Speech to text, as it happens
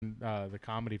the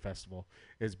comedy festival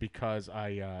is because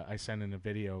I sent in a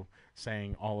video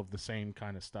saying all of the same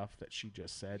kind of stuff that she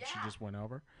just said. Yeah. She just went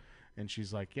over, and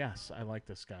she's like, "Yes, I like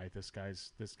this guy. This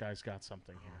guy's got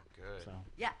something here." Good. So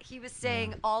Yeah, he was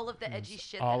saying all of the edgy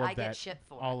shit that all of I get shit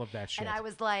for. all of that shit. And I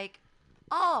was like,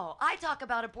 oh, I talk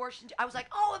about abortion. I was like,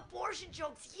 oh, abortion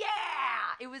jokes, yeah.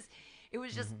 It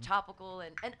was just topical,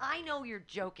 and I know you're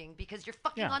joking because you're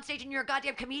fucking on stage and you're a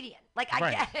goddamn comedian. Like, I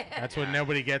right. get it. That's what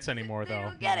nobody gets anymore, They though.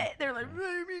 don't get it. They're like, why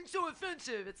are you being so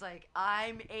offensive? It's like,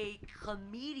 I'm a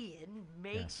comedian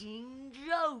making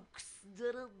jokes.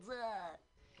 Da, da, da.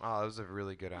 Oh, that was a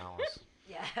really good Alice.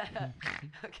 Yeah.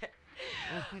 Okay.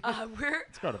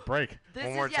 Let's go to break. One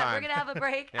more We're time. going to have a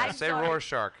break. Yeah, I'm say sorry.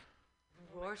 Rorschach.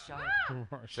 Rorschach.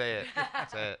 Say it.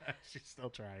 Say it. She's still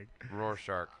trying.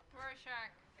 Rorschach.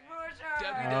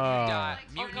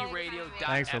 www.mutinyradio.fm.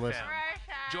 Thanks for listening.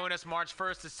 Join us March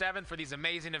 1st to 7th for these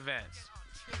amazing events.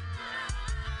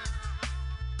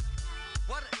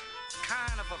 What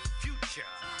kind of a future?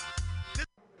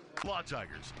 Law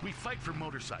Tigers, we fight for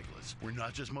motorcyclists. We're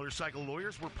not just motorcycle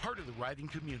lawyers, we're part of the riding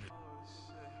community.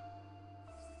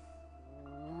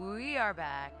 We are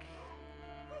back.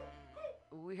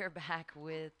 We are back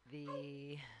with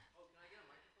the...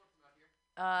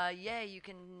 yeah, you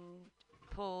can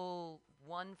pull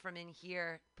one from in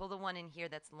here. Pull the one in here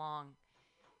that's long.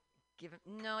 Give it...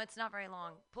 No, it's not very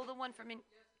long. Pull the one from in...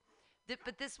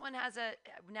 but this one has a...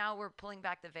 Now we're pulling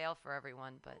back the veil for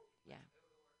everyone, but yeah.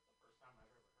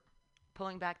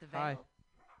 Pulling back the veil. Hi.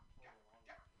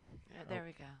 There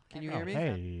we go. Can you hear me?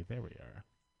 Hey, there we are.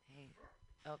 Hey.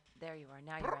 Oh, there you are.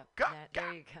 Now you're up.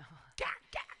 There you go.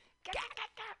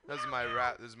 This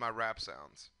is my rap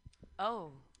sounds.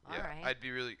 Oh, all Yeah, right. I'd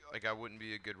be really I wouldn't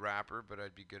be a good rapper, but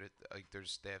I'd be good at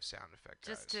they have sound effect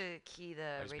Just guys. to key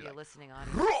the just be radio like, listening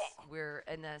audience, we're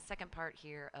in the second part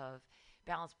here of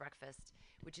Balanced Breakfast,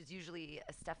 which is usually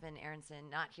Stefan Aronson,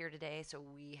 not here today. So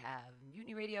we have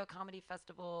Mutiny Radio Comedy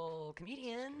Festival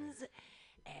comedians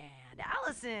and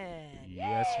Allison.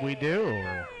 Yes, we do.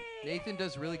 Nathan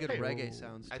does really good reggae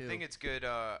sounds too. I think it's good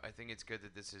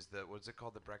that this is the what's it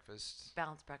called, the breakfast?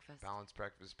 Balanced Breakfast. Balanced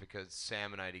breakfast, because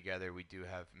Sam and I together we do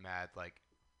have mad like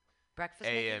Breakfast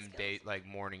AM making date skills? like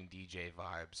morning DJ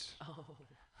vibes. Oh.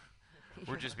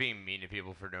 We're just being mean to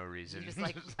people for no reason. You just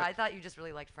like I thought you just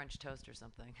really liked French toast or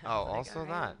something. I Oh, was like, also all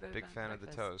right, that. bit Big about fan of the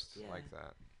breakfast. toast. Yeah. Like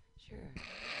that.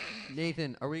 Sure.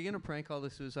 Nathan, are we gonna prank call the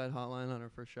suicide hotline on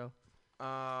our first show?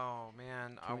 Oh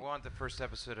man, I want the first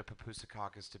episode of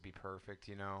Papusakakis to be perfect,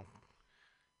 you know.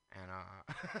 And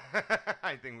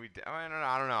I think we. I don't know.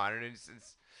 I don't know.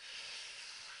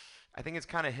 I think it's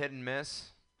kind of hit and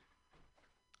miss.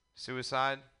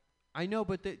 Suicide. I know,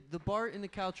 but the BART and the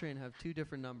Caltrain have two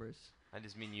different numbers. I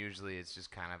just mean usually it's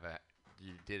just kind of a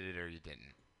you did it or you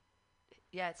didn't.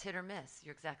 Yeah, it's hit or miss.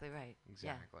 You're exactly right.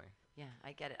 Exactly. Yeah,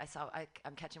 I get it.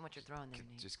 I'm catching what you're throwing there,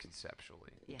 Nate. Just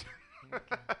conceptually. Yeah. Here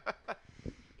we go.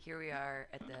 Here we are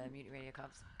at the Mutiny Radio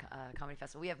Comedy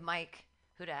Festival. We have Mike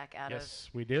Hudak out Yes,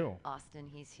 we do. of Austin.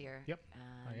 He's here. Yep,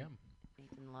 I am.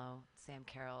 Nathan Lowe, Sam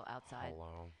Carroll outside.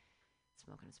 Hello.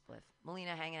 Smoking a spliff.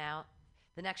 Melina hanging out.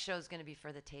 The next show is going to be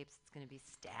for the tapes. It's going to be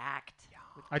stacked.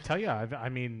 I tell you,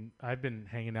 I've been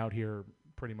hanging out here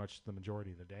pretty much the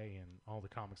majority of the day, and all the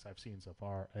comics I've seen so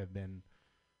far have been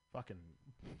fucking,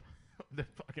 they're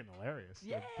fucking hilarious.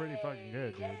 Yay! They're pretty fucking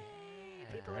good, dude.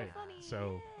 People Great. are funny.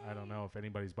 So I don't know if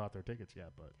anybody's bought their tickets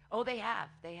yet, but Oh, they have.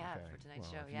 They have okay. for tonight's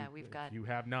Well, show. if Yeah, you- we've if got. you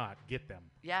have not, get them.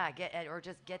 Yeah, or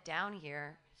just get down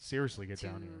here. Seriously, get to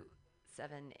down here.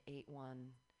 781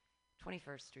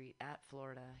 21st Street at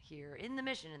Florida here in the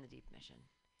Mission, in the Deep Mission.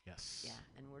 Yes. Yeah,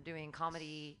 and we're doing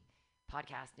comedy,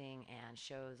 podcasting, and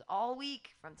shows all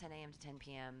week from 10 a.m. to 10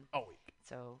 p.m. All week.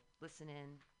 So listen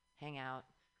in, hang out.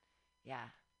 Yeah.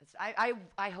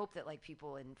 I hope that like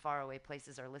people in faraway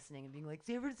places are listening and being like,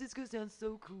 San Francisco sounds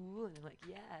so cool, and I'm like,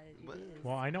 yeah, it is.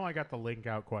 Well, I know I got the link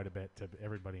out quite a bit to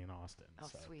everybody in Austin. Oh,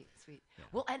 so. sweet. Yeah.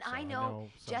 Well, and So I know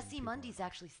some Jesse people Mundy's are-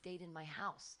 actually stayed in my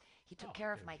house. He took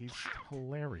care of Dude, my he's cat.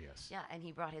 hilarious. Yeah, and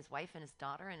he brought his wife and his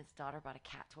daughter, and his daughter brought a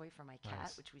cat toy for my cat,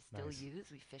 Nice, which we still nice.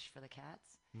 use. We fish for the cats.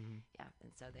 Mhm. Yeah,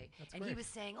 and so they. That's and he great. was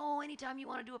saying, "Oh, anytime you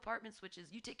want to do apartment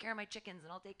switches, you take care of my chickens,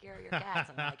 and I'll take care of your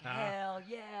cats." And I'm like, "Hell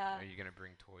yeah!" Are you gonna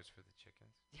bring toys for the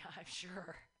chickens? Yeah, I'm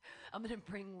sure. I'm gonna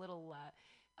bring little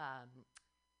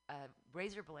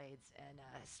razor blades and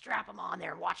strap them on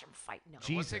there and watch them fight. No.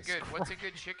 What's a Jesus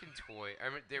good chicken toy? I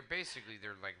mean, they're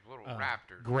like little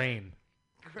raptors. Grain.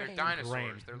 They're Grain. dinosaurs.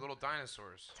 Grain. They're little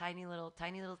dinosaurs. Tiny little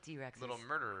T-Rexes. Little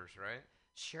murderers, right?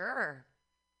 Sure.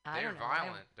 I They're don't know. I don't-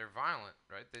 violent. They're violent,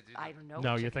 right? They do. I don't know.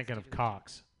 No, what you're chickens thinking do of to each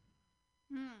cocks.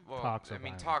 Well, Toxic I mean,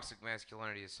 violence. toxic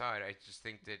masculinity aside, I just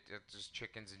think that just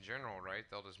chickens in general, right?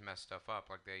 They'll just mess stuff up,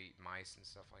 like they eat mice and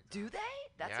stuff like that. Do they?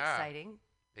 That's Yeah. exciting.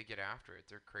 They get after it.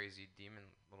 They're crazy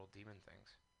little demon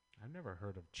things. I've never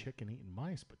heard of chicken eating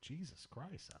mice, but Jesus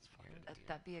Christ, that's fucking.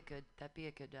 That'd be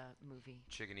a good movie.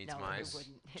 Chicken eats No, it mice.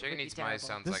 wouldn't. It Chicken would be eats mice terrible.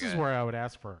 sounds This like is where I would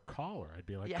ask for a caller. I'd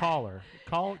be like, Yeah. caller,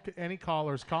 any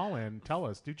callers, call in, tell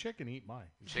us, do chicken eat mice?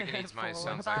 Chicken eats mice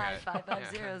sounds like a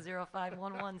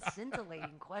 550-0511.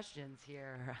 Scintillating questions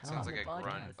here. sounds on like a the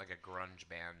grunge podcast.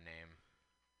 band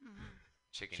name.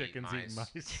 Chicken Chickens eat eat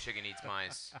mice. mice. Chicken eats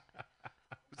mice.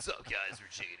 What's up, guys? We're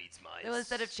chicken eats mice. Well,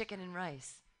 instead of chicken and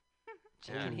rice.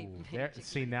 Chicken eat Ooh, chicken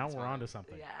see, eat now mice. we're onto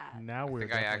something. Yeah. Now I we're.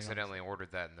 think I definitely accidentally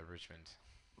ordered that in the Richmond.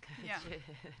 Yeah.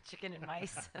 Chicken and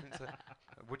mice.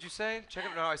 What'd you say?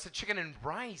 Chicken? No, I said chicken and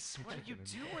rice. What are you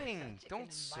Chicken and doing? Chicken Don't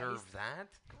and serve mice. that.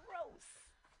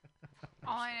 Gross.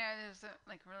 All I know is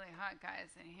like really hot guys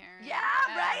in here. Yeah,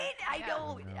 right? I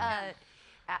know.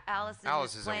 Allison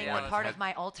Alice is is a playing one- a part has- of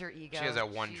my alter ego. She has a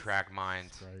one-track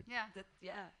mind. That's right. Yeah.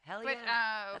 Yeah, hell But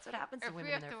yeah. That's what happens to if women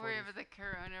we in have their to worry 40s. about the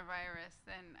coronavirus,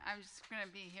 then I'm just gonna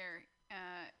be here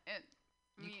at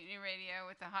Mutiny Radio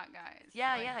with the hot guys.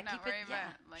 Yeah, like, yeah, Not keep it- worry yeah.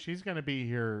 about like. She's going to be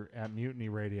here at Mutiny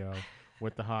Radio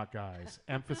with the hot guys.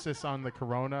 Emphasis on the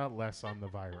corona, less on the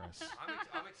virus.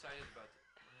 I'm excited about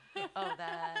Oh,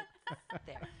 that's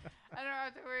there. I don't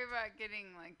have to worry about getting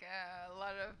like a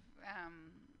lot of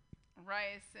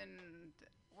rice and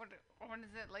what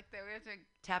is it like that we have to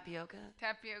Tapioca?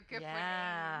 tapioca pudding.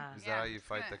 Yeah. Is that how you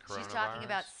fight the She's talking coronavirus?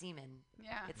 about semen.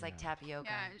 Yeah. It's like tapioca.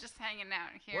 Yeah, I'm just hanging out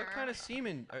here. What kind of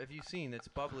semen have you seen that's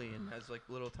bubbly and has like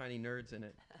little tiny nerds in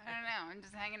it? I don't know. I'm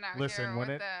just hanging out Listen, here when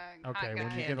with it the okay, hot when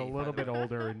guys. you get a Candy, little by bit the way.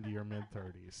 older into your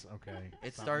mid-30s, okay.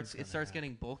 It something's gonna starts happen.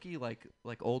 getting bulky like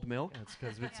old milk. It's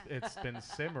because it's been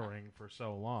simmering for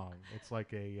so long. It's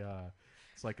like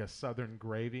a southern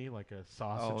gravy, like a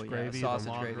sausage Oh, yeah, gravy. sausage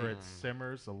the longer gravy. it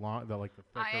simmers, the thicker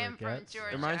I am it from gets. Georgia.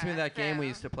 It reminds me of that game we so-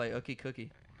 used to play, Ookie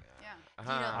Cookie. Yeah.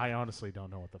 Uh-huh. I honestly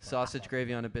don't know what the fuck Sausage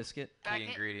gravy on a biscuit. Key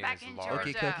ingredient back is in lard.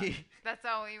 Georgia, Ookie Cookie. that's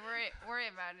all we worry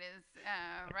about is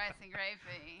rice and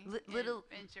gravy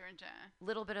in Georgia.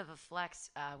 Little bit of a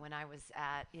flex when I was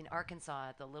in Arkansas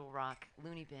at the Little Rock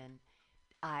Looney Bin.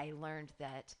 I learned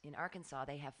that in Arkansas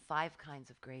they have 5 kinds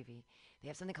of gravy. They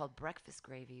have something called breakfast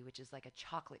gravy, which is like a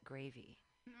chocolate gravy.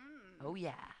 Oh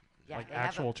yeah, yeah. like they have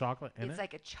actual chocolate in it's it.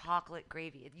 like a chocolate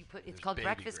gravy. It's There's called baby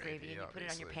breakfast gravy, gravy, and you put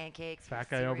it on your obviously. pancakes. Fat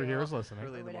your guy over here cereal, is listening.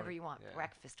 Early or in the whatever morning. you want. Yeah.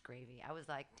 Breakfast gravy. I was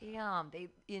like, damn. They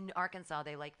in Arkansas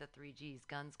they like the 3 G's: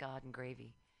 guns, God, and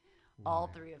gravy. All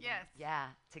 3 of them. Yes. Yeah,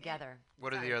 together.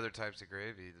 What are the Sorry. other types of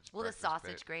gravy? That's Well, the breakfast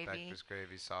sausage gravy. Breakfast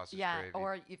gravy, sausage Yeah, gravy.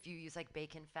 or if you use like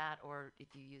bacon fat, or if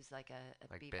you use like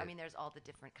a Like beef. ba- I mean, there's all the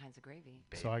different kinds of gravy.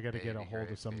 So I got to get a baby hold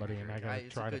gravy, of somebody, baby and I gravy. got to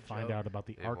It's a try to good find joke. out about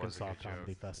the It was a Arkansas good joke.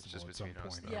 Comedy It's Festival just at some between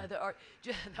us, point. though. Yeah, the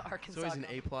Arkansas. It's always an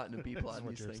A plot and a B plot That's in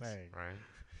what these you're things. saying. Right?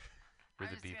 I'm Or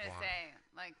the just B gonna plot. say,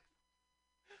 like,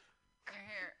 we're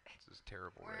here. This is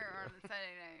terrible We're radio. on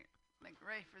Sunday night, like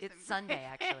ready for It's some. Sunday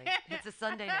actually. It's a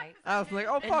Sunday night. I was like,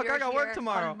 oh And fuck, you're I got work here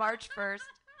tomorrow. On March 1st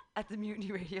at the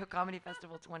Mutiny Radio Comedy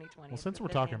Festival 2020. Well, It's since the we're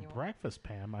 5th talking annual. breakfast,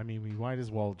 Pam, I mean, we might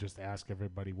as well just ask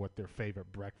everybody what their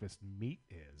favorite breakfast meat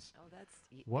is. Oh, that's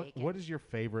bacon. What is your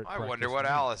favorite? I wonder breakfast what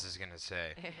meat? Alice is going to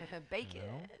say. bacon.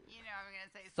 No? You know, I'm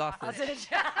gonna say Sausage. sausage.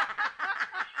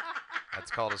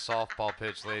 That's called a softball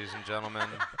pitch, ladies and gentlemen.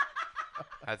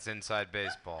 That's inside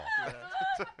baseball.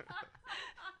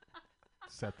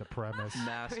 Set the premise.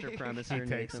 Master premise He here,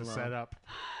 takes Nathan the Lowe. setup.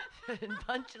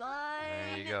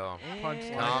 Punchline. There you go. Punchline And to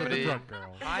the Comedy. drunk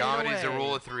girl. Hide Comedy's a away.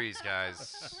 rule of 3s,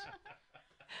 guys.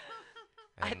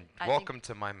 And I welcome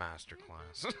to my master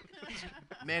class.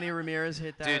 Manny Ramirez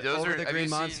hit that Dude, those over are- the have you green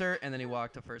seen- monster, and then he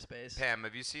walked to first base. Pam,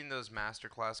 have you seen those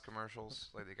masterclass commercials?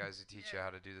 Like the guys who teach you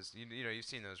how to do this. You know, you've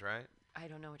seen those, right? I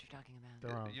don't know what you're talking about.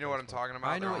 They're on You know what I'm Facebook. talking about?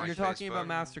 I know They're what on you're like talking about.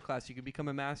 Facebook. Masterclass. You can become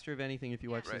a master of anything if you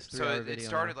watch Right. this So 3-hour it video.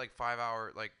 started like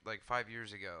 5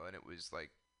 years ago, and it was like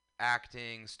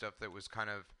acting stuff that was kind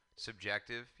of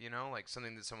subjective, you know, like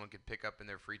something that someone could pick up in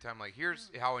their free time. Like here's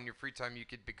how in your free time you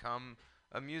could become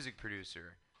a music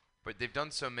producer. But they've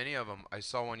done so many of them. I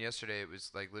saw one yesterday. It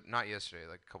was like not yesterday,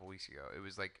 like a couple weeks ago. It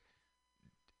was like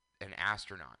an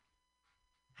astronaut.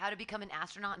 How to become an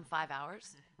astronaut in 5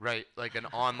 hours? Right, like an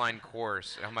online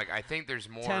course. And I'm like, I think there's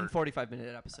more. 10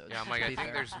 45-minute episodes. Yeah, I'm like, to I be think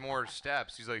fair. there's more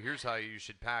steps. He's like, here's how you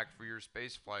should pack for your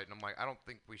space flight. And I'm like, I don't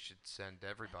think we should send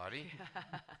everybody.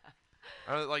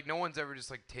 Like, no one's ever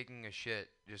just like taking a shit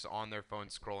just on their phone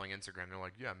scrolling Instagram. They're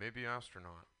like, yeah, maybe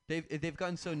astronaut. They've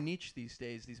gotten so niche these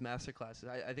days, these master classes.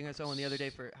 I think I saw one the other day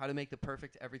for how to make the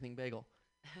perfect everything bagel.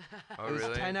 Oh, It was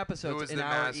really? 10 episodes, Who was an the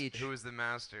hour each. Who was the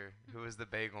master? Who was the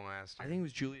bagel master? I think it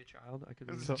was Julia Child. I could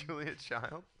it be was So- Julia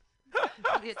Child.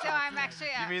 So I'm actually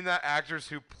You mean that actress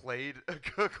who played a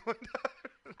cook?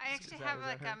 I actually that- have was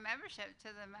that like her? a membership to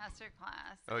the master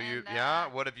class. Oh, you? and, Yeah.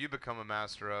 What have you become a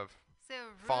master of? So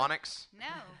Phonics. No,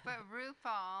 but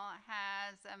RuPaul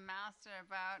has a master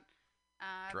about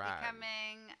Drag.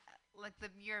 becoming like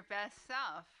your best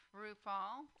self.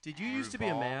 RuPaul. Did you used to be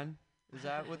a RuPaul. man? Is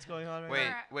that what's going on right Wait,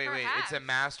 now? wait. It's a Perhaps,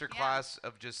 master yeah. class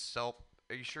of just self.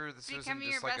 Are you sure this isn't Becoming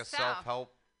just your like a best self.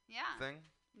 self-help Yeah. thing?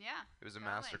 Yeah. It was a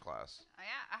Totally. master class. Oh,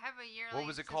 yeah, I have a yearly. What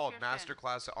was it called? subscription. Master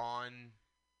class on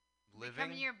living.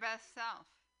 Becoming your best self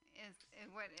is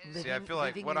what is. Living- See, I feel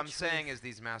like living what your I'm saying truth. is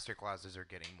these master classes are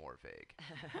getting more vague.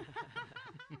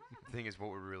 The thing is, what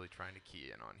we're really trying to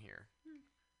key in on here.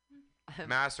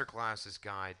 Master classes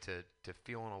guide to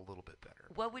feeling a little bit better.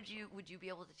 What would you be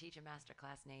able to teach a master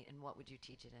class, Nate, and what would you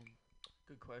teach it in?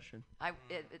 Good question. I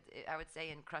would say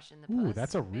in crushing the Ooh, puss.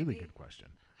 that's a really maybe. good question.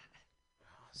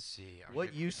 Let's see. I What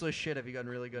could- useless shit have you gotten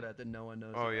really good at that no one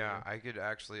knows? Oh about yeah,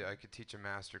 you? I could teach a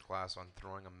master class on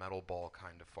throwing a metal ball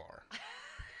kind of far.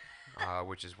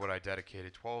 Which is what I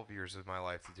dedicated 12 years of my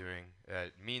life to doing.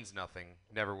 It means nothing,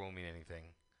 never will mean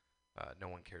anything. No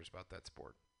one cares about that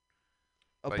sport.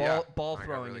 A But ball yeah, ball I got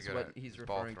throwing really is good what at he's is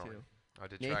ball referring throwing. to. I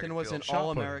did track Nathan and was an field. Shot putter.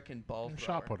 all-American ball thrower.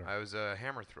 Shot putter. I was a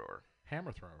hammer thrower.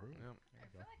 Hammer thrower. Yep. I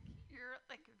feel like you're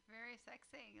like very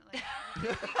sexy. Like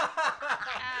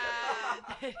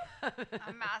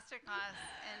a master class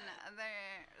and other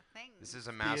things. This is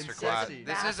a master class. sexy.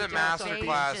 This is a Master master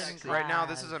class. Masturbation Right now,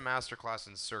 this class. is a master class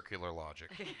in circular logic.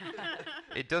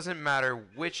 It doesn't matter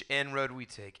which end road we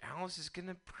take. Alice is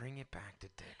gonna bring it back to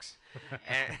dicks.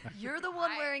 And You're the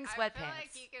one wearing I feel like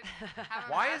sweatpants. you could have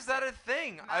a why is that a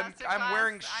thing? I'm masterclass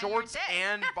wearing on your shorts dick.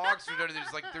 and boxers.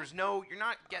 There's no. You're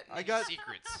not getting I any got-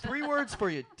 secrets. 3 words for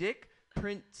you: dick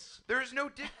prints. There's no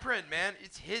dick print, man.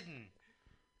 It's hidden.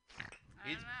 I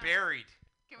It's don't know. buried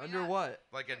Can we Under not- what?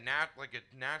 like a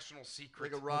national secret.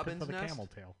 Like a Looking robin's for the nest. camel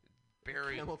tail.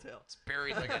 buried. Camel tail. It's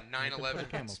buried like a 9/11 Camel tail.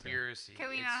 conspiracy. Can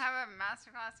we It's- not have a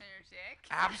master class on your dick?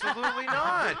 Absolutely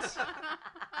not.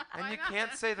 And Why you not?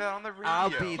 can't say that on the radio. I'll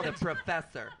be the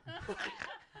professor.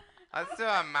 I still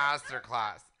have master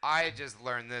class. I just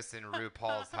learned this in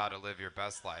RuPaul's How to Live Your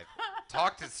Best Life.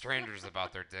 Talk to strangers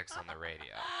about their dicks on the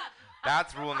radio.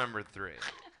 That's rule number 3.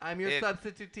 I'm your It-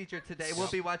 substitute teacher today. We'll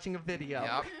be watching a video.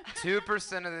 Yep.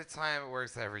 2% of the time it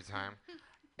works every time.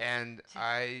 And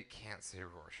I can't say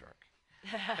Rorschach.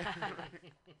 All right.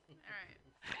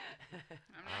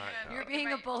 I'm not gonna You're talk being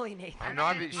a about- bully, Nathan. I'm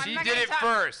not. gonna- She I'm not did gonna it talk-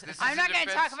 first. This I'm is not a going to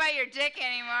defense- talk about your dick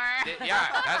anymore.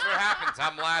 Yeah, that's what happens.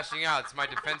 I'm lashing out. It's my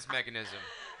defense mechanism.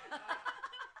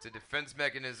 It's a defense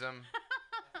mechanism.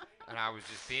 And I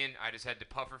just had to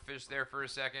pufferfish there for a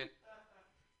second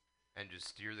and just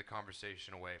steer the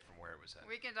conversation away from where it was headed.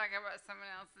 We can talk about someone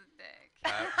else's dick.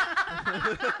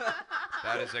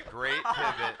 That is a great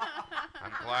pivot.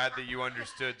 I'm glad that you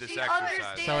understood this She exercise.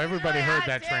 understands. So everybody really heard hard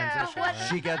that too. transition, What- right?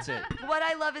 She gets it. What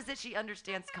I love is that she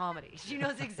understands comedy. She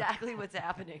knows exactly what's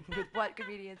happening with what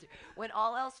comedians do. When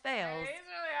all else fails, He's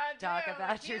really hot talk too.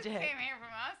 about your He dick. came here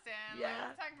from Austin. Yeah.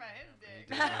 Let's talk about his dick.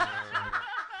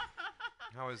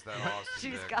 How is that Austin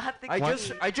she's dick? got the I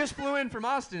key. just flew in from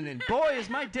Austin, and boy, is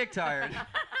my dick tired.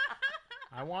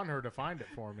 I want her to find it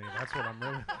for me. That's what I'm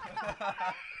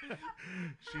really.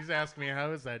 She's asked me,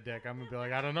 how is that dick? I'm going to be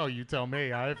like, I don't know. You tell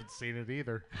me. I haven't seen it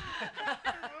either. Oh,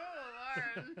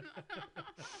 Lord.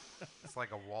 It's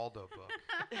like a Waldo book.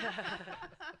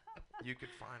 You could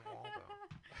find Waldo.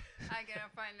 I gotta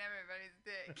find everybody's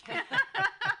dick.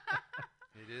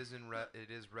 It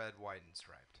is red, white, and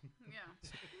striped.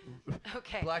 Yeah.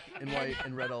 Okay. Black and white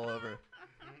and red all over.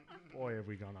 Boy, have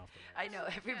we gone off the I know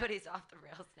everybody's off the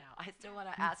rails now. I still want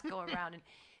to ask, go around,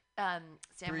 and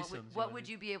Sam, Threesomes, what you would wanna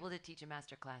you be able to teach a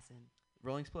master class in?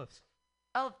 Rolling spliffs.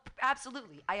 Oh,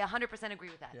 absolutely. I 100% agree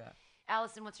with that. Yeah.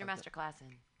 Allison, what's your Okay. master class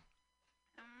in?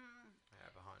 I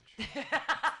have a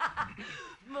hunch.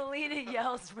 Melina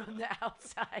yells from the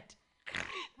outside.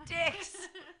 Dicks.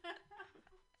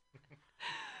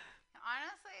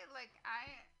 Honestly, like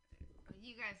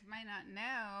you guys might not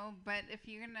know, but if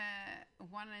you're gonna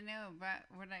want to know about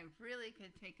what I really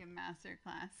could take a master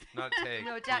class. Not take.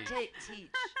 No, teach. teach.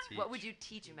 What would you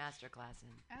teach a master class in?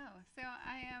 Oh, so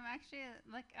I am actually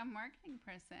like a marketing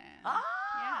person.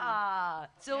 Ah,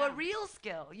 so a Yeah. real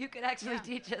skill. You could actually Yeah.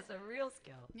 teach us a real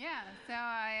skill. Yeah, so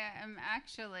I am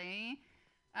actually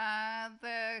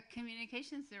the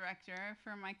communications director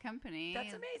for my company.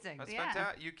 That's amazing. That's Yeah.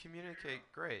 fantastic. You communicate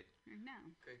great. No.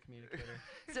 Great communicator.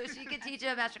 So she could teach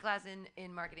a master class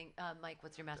in marketing. Mike,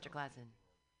 what's your master class in?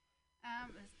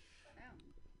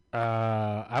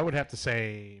 I would have to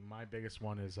say my biggest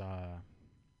one is I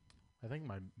think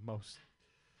my most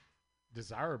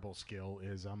desirable skill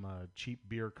is I'm a cheap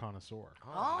beer connoisseur.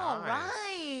 All nice.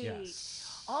 right.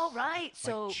 Yes. All right.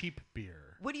 So, like cheap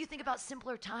beer. what do you think about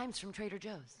Simpler Times from Trader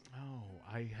Joe's? Oh,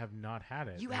 I have not had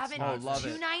it. You It's haven't? not- love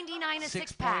it. $2.99 a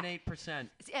six pack. 6.8%.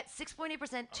 At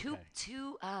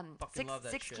 6.8%, love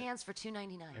that six shit. cans for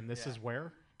 $2.99 And this is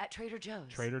where? at Trader Joe's.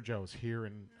 Trader Joe's here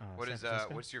in What San is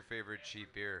Francisco. what's your favorite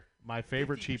cheap beer? My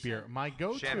favorite cheap beer? My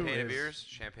go-to Champagne is of beers?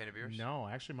 Champagne of beers? No,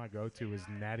 actually my go-to is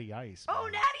Natty Ice. Oh,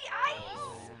 man. Natty Ice.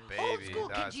 Old Baby, school.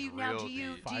 that's Do you now? real Do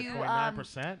you deep. do you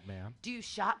 5.9%, man. do you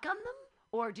shotgun them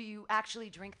or do you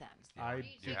actually drink them? I You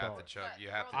do have to both. chug. You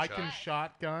have to I chug. can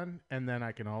shotgun and then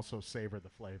I can also savor the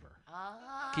flavor.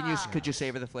 Could you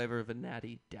savor the flavor of a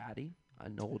Natty Daddy?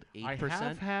 An old 8%? I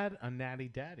have had a Natty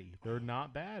Daddy. They're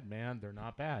not bad, man. They're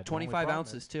not bad. The only 25 problem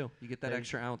ounces, too. You get that they-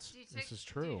 extra ounce. Do you This take- is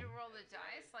true. Do you roll the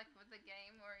dice like with the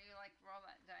game where you like roll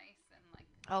that dice and like?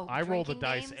 Oh, I roll the drinking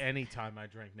dice games? anytime I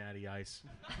drink Natty Ice.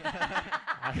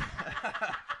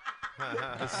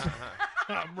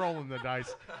 I'm rolling the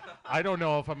dice. I don't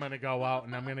know if I'm going to go out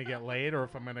and I'm going to get laid or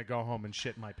if I'm going to go home and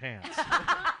shit my pants.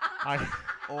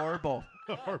 Or both.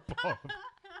 Or both.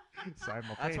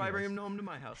 Simultaneous. That's why I bring him home to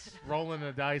my house. Rolling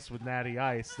the dice with Natty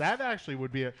Ice. That actually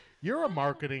would be you're a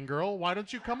marketing girl. Why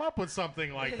don't you come up with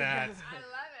something like that? I love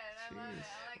it. I love it. I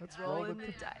like Let's that. roll Rolling the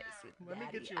the dice with Let me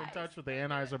Natty get you in Ice. touch with the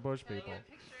Anheuser-Busch Can I people. get a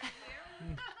picture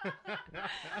of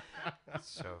you?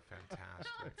 So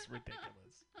fantastic. It's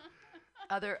ridiculous.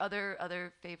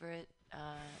 Other favorite.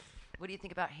 What do you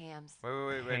think about hams? Wait.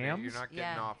 You're Hams? not getting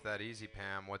Yeah. off that easy,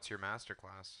 Pam. What's your master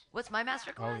class? What's my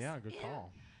master Oh, class? yeah, good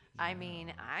call. I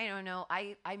mean, I don't know.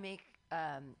 I make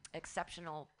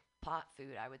exceptional pot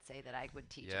food. I would say that I would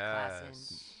teach a class in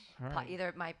Yes. All pot, right.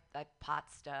 either my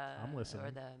pasta I'm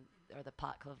listening. or the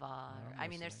pot clava. I'm I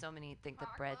mean, there's listening. so many things. The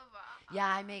bread. Baklava. Yeah,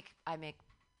 I make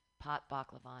pot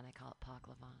baklava and I call it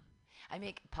paklava. I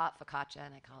make pot focaccia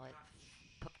and I call it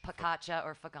focaccia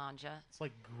or faganja. It's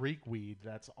like Greek weed.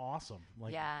 That's awesome.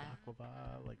 Like Yeah.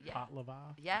 baklava, like Yeah.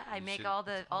 patlava. Yeah, I You make should- all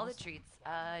the treats.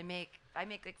 I make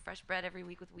like fresh bread every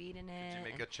week with weed in it. Did you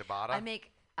make and a ciabatta?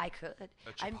 I could. A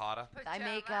I'm- ciabatta? I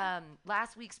make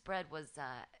last week's bread was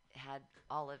had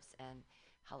olives and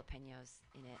jalapenos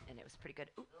in it, and it was pretty good.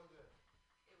 Ooh.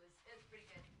 It was pretty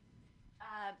good.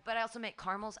 But I also make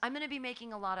caramels. I'm gonna be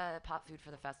making a lot of pot food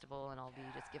for the festival, and I'll be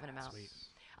just giving them out. Sweet.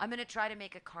 I'm gonna try to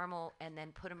make a caramel and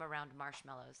then put them around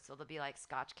marshmallows, so they'll be like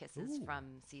Scotch Kisses Ooh.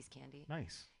 from See's Candy.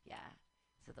 Nice. Yeah,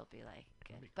 so they'll be like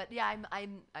good. But yeah,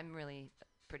 I'm really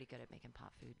pretty good at making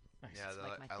pot food. Nice. Yeah, It's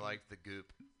like my I thing. like the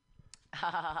goop.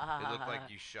 It looked like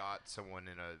you shot someone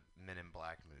in a Men in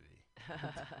Black movie.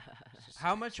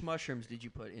 How much mushrooms did you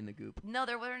put in the goop? No,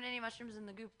 there weren't any mushrooms in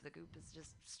the goop. The goop is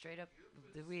just straight up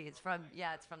the weed. It's from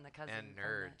the cousin. And from the-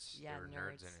 nerds. yeah, There were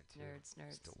nerds in it too. Nerds.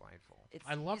 It's delightful. It's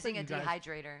I love that using a you guys-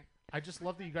 dehydrator. I just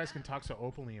love that you guys can talk so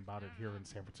openly about it here in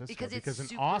San Francisco. Because it's in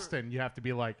super- Austin, you have to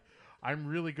be like, I'm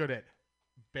really good at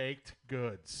baked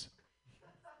goods.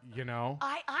 You know?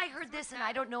 I heard this, and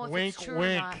I don't know if Wink, it's true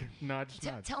wink. or not. Nudge,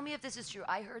 nudge. Tell me if this is true.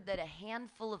 I heard that a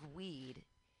handful of weed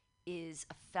is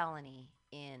a felony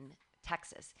in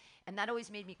Texas, and that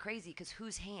always made me crazy. Because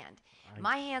whose hand?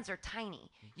 My hands are tiny.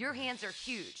 Your hands are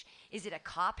huge. Is it a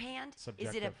cop hand? Is it a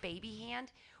Subjective. baby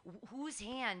hand? Whose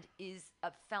hand is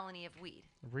a felony of weed?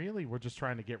 Really, we're just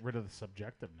trying to get rid of the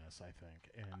subjectiveness, I think.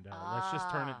 And let's just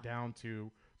turn it down to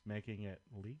making it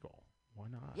legal. Why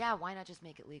not? Yeah, why not just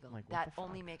make it legal? Like, what That the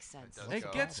only fuck? makes sense. does It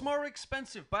go. gets more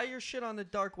expensive. Buy your shit on the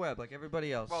dark web like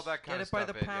everybody else. Well, that Get kinda it by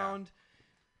stuff, the yeah. pound,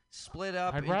 split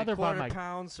up I'd into rather buy quarter my-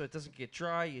 pounds so it doesn't get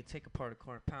dry. You take apart a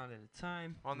quarter pound at a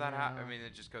time. Well, that Yeah. I mean,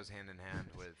 it just goes hand in hand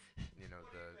with, you know,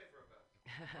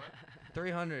 the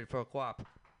 300 for a quap.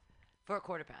 For a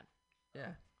quarter pound.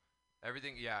 Yeah.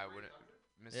 everything. Yeah, when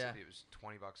Mississippi, it was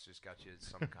 $20. Just got you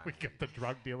some kind We of. get the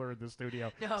drug dealer in the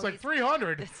studio. No, it's like he's-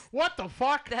 300. that's- What the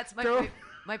fuck? That's my dude?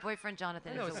 my boyfriend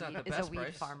Jonathan I know is it's a not weed, the is a best weed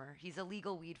price. farmer. He's a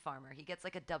legal weed farmer. He gets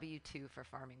like a W-2 for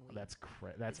farming weed. That's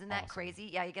that's Isn't that awesome. crazy?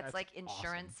 Yeah, he gets That's like awesome.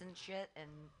 insurance and shit and.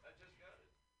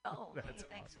 Oh, That's hey,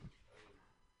 thanks.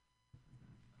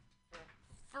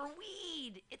 For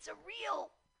weed, it's a real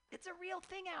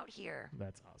thing out here.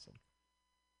 That's awesome.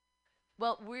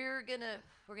 Well, we're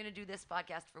gonna do this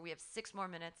podcast for we have 6 more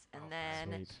minutes, and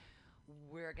then Sweet.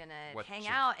 we're gonna What hang show?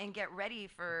 out and get ready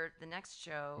for the next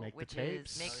show, Make the which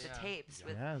tapes. is make Oh, the yeah. tapes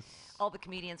with Yes. all the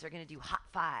comedians are gonna do hot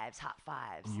fives.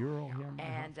 You're all here.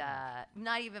 And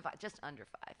not even 5, just under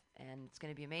 5, and it's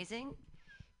gonna be amazing.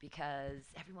 because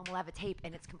everyone will have a tape,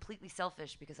 and it's completely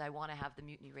selfish because I want to have the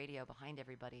Mutiny Radio behind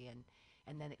everybody,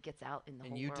 and then it gets out in the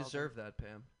whole And you world. deserve that,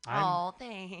 Pam. Oh,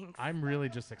 thanks. I'm really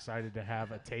just excited to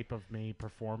have a tape of me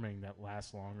performing that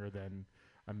lasts longer than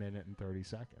a minute and 30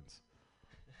 seconds.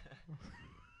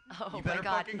 Oh You my better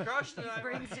God! fucking crush He tonight.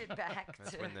 brings it back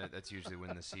That's to. when that's usually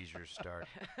when the seizures start.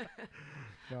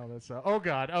 No, that's oh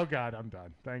God, I'm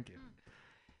done. Thank you.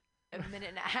 A minute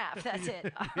and a half. That's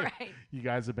it. All right. You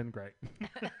guys have been great.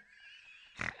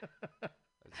 That's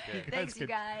good. Thanks, you could-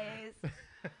 guys.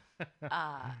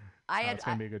 It's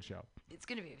gonna be a good show. It's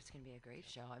gonna be a great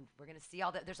show. We're gonna see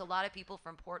all that. There's a lot of people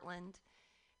from Portland,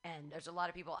 and there's a lot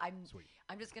of people. I'm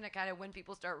just gonna kind of, when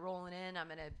people start rolling in, I'm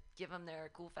gonna give them their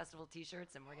cool festival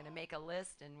T-shirts, and we're gonna make a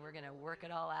list, and we're gonna work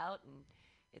it all out, and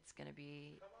it's gonna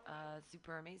be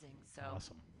super amazing. So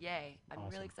Awesome. Yay! I'm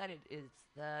Awesome. really excited. It's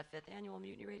the 5th annual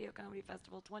Mutiny Radio Comedy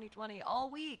Festival 2020 all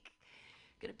week.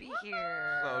 Gonna be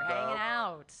here, So hanging dope.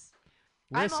 out.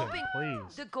 Listen, I'm hoping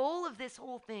please. the goal of this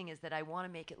whole thing is that I want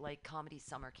to make it like comedy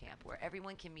summer camp, where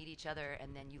everyone can meet each other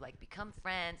and then you like become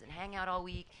friends and hang out all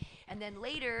week, and then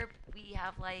later we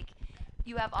have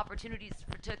you have opportunities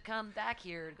to come back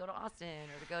here, to go to Austin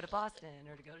or to go to Boston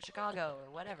or to go to Chicago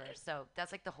or whatever. So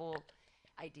that's like the whole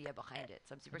idea behind it.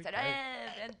 So I'm super excited.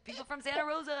 And people from Santa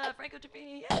Rosa, Franco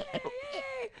Tafini, yay,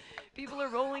 yay! People are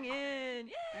rolling in, yay, yay!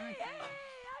 How you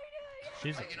doing?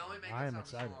 She's I am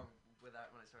excited. With that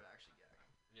when I start actually gagging.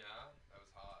 Yeah, that was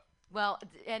hot. Well,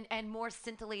 and more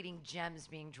scintillating gems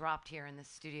being dropped here in the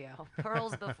studio.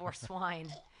 Pearls before swine.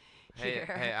 Hey, Here.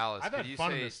 hey, Alice, I've could had you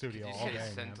fun in say, the studio could you all say day,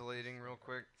 man. scintillating real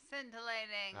quick?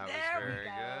 Scintillating. That There was we very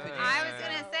go. good. I was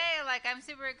gonna say, like, I'm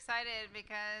super excited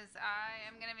because I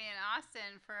am gonna be in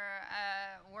Austin for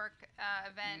a work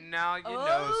event. Now you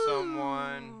know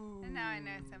someone. And now I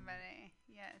know somebody.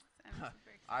 Yes, I'm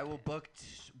super excited. I will book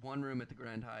one room at the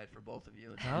Grand Hyatt for both of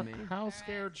you. It's How, me. how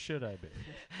scared should I be?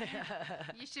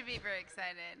 You should be very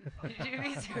excited You do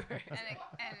be super.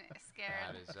 and scared.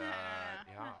 That is,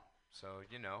 yeah. So,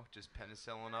 just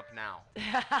penicillin up now.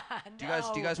 Do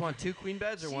you guys want 2 queen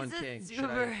beds or She's 1 a king? Should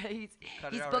super. I He's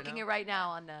cut it out booking right it right now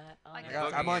on Like our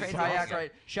a I'm on Booking Kayak it.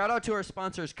 right. Shout out to our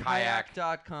sponsors, Kayak.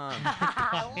 kayak.com.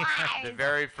 The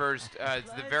very first,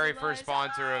 it's the very first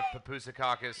sponsor of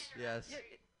Papoosakakis. Yes.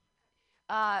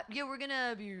 Yeah, we're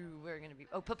gonna be.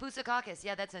 Oh, Papoosakakis.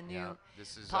 Yeah, that's a new Yeah,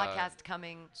 this is podcast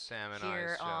coming Sam and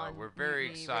here I's show. on We're very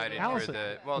Mutiny excited Radio. for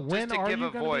Allison, when just to are give you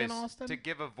a gonna be in voice Austin? to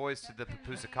give a voice to the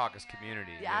Papoosakakis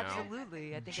community. Yeah, you know?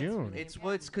 absolutely. I think June. It's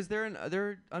It's because they're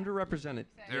underrepresented.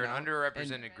 They're you know? an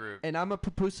underrepresented group. And I'm a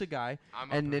Papusa guy. I'm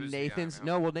a and then Papoose guy, Nathan's yeah.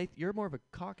 no. Well, Nathan, you're more of a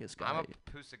caucus guy. I'm a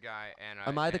Papusa guy, and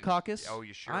Am I the and- caucus? Oh,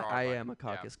 you sure I- are. I bud. am a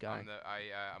caucus Yeah, guy.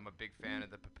 I'm a big fan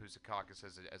of the Papoosakakis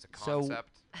as a So,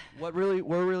 concept. What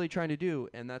we're really trying to do,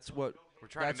 and that's what We're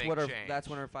trying that's to make what our change. that's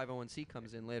when our 501c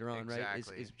comes in later on, right?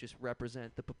 Exactly. Is just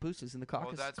represent the Papusas and the Well,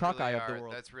 caucus, that's cockeye really of the our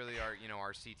world. that's really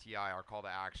our CTI, our call to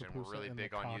action. Papusa We're really and the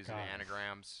big on using cockeyes.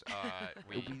 anagrams.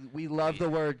 We love the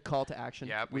word call to action.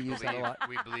 Yeah, we use that a lot.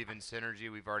 We believe in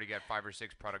synergy. We've already got 5 or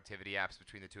 6 productivity apps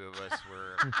between the two of us.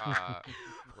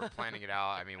 We're planning it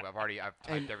out. I mean, I've typed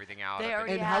And everything out. they I've already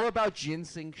been- And have- how about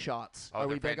ginseng shots? Oh, Are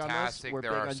we they're big on those? fantastic. We're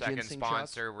They're big our on second ginseng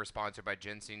sponsor. shots. We're sponsored by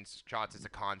Ginseng Shots as a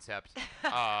concept.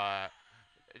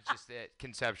 It's just that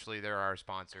conceptually they're our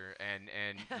sponsor, and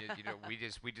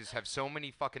we just have so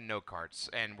many fucking note cards,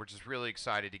 and we're just really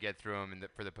excited to get through them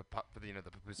for the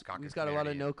Papoosakakis. We've got a lot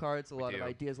of note cards, a lot of do.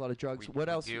 ideas, a lot of drugs. We- what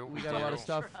we else? do. We We got a lot of do.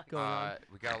 stuff going on.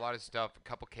 We got a lot of stuff, a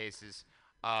couple cases.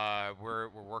 We're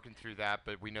working through that,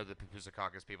 but we know the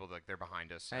Papoosakakis people, like, they're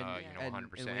behind us. And-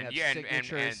 100%. and we have and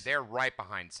signatures. they're right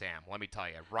behind Sam. Let me tell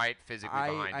you, right physically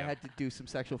behind I him. had to do some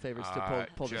sexual favors to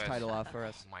pull this just- title off for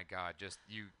us. Oh my God! Just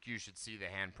you should see the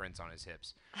handprints on his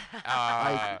hips.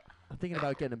 I'm thinking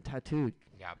about getting them tattooed.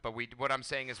 Yeah, but what I'm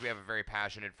saying is we have a very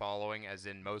passionate following, as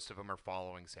in most of them are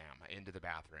following Sam into the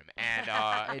bathroom, and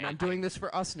And I'm doing this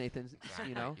for us, Nathan.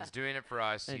 You know. he's doing it for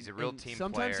us. He's a And- real and team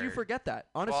sometimes player. you forget that,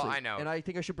 honestly. I know. And I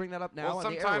think I should bring that up now Well,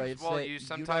 on the sometimes, airwaves. that,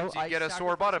 sometimes you I get a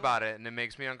sore butt sacrifice about it, and it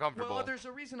makes me uncomfortable. Well, there's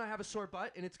a reason I have a sore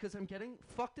butt, and it's because I'm getting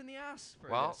fucked in the ass for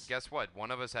Well, this. guess what? One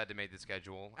of us had to make the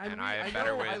schedule, And and we- I have I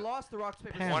better know, with. I lost the rocks,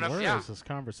 paper, Pam, One of- where yeah. is this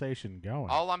conversation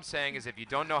going? All I'm saying is, if you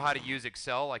don't know how to use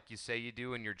Excel like you say you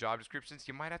do in your job descriptions,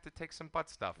 you might have to take some butt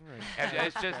stuff. Right. And That's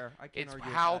it's just, fair. I can't it's argue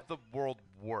with how that. the world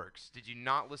works. Did you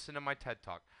not listen to my TED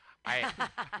Talk?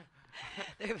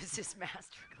 There was this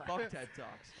masterclass. Fuck TED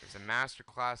Talks. There's a master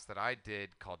class that I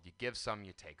did called "You Give Some,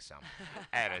 You Take Some,"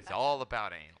 and it's all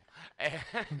about anal.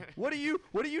 What are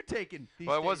you taking? These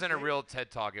Well, it days, wasn't a Nate? real TED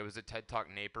Talk. It was a TED Talk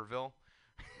Naperville.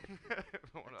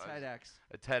 TEDx.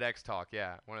 A TEDx talk,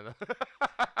 yeah. One of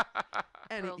the.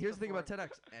 Here's the thing about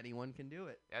TEDx. Anyone can do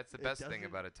it. That's the It best thing doesn't-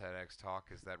 about a TEDx talk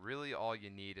is that really all you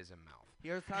need is a mouth.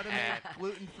 Here's how to make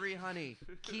gluten-free honey.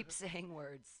 Keep saying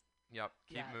words. Yep.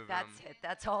 Keep Yeah, moving that's them. it.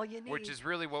 That's all you need. Which is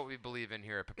really what we believe in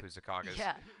here at Papusakagas.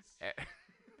 Yeah. Eh,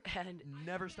 And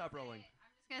Never stop rolling.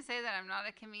 I'm just gonna say that I'm not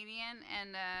a comedian,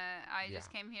 and I Yeah.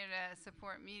 just came here to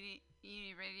support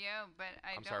MutinyRadio, but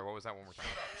I'm sorry, what was that one more time?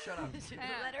 Shut up.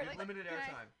 Let her- Limited can I-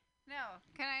 airtime. No,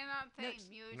 can I not say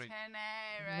No,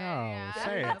 MutinyRadio? No,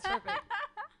 say it. That's perfect.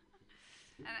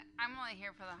 And I'm only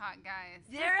here for the hot guys.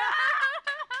 There.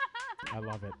 I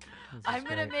love it. This is I'm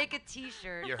gonna great. make a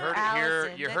T-shirt. You for heard it here.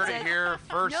 Allison You that heard says- it here.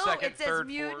 First, No, second, it says third,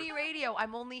 Mutiny fourth. Radio.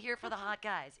 I'm only here for the hot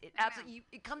guys. It absolutely. know.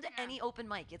 You come to Yeah. any open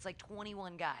mic, it's like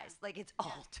 21 guys. Like it's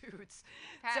all dudes.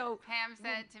 Pam, So Pam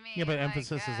said to me. Yeah, but like,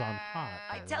 emphasis is on hot,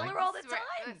 I though, tell right? her all the swear-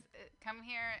 time. come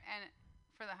here and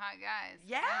for the hot guys.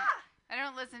 Yeah. I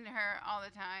don't listen to her all the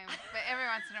time, but every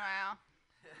once in a while,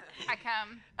 I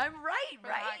come I'm right, for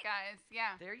the hot right? guys.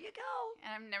 Yeah, There you go.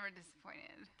 and I'm never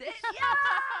disappointed. Yeah.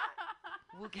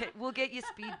 We'll get you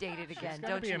speed dated again. She's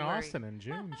gonna Don't be you in worry. Austin in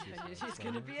June. She said, She's so-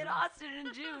 gonna be in Austin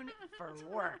in June for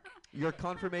work. Your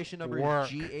confirmation number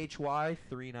Work. is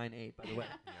GHY398, by the way.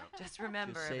 Just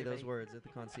remember, Just say those everybody, words at the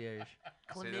concierge.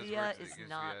 those chlamydia words, is it gives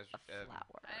not you a guys,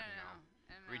 flower. I don't know.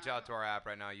 Reach out to our app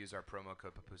right now. Use our promo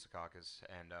code Papusakakas,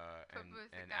 and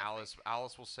Papusakakas.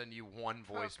 Alice will send you one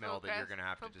voicemail that you're gonna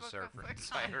have to Papusakakas.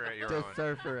 decipher at your own.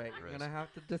 Decipher it. You're risk. gonna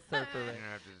have to decipher You're it.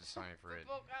 gonna have to decipher it.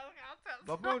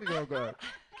 Babonioga.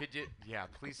 Could you? Yeah,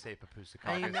 please say I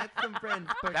Papusakakas. met some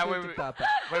friends. That way Papa.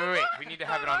 Wait. We need to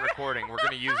have it on recording. We're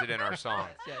gonna use it in our song.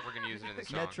 Yeah. We're gonna use it in the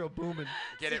song. Metro Boomin.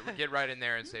 Get right in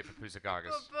there and say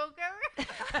Papusakagas. Get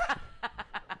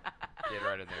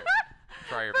right in there.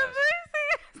 Try your best.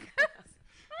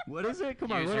 What is it?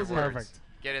 Come on, Use what your is it? words. Perfect.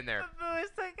 Get in there.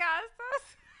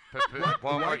 What?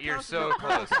 One more. White You're Castle? so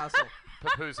Purple close. Castle.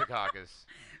 Papusakakas.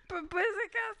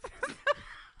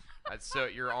 That's so.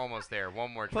 You're almost there.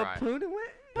 One more try. Papuna-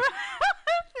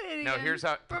 No, here's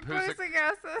how.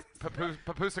 Papusakakas.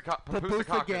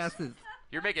 Papusakagas.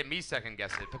 You're making me second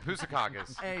guess it.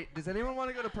 Papusakakas. Hey, does anyone want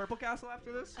to go to Purple Castle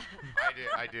after this?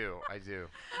 I do.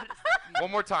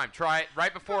 One more time. Try it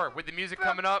right before with the music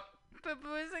coming up.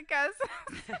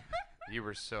 You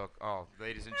were so. Oh,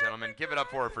 ladies and gentlemen, give it up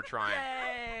for her for trying.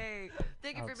 Yay!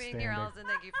 Thank you for being here, Outstanding. Allison.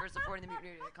 Thank you for supporting the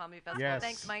Mutiny Radio Comedy Festival. Yes.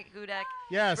 Thanks, Mike Hudek,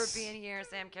 Yes. for being here.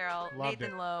 Sam Carroll, Loved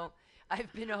Nathan it. Lowe.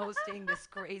 I've been hosting this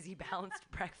crazy balanced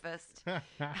breakfast.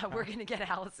 We're gonna get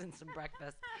Allison some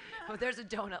breakfast. Oh, there's a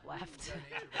donut left.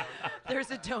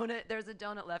 There's a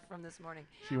donut left from this morning.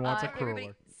 She wants a everybody,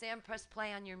 cruller. Sam, press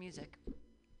play on your music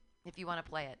if you want to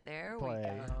play it. There we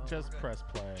Play. go. Just press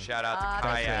play. Shout out to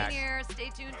Thanks for Kayak. being here. Stay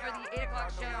tuned for the 8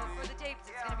 o'clock show for the tapes.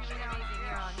 It's gonna be really amazing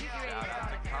here on Mutiny Radio. Shout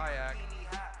out to Kayak.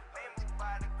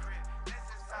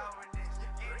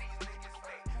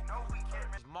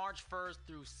 March 1st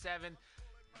through 7th,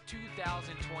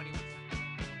 2020.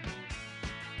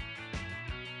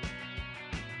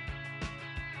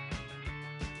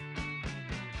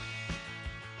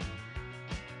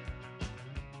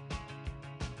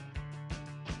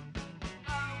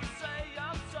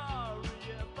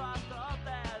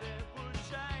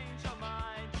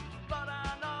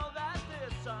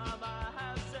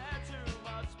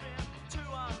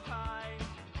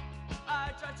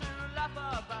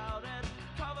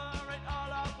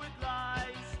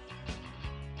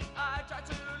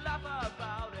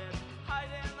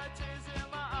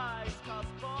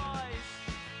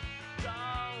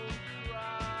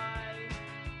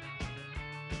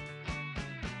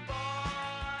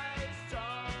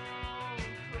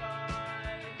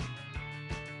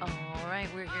 All right,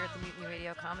 we're here at the Mutiny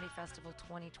Radio Comedy Festival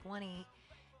 2020.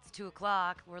 It's 2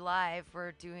 o'clock. We're live.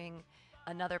 We're doing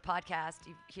another podcast.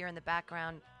 You hear in the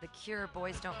background, The Cure,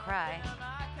 Boys Don't Cry.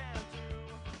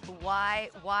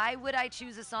 Why would I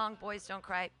choose a song, Boys Don't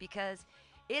Cry? Because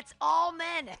it's all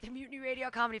men at the Mutiny Radio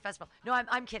Comedy Festival. No,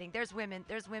 I'm kidding. There's women.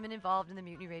 There's women involved in the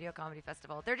Mutiny Radio Comedy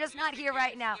Festival. They're just not here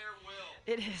right now.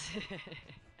 It is.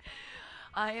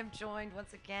 I am joined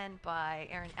once again by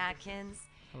Aaron Atkins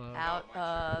out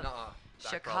of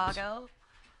Chicago.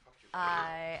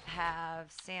 I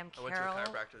have Sam Carroll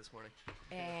this morning.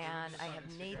 and I have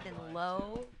Nathan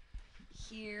Lowe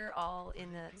here all in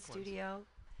the studio.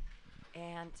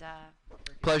 And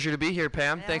Pleasure to be here,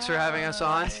 Pam. Thanks for having us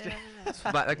on. It's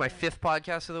like my 5th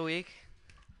podcast of the week.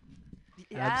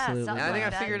 yeah, Absolutely. something I think like I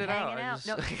that, figured it out. hanging I out.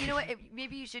 No, just- you know what?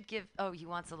 Maybe you should give. Oh, he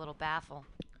wants a little baffle.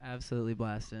 Absolutely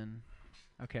blasting.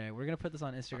 Okay, we're gonna put this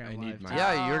on Instagram I Live. need my- too.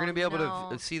 Yeah, you're gonna be able no.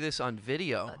 to see this on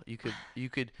video. You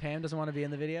could. Pam doesn't want to be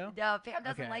in the video. No, Pam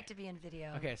doesn't Okay. like to be in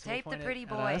video. Okay, so Tape we'll the point pretty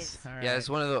it at us. boys. All Yeah, right. it's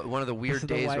one of the weird is the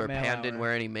days white where male Pam didn't hour.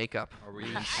 wear any makeup. Are we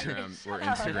Shut Instagram? We're up,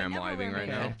 I Instagram never living wear right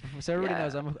makeup. now. So everybody Yeah.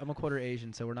 knows I'm a quarter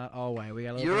Asian, so we're not all white. We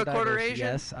got a little You're bit a quarter diverse. Asian?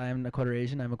 Yes, I am a quarter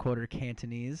Asian. I'm a quarter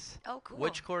Cantonese. Oh, cool.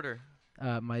 Which quarter?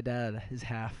 My dad is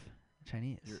half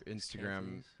Chinese. Your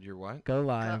Instagram. Your what? Go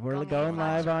live. Go- We're go going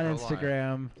live. live on Go live.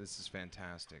 Instagram. This is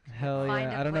fantastic. Hell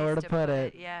Find yeah! a I don't know where place to put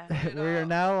it. Yeah. We are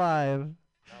now live.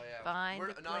 Oh yeah. Find We're,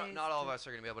 a not place all of to- us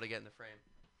are gonna be able to get in the frame.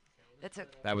 It's a.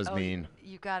 That was oh, mean.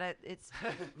 You got it. It's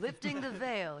lifting the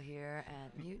veil here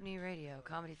at Mutiny Radio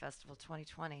Comedy Festival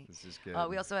 2020. This is good.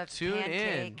 We also have Tune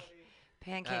in.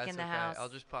 pancake That's in the okay. house. I'll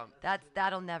just pump.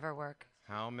 That'll never work.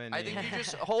 How many? I think you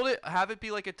just hold it, have it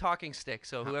be like a talking stick.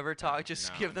 So whoever talks,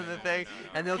 just no, give them no, the no, thing, no, no.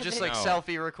 and they'll just like No.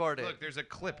 selfie record it. Look, there's a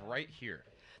clip right here.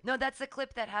 No, that's the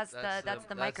clip that has that's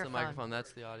the microphone. That's the microphone.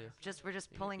 That's the audio. We're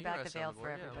just You pulling can back the rest on veil the for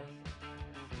board, yeah.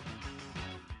 everybody.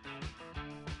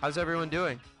 How's everyone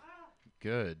doing?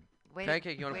 Good. Wait,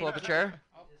 Pancake, you want wait to pull up a keep- chair?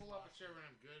 I'll pull up a chair when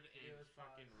I'm good and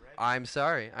fucking ready. I'm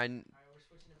sorry.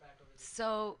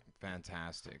 So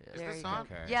Fantastic. Yeah. there this you on?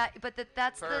 go. Okay. Yeah, but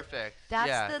that's Perfect. that's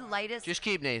yeah. the lightest. Just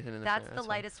keep Nathan in the That's frame, the fine.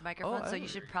 lightest microphone, so I you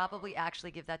should probably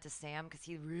actually give that to Sam because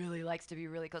he really likes to be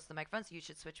really close to the microphone. So you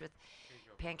should switch with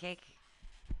Pancake,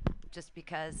 just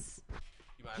because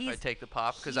You mind if I he's- take the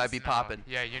pop? Because I'd be he's- popping.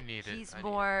 Yeah, you need it. he's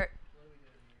more.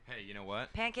 Hey, you know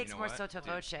what? Pancake's You know more what? sotto Dude,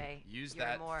 voce. Use You're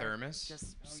that more thermos.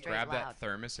 Just straight Grab loud. that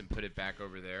thermos and put it back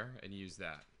over there and use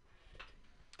that.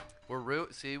 We're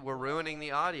ruining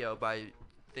the audio by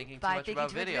thinking too By much thinking about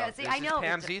too much video. about- see, this I is know,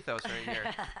 Pam's it's- ethos right here.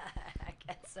 I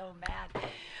get so mad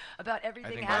about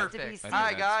everything think has to be Perfect. seen.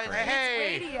 Hi guys. great.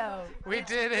 Hey, It's radio. we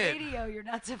It's did it. Radio. You're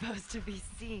not supposed to be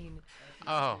seen.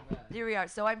 Oh, Here we are.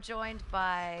 So I'm joined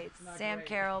by Sam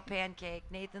Carroll, Pancake,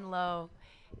 Nathan Lowe,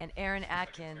 and Aaron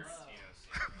Atkins.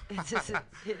 It's just,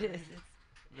 it is. It's,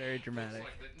 Very dramatic.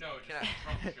 No, Can I-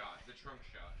 The trunk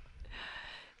shot.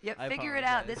 yeah, I figure it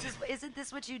out. apologize. Isn't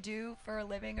this what you do for a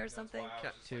living or something?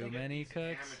 Too many cooks.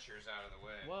 Amateurs out of the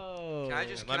way. Whoa. Can I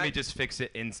just- Let me just fix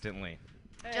it instantly.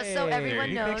 Just so everyone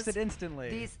he knows, fixed it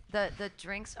instantly. The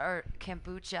drinks are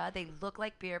kombucha. They look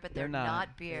like beer, but they're, They're not.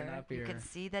 not beer. They're not You can beer.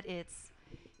 see that it's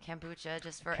kombucha,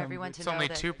 just for everyone to it's know only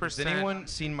that. 2%. Has anyone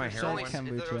seen my There's only, heroin?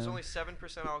 Kombucha. there was only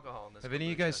 7% alcohol in this. Have any of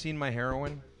you guys kombucha. seen my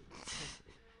heroin?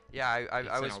 Yeah, I It's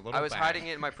in a little I was bag. hiding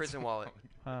it in my prison wallet.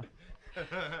 Huh.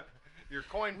 Your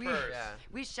coin We- purse. Yeah.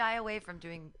 We shy away from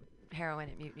doing heroin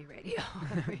at Mutiny Radio.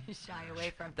 We shy away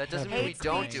from. That doesn't mean hate we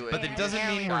don't speech do it. But that and doesn't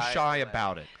mean we're heroin. shy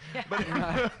about it.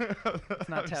 It's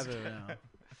not taboo now.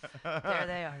 There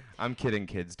they are. I'm kidding,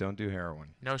 kids. Don't do heroin.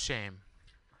 No shame.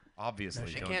 Obviously,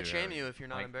 They don't can't do shame heroin. you if you're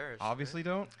not Like, embarrassed. Obviously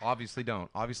don't. Obviously don't.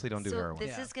 Obviously don't do So heroin.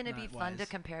 this Yeah, is going to be not fun to wise.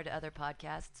 compare to other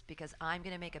podcasts because I'm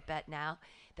going to make a bet now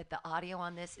that the audio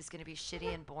on this is going to be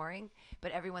shitty and boring,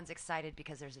 but everyone's excited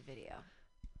because there's a video.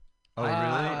 Oh really?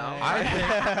 I think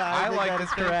I think like that to is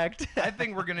think- correct. I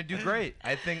think we're gonna do great.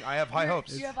 I think I have high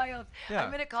hopes. You have high hopes. Yeah, I'm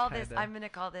going to call this. kinda. I'm going to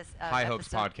call this. High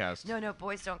Hopes episode- podcast. No,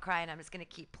 Boys Don't Cry, and I'm just going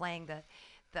to keep playing the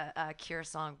Cure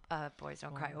song "Boys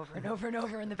Don't Cry" over and over and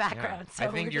over in the Yeah. background. So I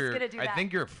think we're you're. just going to do I that.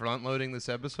 think you're front loading this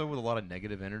episode with a lot of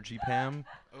negative energy, Pam.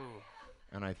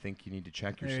 And I think you need to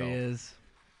check There yourself. he is.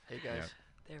 Hey guys.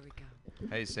 There we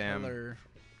go. Hey Sam. Hello.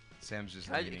 Sam's just.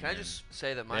 Can I, leaning can I in. just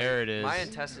say that There it is. my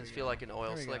intestines feel like an oil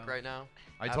There we slick go. right now?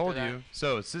 I after told that. you.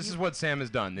 So this is what Sam has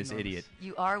done. This Nice. idiot.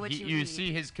 You are what you You eat.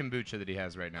 see his kombucha that he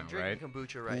has right now, I'm right? drinking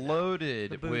kombucha right now.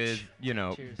 Loaded The booch. with,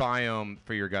 Cheers. biome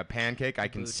for your gut. Pancake, I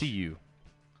can booch. see you.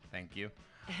 Thank you.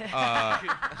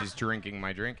 Just drinking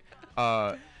my drink.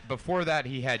 Before that,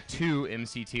 he had 2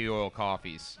 MCT oil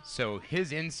coffees. So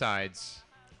his insides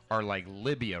are like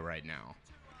Libya right now.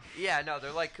 Yeah, no,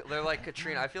 they're like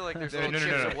Katrina. I feel like there's No, little no, no,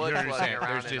 chips no, of no. wood You don't floating understand.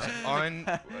 around. There's in just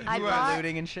them. I who bought-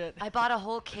 Looting and shit. I bought a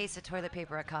whole case of toilet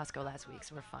paper at Costco last week,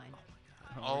 so we're fine.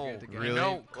 Oh, good to go. you Really?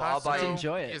 know, Well, I'll buy Costco it.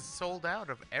 Enjoy it. is sold out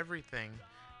of everything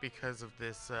because of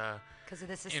this Because of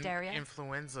this hysteria.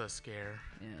 influenza scare.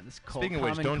 Yeah, this cold. Speaking of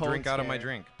which, common don't cold drink out of my scare.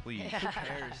 drink, please. Yeah.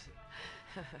 cares?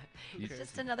 It's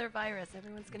just another virus.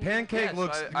 Everyone's gonna. Pancake Yes,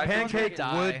 looks. I feel Pancake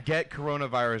like- would Die. get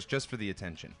coronavirus just for the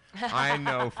attention. I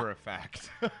know for a fact.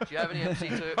 Do you have any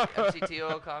MCT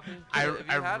oil coffee? Have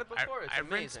you had it before? It's I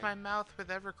rinse amazing. my mouth with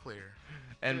Everclear.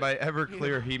 And by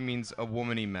Everclear, he means a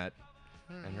woman he met,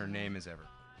 and her name is Ever.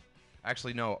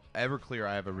 Actually, no, Everclear.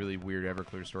 I have a really weird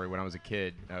Everclear story. When I was a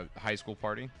kid, a high school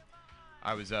party,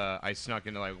 I snuck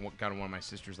into got one of my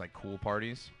sister's cool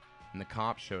parties, and the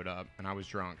cops showed up, and I was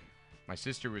drunk. My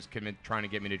sister was trying to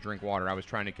get me to drink water. I was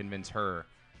trying to convince her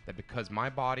that because my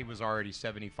body was already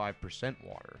 75%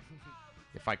 water,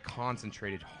 if I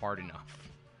concentrated hard enough,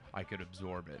 I could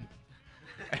absorb it.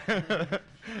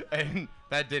 And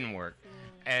that didn't work.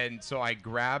 And so I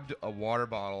grabbed a water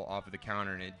bottle off of the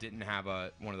counter, and it didn't have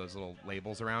one of those little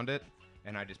labels around it.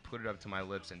 And I just put it up to my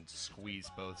lips and squeezed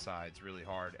both sides really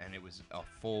hard, and it was a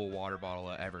full water bottle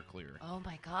of Everclear. Oh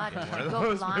my God! In Did one you of go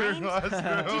those blind? beer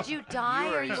glass Did you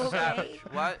die? Are you okay?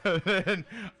 What? And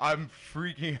I'm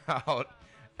freaking out,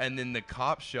 and then the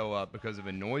cops show up because of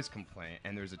a noise complaint,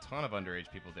 and there's a ton of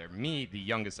underage people there. Me, the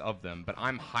youngest of them, but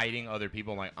I'm hiding other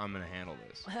people. Like, I'm gonna handle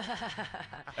this.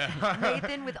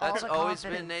 Nathan with all That's the always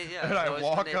confidence. been Nathan. Yeah, And that's I always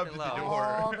walk been up Nathan to the Lowe. door.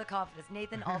 All the confidence,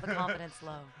 Nathan. All the confidence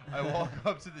low. I walk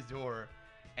up to the door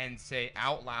and say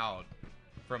out loud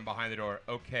from behind the door,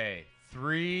 "Okay,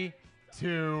 3,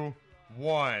 2,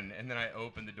 1," and then I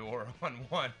open the door on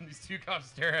 1. These two cops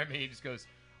stare at me. He just goes,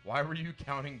 "Why were you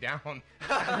counting down?"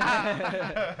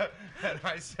 And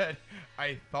I said,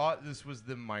 "I thought this was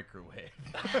the microwave."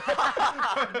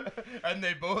 And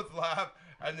they both laugh,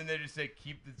 and then they just say,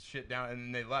 "Keep the shit down," and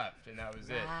then they left, and that was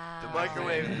it. The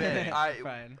microwave bit.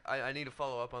 Fine. I need to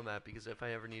follow up on that because if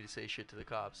I ever need to say shit to the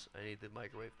cops, I need the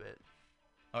microwave bit.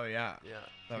 Oh, yeah. Yeah.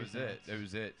 That was it. That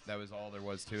was it. That was all there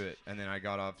was to it. And then I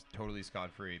got off totally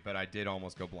scot-free, but I did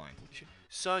almost go blind.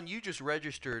 Son, you just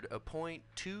registered a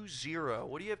 .20.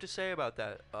 What do you have to say about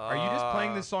that? Are you just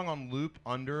playing this song on loop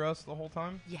under us the whole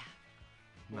time? Yeah.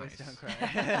 Nice. Don't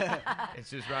cry. It's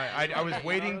just right. I was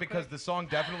waiting because the song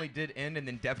definitely did end and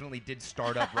then definitely did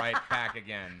start up right back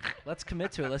again. Let's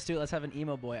commit to it. Let's do it. Let's have an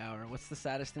emo boy hour. What's the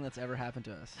saddest thing that's ever happened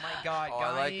to us? My God, Oh,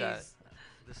 guys. I like that.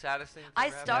 The saddest thing. I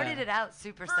started it out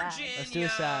super sad. Let's do a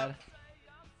sad.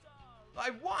 I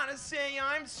want to say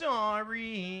I'm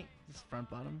sorry. This front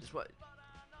bottom. Just what?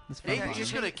 This front Nathan's bottom.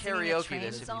 just gonna Singing a karaoke train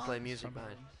this if you song? play music Front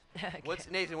behind.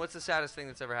 bottom. Nathan? What's the saddest thing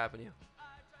that's ever happened to you?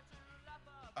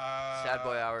 Uh, Sad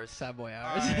boy hours. Sad boy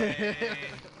hours. I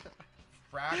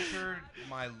fractured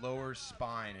my lower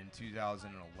spine in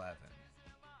 2011,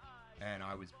 and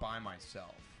I was by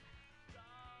myself.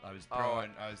 I was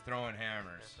throwing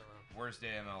hammers. Worst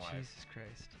day of my life. Jesus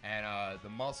Christ. And the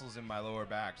muscles in my lower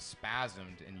back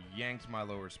spasmed and yanked my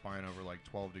lower spine over like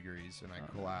 12 degrees, and I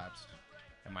collapsed.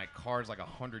 And my car's like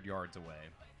 100 yards away.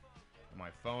 And my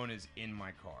phone is in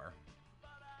my car,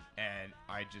 and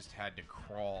I just had to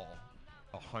crawl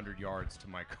 100 yards to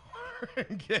my car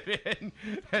and get in.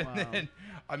 And then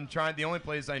I'm trying. The only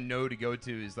place I know to go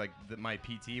to is like my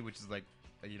PT, which is like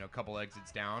a couple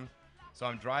exits down. So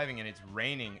I'm driving and it's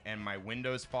raining and my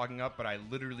window's fogging up, but I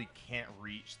literally can't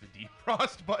reach the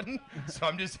defrost button. So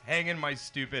I'm just hanging my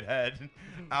stupid head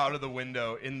out of the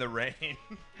window in the rain.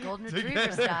 Golden to Retriever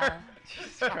get there. style.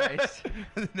 Jesus Christ. And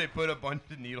then they put a bunch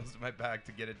of needles in my back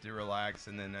to get it to relax,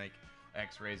 and then like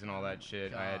x-rays and all that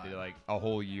shit. I had to like a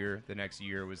whole year. The next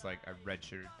year was like I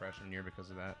redshirted freshman year because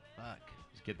of that. Fuck.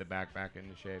 Just get the back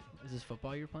into shape. Is this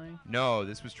football you're playing? No,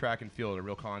 this was track and field, a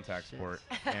real contact Shit. sport.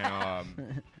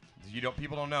 And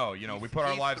people don't know. We put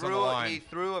our lives on the line. He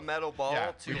threw a metal ball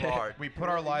too we, hard. We put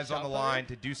our lives on the line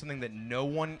to do something that no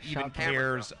one even Shot put.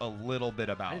 cares a little bit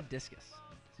I about. did discus.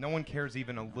 No one cares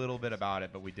even a little bit about it,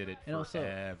 but we did it And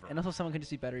forever. also someone can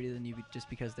just be better than you just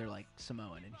because they're like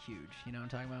Samoan and huge. You know what I'm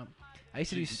talking about? I used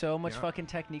to do so much fucking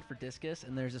technique for discus,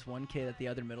 and there's this one kid at the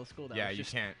other middle school that was you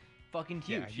just can't. fucking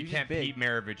huge. Yeah, He you was can't just big. Pete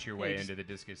Maravich your way just- into the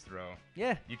discus throw.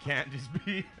 Yeah. You can't just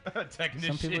be a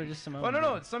technician. Some people are just Samoan. Well,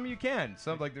 no, dude. some you can.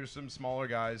 Some there's some smaller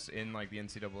guys in like the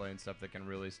NCAA and stuff that can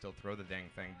really still throw the dang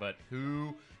thing. But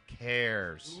who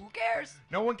cares? Who cares?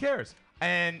 No one cares.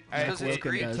 And Because it's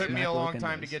great. it took me Mac a long Wilkin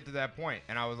time to does. get to that point,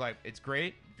 and I was like, it's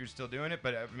great if you're still doing it,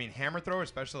 but I mean, hammer thrower,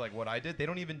 especially like what I did, they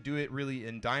don't even do it really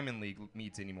in Diamond League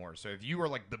meets anymore. So if you are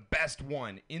like the best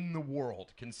one in the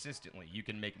world consistently, you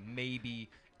can make maybe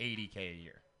 $80K a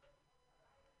year.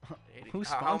 Who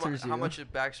How sponsors you? How much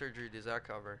of back surgery does that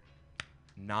cover?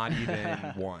 Not even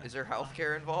one. Is there health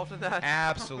care involved in that?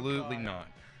 Absolutely not.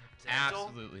 Dental?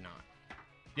 Absolutely not.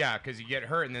 Yeah, because you get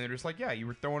hurt, and then they're just like, yeah, you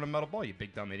were throwing a metal ball, you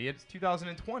big dumb idiot. It's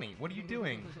 2020. What are you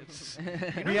doing?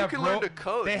 You can learn to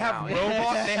code They have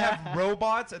now. They have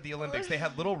robots at the Olympics. They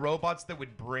had little robots that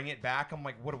would bring it back. I'm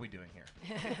like, what are we doing here?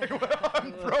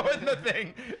 I'm throwing the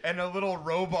thing, and a little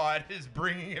robot is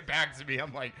bringing it back to me.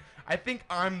 I'm like, I think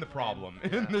I'm the problem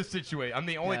in this situation. I'm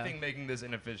the only thing making this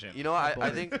inefficient. You know,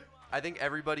 I think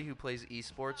everybody who plays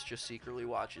esports just secretly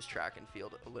watches track and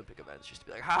field Olympic events just to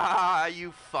be like, ha ha, ha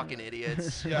you fucking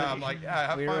idiots. Yeah, I'm like, yeah,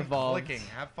 have We're fun evolved. clicking.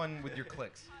 Have fun with your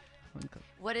clicks.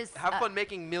 What is Have fun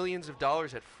making millions of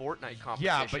dollars at Fortnite competitions.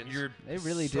 Yeah, but you're They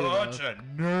really do. such a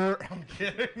nerd. I'm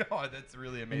kidding. No, that's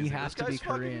really amazing. You have to be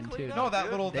Korean too. No, that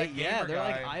little that yeah, gamer they're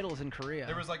guy. like idols in Korea.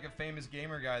 There was like a famous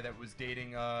gamer guy that was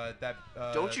dating that.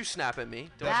 Don't you snap at me?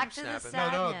 Don't Back you to the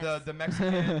snap at me? No,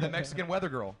 the Mexican weather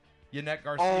girl. Yanette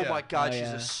Garcia. Oh my God, she's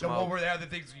a The smoke. one where they have the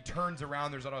things, he turns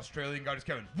around, there's an Australian guy just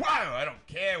going, wow, I don't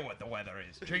care what the weather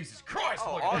is. Jesus Christ,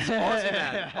 Oh, look at Aussie this."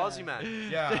 man. Aussie man.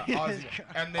 Yeah, Aussie.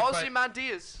 And Aussie man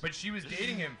Diaz. But she was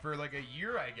dating him for like a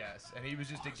year, I guess, and he was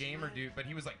just a gamer dude. But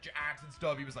he was like jacked and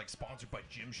stuff. He was like sponsored by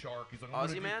Gymshark. He's like, I'm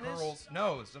Aussie gonna man do is? curls.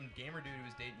 No, some gamer dude who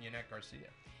was dating Yanette Garcia.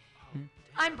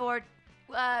 I'm bored.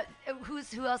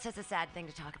 Who else has a sad thing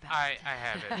to talk about? I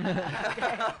have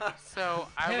it. So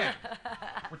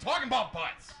We're talking about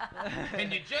butts.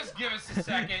 Can you just give us a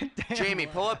second? Jamie,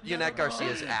 pull up Yanette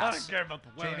Garcia's ass. I don't care about the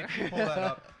weather. Jamie, can you pull that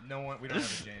up? No one. We don't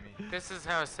have a Jamie. This is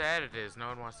how sad it is. No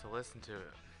one wants to listen to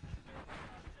it.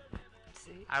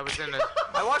 See? I was in a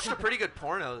I watched a pretty good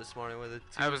porno this morning with it.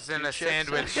 I was in a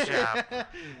sandwich shop.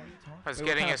 I was Wait, what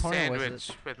getting kind a of porno was sandwich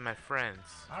it? with my friends.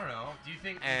 I don't know. Do you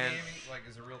think And- gaming like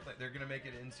is a real thing? They're gonna make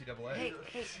it NCAA. Hey,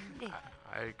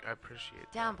 I appreciate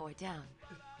that. down, boy, down.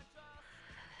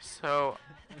 So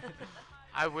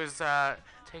I was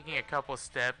taking a couple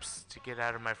steps to get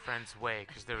out of my friend's way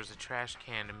because there was a trash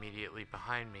can immediately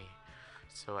behind me.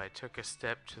 So I took a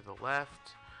step to the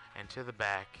left and to the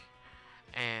back,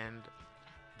 and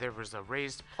there was a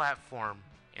raised platform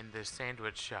in this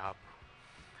sandwich shop,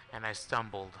 and I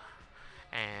stumbled,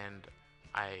 and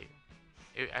I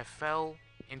fell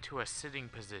into a sitting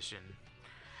position,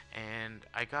 and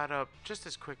I got up just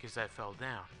as quick as I fell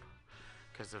down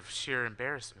because of sheer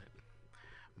embarrassment.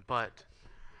 But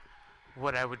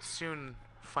what I would soon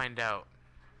find out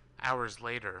hours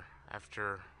later,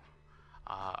 after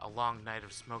a long night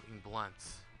of smoking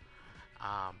blunts,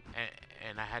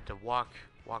 and I had to walk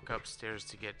upstairs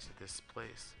to get to this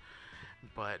place.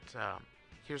 But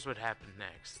here's what happened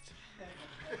next.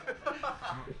 Oh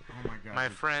my God. My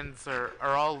friends are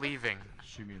all leaving.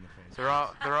 Shoot me in the face. They're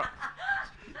all.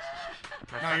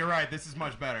 No, you're right. This is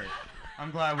much better.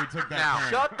 I'm glad we took that Now, turn.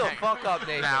 Shut the fuck up,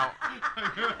 Nathan. Now,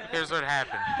 here's what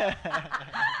happened.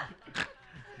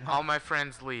 All my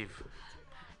friends leave,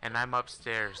 and I'm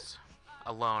upstairs,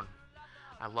 alone.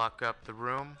 I lock up the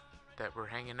room that we're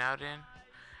hanging out in,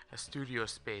 a studio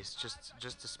space,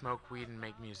 just to smoke weed and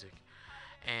make music.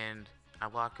 And I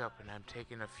lock up, and I'm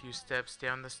taking a few steps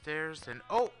down the stairs, and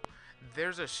oh,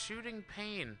 there's a shooting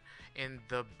pain in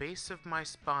the base of my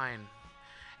spine,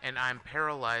 and I'm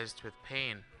paralyzed with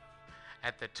pain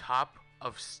at the top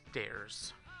of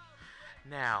stairs.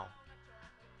 Now,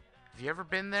 have you ever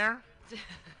been there?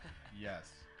 Yes.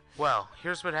 Well,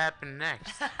 here's what happened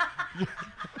next.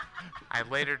 I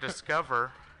later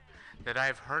discover that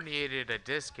I've herniated a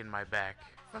disc in my back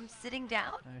From sitting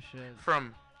down? I should.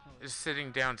 from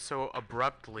sitting down so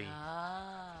abruptly.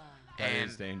 Ah. That And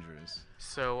is dangerous.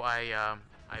 so I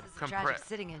This is a tragic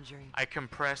sitting injury. I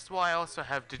compressed. Well, I also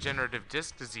have degenerative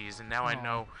disc disease, and now I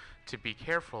know to be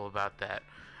careful about that.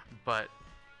 But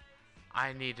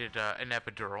I needed an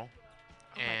epidural,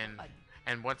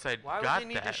 and once I Why would got they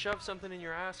need that, to shove something in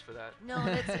your ass for that? No,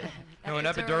 that's No, an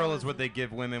epidural is what they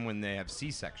give women when they have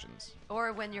C-sections.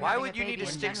 Or when you're Why having would a you baby need to in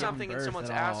stick general. something in Birth someone's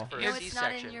at ass all. for No, a it's not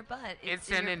C-section? in your butt. it's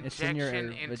in an your, It's in your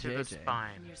injection into the vajayjay.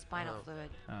 spine. in your spinal fluid.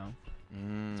 Oh,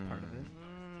 that's part of it.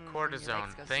 Mm, Cortisone.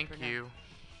 legs go Thank super you. numb.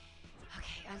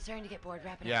 Okay, I'm starting to get bored.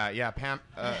 Wrap it Yeah, up. yeah, Pam.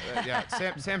 Yeah,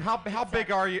 Sam. How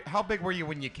big are you? How big were you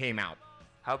when you came out?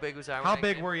 How big was I when How I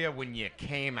big came? were you when you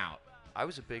came out? I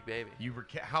was a big baby. You were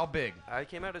how big? I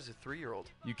came out as a 3-year-old.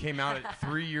 You came out at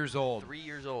 3 years old. 3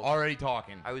 years old. Already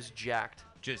talking. I was jacked.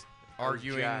 Just I was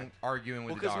arguing jacked. with Well,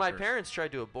 the because doctors. my parents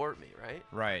tried to abort me, right?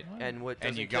 Right. And what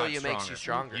And doesn't you kill got you makes you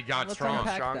stronger. You got Let's strong.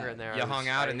 unpack Stronger that. in there. You I hung was-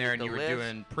 out I in there and needed you to were live.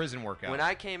 doing prison workouts. When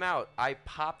I came out, I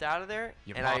popped out of there.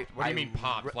 You and popped? What do you I mean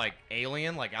popped? ru- Like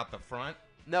alien? Like out the front?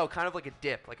 No, kind of like a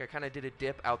dip. Like I kind of did a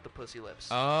dip out the pussy lips.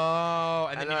 Oh,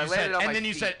 and And then I you landed said, on and my then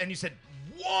you feet. said, and you said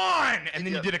 1, and then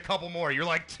you Yep. did a couple more. You're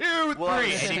like 2, Well, I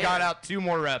 3, was and you scared. got out 2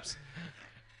 more reps,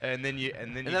 and then you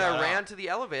and then got I ran out. to the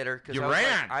elevator because You I was like,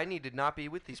 ran? I need to not be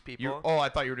with these people. Oh, I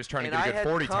thought you were just trying to and get I a good had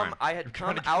 40 come, time. I You're had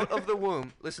trying come to out get- of the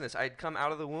womb. Listen to this. I had come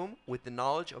out of the womb with the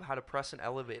knowledge of how to press an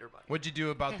elevator button. What'd you do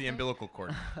about the umbilical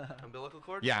cord? Umbilical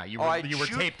cord? Yeah, you Oh, were I'd you were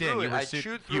chewed taped in. through You it. were I su-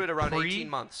 chewed through you it around pre- 18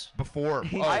 months. Before.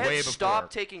 Oh, I had way before.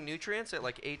 stopped taking nutrients at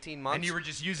like 18 months. And you were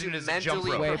just using to it as a jump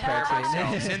mentally rope. prepare Way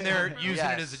myself. Just in there using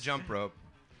Yes. it as a jump rope.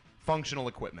 Functional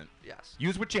equipment. Yes.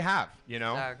 Use what you have, you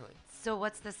know? Exactly. So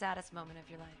what's the saddest moment of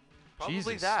your life?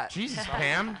 Probably Jesus. that. Jesus,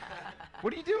 Pam.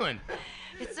 What are you doing?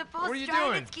 It's What supposed are you to try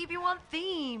doing? and keep you on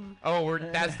theme. Oh,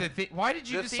 that's the thing. Why did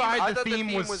you The theme- decide I the thought the theme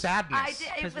theme was was- sadness?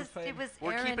 I did. It was.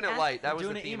 We're Aaron keeping it asked- light. That We're was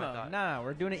doing the an theme, I emo. thought. Nah,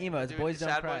 we're doing an emo. It's Doing Boys Don't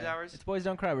Sad Cry. Boys Hours? It's Boys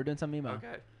Don't Cry. We're doing some emo.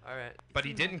 Okay. All right. But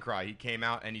he didn't cry. He came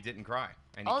out and he didn't cry.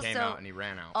 And he came Also- out and he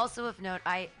ran out. Also of note,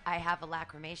 I have a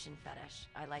lacrimation fetish.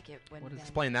 I like it when men.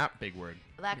 Explain that big word.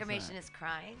 Lacrimation is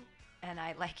crying, and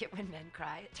I like it when men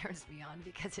cry. It turns me on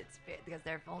because because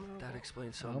they're vulnerable. That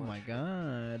explains so Oh much. my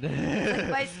god. It's like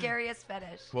my scariest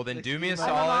fetish. Well, then do me a I'm a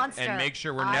solid monster. and make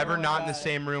sure we're I'm never a not in the monster.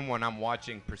 same room when I'm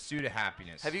watching Pursuit of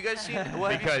Happiness. Have you guys seen?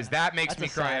 What, Because that makes That's me a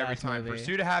cry every sad-ass time. movie.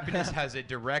 Pursuit of Happiness has a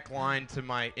direct line to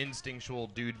my instinctual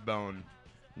dude bone.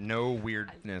 No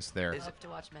weirdness there. I love to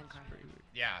watch men cry.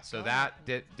 Yeah, so that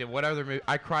did what other movie?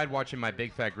 I cried watching My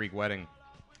Big Fat Greek Wedding.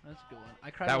 That's a good one. I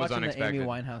cried That was watching the Amy unexpected.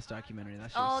 Winehouse documentary.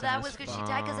 That shit Oh, was that sad was as good. She fuck.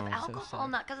 died because of Oh. So alcohol,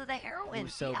 sad. not because of the heroin. It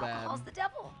was so the bad. alcohol's the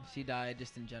devil. She died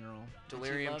just in general. And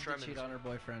Delirium she loved to cheat tremens. on her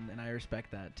boyfriend, and I respect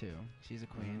that too. She's a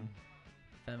queen.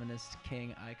 Feminist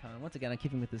king icon. Once again, I'm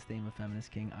keeping with this theme of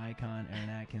feminist king icon. Aaron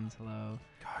Atkins, hello.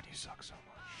 God, you suck so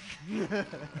much.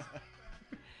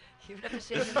 You would have to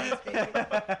shave your face, baby.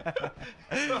 I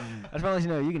just want to let you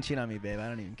know you can cheat on me, babe. I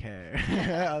don't even care.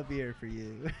 I'll be here for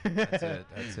you. That's it.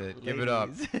 That's it. Give it up.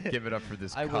 Ladies. Give it up for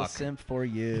this I will cuck. simp for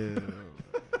you.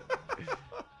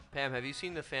 Pam, have you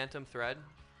seen the Phantom Thread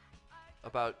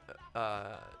about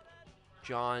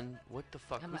John? What the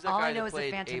fuck? Who's that all guy I know that is the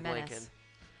played Phantom Abe Menace. Lincoln?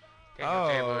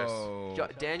 Oh.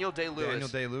 Daniel Day-Lewis. Daniel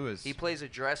Day-Lewis. He plays a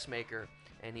dressmaker,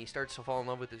 and he starts to fall in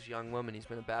love with this young woman. He's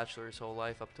been a bachelor his whole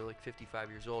life, up to like 55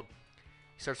 years old.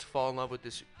 He starts to fall in love with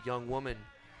this young woman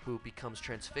who becomes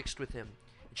transfixed with him.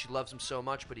 And she loves him so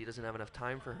much, but he doesn't have enough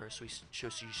time for her, so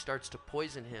she starts to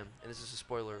poison him. And this is a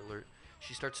spoiler alert.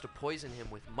 She starts to poison him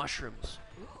with mushrooms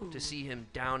to see him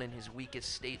down in his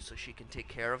weakest state so she can take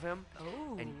care of him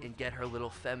and get her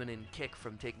little feminine kick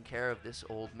from taking care of this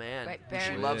old man Right, who she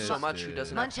Baron- loves so much who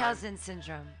doesn't have time. Munchausen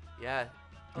syndrome. Yeah.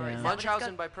 Or Yeah. is that what it's Munchausen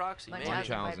called? by proxy, maybe.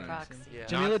 Munchausen by proxy. Yeah.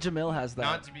 Jamila Jamil has that.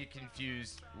 Not to be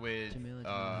confused with. Jamila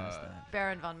Jamil has that.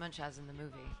 Baron von Munchausen, the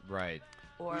movie. Right.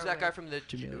 Or Who's that guy from the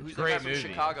Jamila Who's Jamil. that guy Great from movie.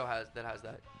 Chicago that has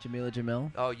that? Jamila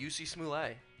Jamil. Oh, UC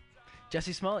Smollett.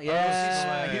 Jesse Smollett. Oh, Yeah.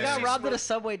 Smollett. He got Jesse robbed at Smollett. a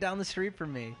subway down the street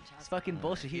from me. It's fucking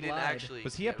bullshit. He didn't lied. actually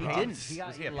Was he a get He robbed. didn't. He got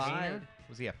Was he a lied. painter?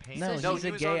 Was he a painter? No, No, he's he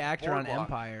a was gay on actor on Boardwalk.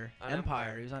 Empire. On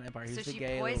Empire. He was on Empire. He So was the she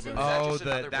gay little poisoned girl. him? Oh, Just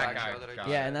another that black guy. show that I got got.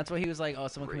 Yeah, it. and that's why he was like, oh,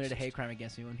 someone committed a Racist. hate crime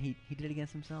against me when he did it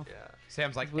against himself. Yeah.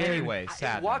 Sam's like, Weird. anyway,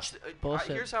 sad. Watch. Bullshit.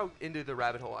 Here's how into the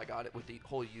rabbit hole I got it with the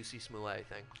whole UC Smollett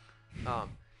thing.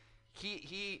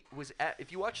 He was at.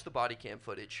 If you watch the body cam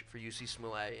footage for UC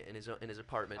Smollett in his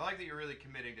apartment. I like that you're really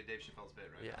committing to Dave Chappelle's bit,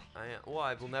 right? Yeah, I am. Well,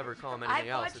 I will never call him I anything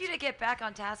else. want you to get back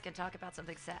on task and talk about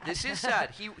something sad. This is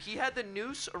sad. He had the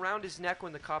noose around his neck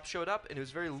when the cops showed up, and it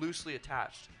was very loosely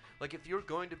attached. Like, if you're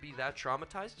going to be that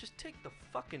traumatized, just take the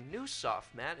fucking noose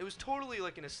off, man. It was totally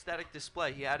like an aesthetic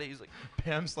display. He had it. He's like,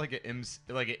 Pam's like an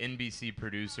NBC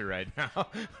producer right now.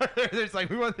 There's like,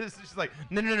 we want this. She's like,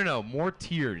 no, more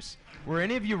tears. Were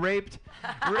any of you raped?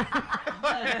 What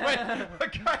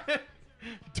kind of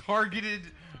targeted,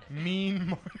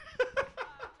 mean?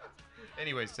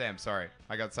 Anyway, Sam, sorry,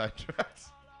 I got sidetracked.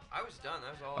 I was done.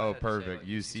 That was all. I Oh, had to say perfect. about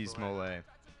UC Smollett.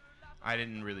 I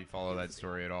didn't really follow that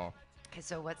story at all. Okay,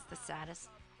 so what's the saddest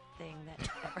thing that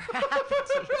ever happened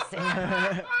to you,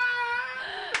 Sam?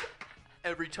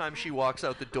 Every time she walks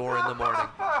out the door in the morning.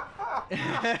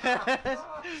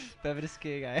 Feminist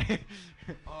king.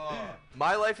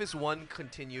 My life is one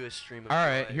continuous stream of All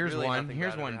right, joy. here's Really one. nothing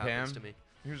Here's bad ever one, happens Pam. to me.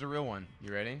 Here's a real one.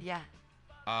 You ready? Yeah.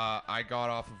 I got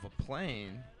off of a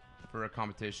plane for a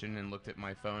competition and looked at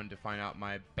my phone to find out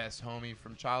my best homie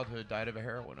from childhood died of a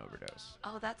heroin overdose.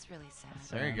 Oh, that's really sad.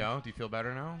 There you go. Do you feel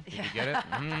better now? Did you get it?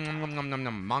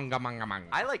 Manga, manga, manga.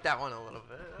 I like that one a little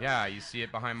bit. Yeah, you see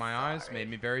it behind my eyes. Made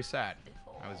me very sad.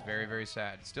 I was very, very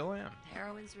sad. Still am.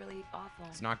 Heroin's really awful.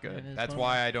 It's not good. It is That's fun.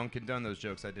 why I don't condone those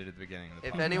jokes I did at the beginning of the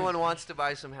If podcast. anyone wants to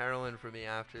buy some heroin for me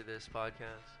after this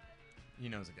podcast, He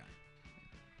knows a guy.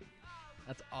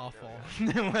 That's awful.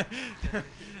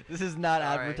 This is not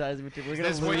All right. advertising material. We're Is gonna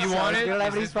this lose what you some. wanted? We don't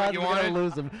have Is any this what sponsors. you We're gonna wanted?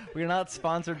 lose them. We're not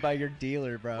sponsored by your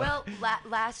dealer, bro. Well,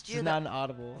 last this year, is not an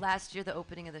audible. last year, the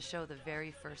opening of the show, the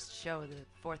very first show, the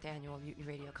 4th annual Mutiny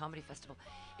Radio Comedy Festival,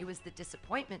 it was the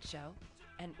disappointment show,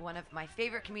 and one of my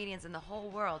favorite comedians in the whole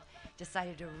world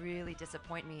decided to really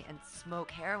disappoint me and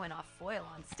smoke heroin off foil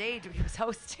on stage when he was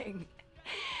hosting.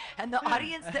 And the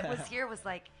audience that was here was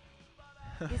like,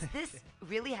 is this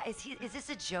really, is this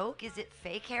a joke? Is it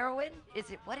fake heroin?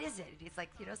 What is it? And he's like,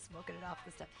 smoking it off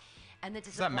the stuff. And the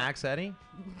Is that Max Eddy?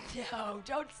 No,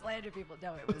 don't slander people.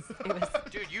 No, it was.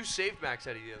 Dude, you saved Max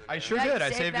Eddy the other day. I sure did. I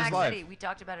saved his Max life. Eddy. We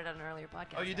talked about it on an earlier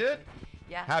podcast. Oh, you did?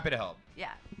 Yeah. Happy to help.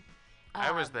 Yeah.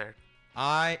 I was there.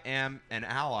 I am an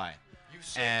ally. You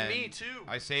saved me too.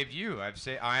 I saved you. Was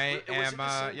it am the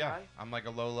same yeah. guy? I'm like a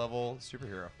low-level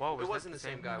superhero. Whoa, It wasn't the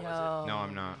same guy, was No,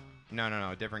 I'm not.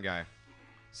 No, different guy.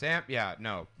 Sam, yeah,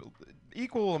 no,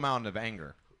 equal amount of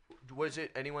anger. Was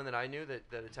it anyone that I knew that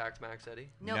attacked Max Eddy?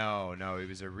 Nope. No, he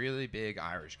was a really big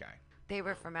Irish guy. They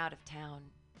were from out of town.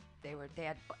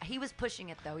 He was pushing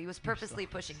it though. He was purposely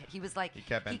pushing it. He was like, He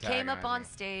kept he came up on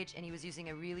antagonizing. stage and he was using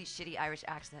a really shitty Irish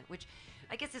accent, which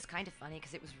I guess is kind of funny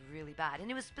because it was really bad.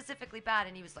 And it was specifically bad.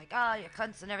 And he was like, oh, you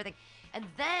cunts and everything. And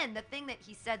then the thing that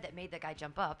he said that made the guy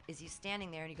jump up is he's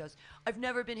standing there and he goes, I've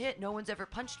never been hit. No one's ever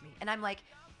punched me. And I'm like,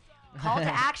 call to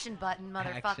action button,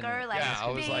 motherfucker. Like, yeah,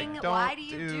 I was bing, like, don't why do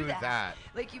you do that. that?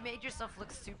 Like, you made yourself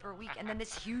look super weak. And then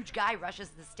this huge guy rushes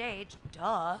the stage.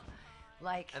 Duh.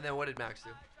 Like. And then what did Max do?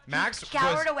 Max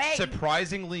cowered was away.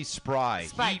 surprisingly spry.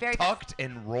 Spry, He very tucked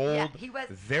and rolled he was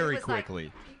very like-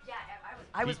 quickly.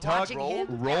 I was he tucked, watching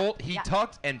him. rolled. Yeah, He yeah.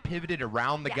 tucked and pivoted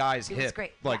around the Yeah, guy's it was hip,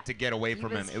 great. like Yeah. to get away He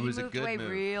from him. It he was a moved good away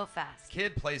move. real fast.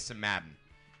 Kid plays some Madden.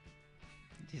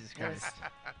 Jesus That was- Christ.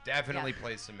 Definitely Yeah.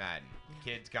 plays some Madden.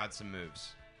 Kid's got some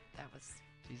moves. That was.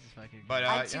 Jesus fucking. But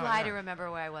I'm too yeah, high yeah. to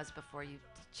remember where I was before you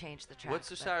changed the track. What's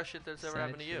the saddest shit that's ever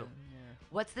happened to you?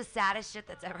 What's the saddest shit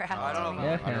that's ever happened I to don't me? know.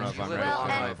 Yeah, I don't know if I'm ready. Well, I don't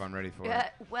know and- if I'm ready for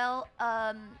it. Well,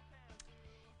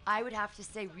 I would have to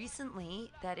say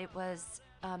recently that it was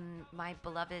my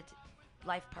beloved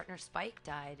life partner Spike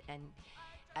died, and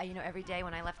every day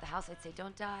when I left the house, I'd say,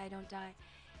 "Don't die, don't die,"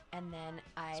 and then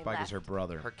I Spike left. is her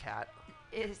brother. Her cat.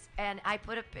 And I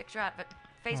put a picture out, but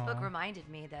Facebook Aw. reminded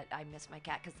me that I miss my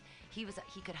cat because he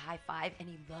could high five and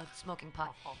he loved smoking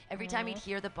pot. Every time he'd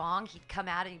hear the bong, he'd come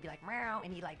out and he'd be like meow,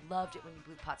 and he like loved it when you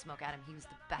blew pot smoke at him. He was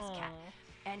the best cat,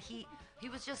 and he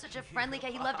was just such a friendly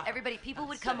cat. He loved everybody. People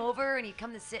would come over and he'd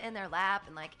come to sit in their lap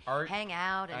and like Art- hang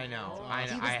out. And I know.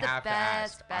 He was I the have to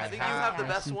best, ask. best. I think you have the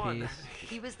cat. best one.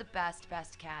 He was the best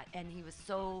cat, and he was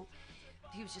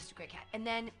just a great cat. And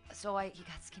then, he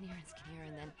got skinnier and skinnier,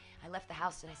 and then I left the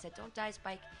house and I said, "Don't die,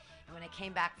 Spike." And when I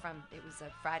came back it was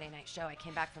a Friday night show, I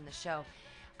came back from the show,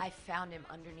 I found him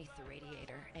underneath the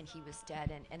radiator, and he was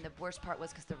dead. And the worst part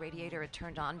was because the radiator had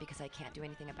turned on, because I can't do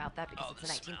anything about that because it's a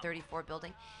 1934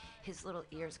 building. His little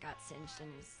ears got singed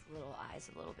and his little eyes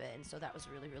a little bit, and so that was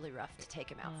really, really rough to take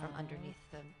him out from underneath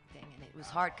the thing, and it was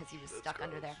hard because he was stuck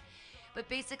under there. But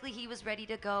basically, he was ready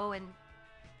to go, and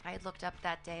I had looked up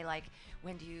that day, like,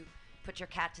 when do you put your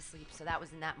cat to sleep? So that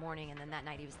was in that morning, and then that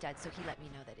night he was dead. So he let me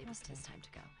know that it was his time to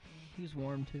go. He was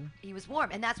warm too. He was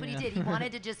warm, and that's what Yeah. he did. He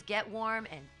wanted to just get warm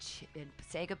and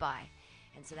say goodbye.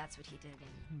 And so that's what he did.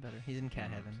 And Better. He's in cat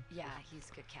heaven. yeah, he's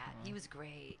a good cat. He was a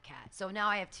great cat. So now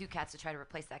I have two cats to try to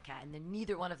replace that cat, and then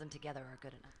neither one of them together are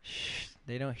good enough.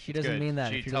 They don't. She It's doesn't good. mean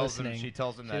that. She if you're tells him. listening. She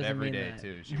tells him She that doesn't every mean day that.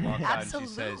 too. She walks out and she says,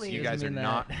 Absolutely. "You Doesn't guys are mean that.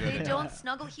 not good They enough." don't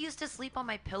snuggle. He used to sleep on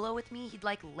my pillow with me. He'd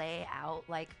like lay out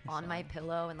like on my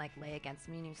pillow and like lay against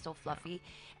me, and he was so fluffy.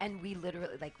 And we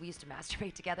literally we used to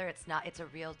masturbate together. It's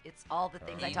all the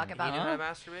things I talk about. You know how to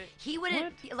masturbate? He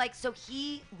wouldn't so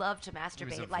he loved to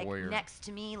masturbate like voyeur. next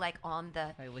to me, like on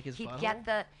the. Like his he'd butthole?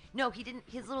 get he didn't.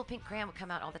 His little pink crayon would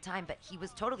come out all the time, but he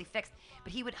was totally fixed.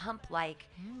 But he would hump like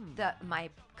my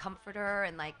comforter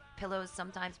and like pillows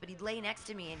sometimes. But he'd lay next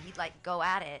to me and he'd like go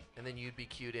at it. And then you'd be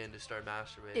cued in to start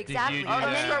masturbating. Exactly. do And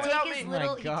that? then Start he'd without take his me.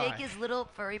 little My he'd God. take his little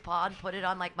furry paw and put it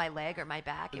on like my leg or my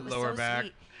back. It was Lower so back.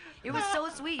 sweet. It was so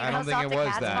sweet. You I know don't how think soft it a was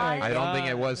cat's that. paw is? I don't think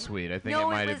it God. was sweet. I think No,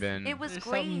 it might was, have been. It was There's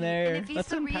great. something there. And if he's Let's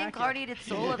the unpack it. reincarnated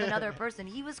soul of another person,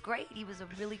 he was great. He was a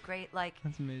really great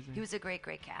That's amazing. he was a great,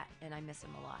 great cat, and I miss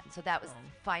him a lot. And so that was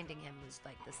finding him was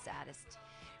like the saddest.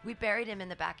 We buried him in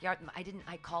the backyard.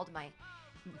 I called my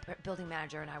building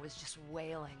manager, and I was just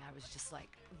wailing. I was just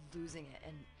like losing it,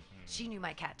 and she knew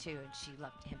my cat too, and she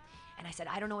loved him. And I said,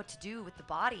 I don't know what to do with the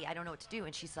body. I don't know what to do.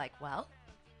 And she's like, well,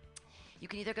 you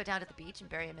can either go down to the beach and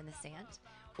bury him in the sand,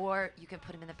 or you can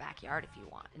put him in the backyard if you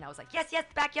want. And I was like, yes, the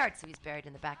backyard. So he's buried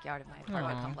in the backyard of my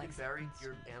apartment Aw. complex. You bury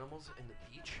your animals in the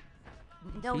beach?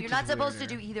 No, Beach you're not is supposed to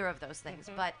weirder. do either of those things,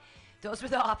 but those were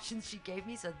the options she gave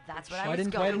me, so that's what I Why was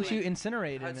didn't going you with.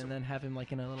 incinerate him Had some- and then have him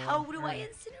like in a little? How do I urn?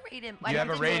 incinerate him? You have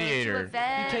a radiator.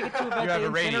 You take it to a vet, You have they a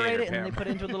incinerate radiator, it, and then they Pam. put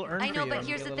it into a little urn. I know, for you but and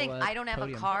here's get the a thing. little, I don't have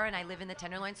podium. a car, and I live in the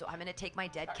Tenderloin, so I'm going to take my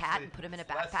dead cat and put him in a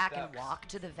backpack and walk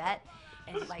to the vet.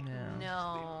 And like,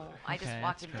 no. I just Okay,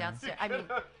 walked that's him fair. downstairs. I mean,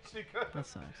 That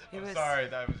sucks. it was. Sorry,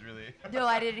 that was really. No,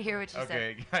 I didn't hear what you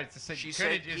Okay, said. guys, just said She you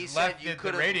said, could have he just said left you it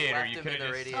could the have radiator. left You him could in the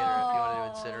have radiator just. if you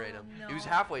wanted to incinerate him. He was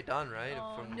halfway done, right?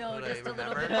 From no, what just I a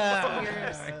little remember. bit of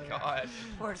tears. Oh my God.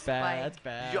 Poor Bad. Spike. That's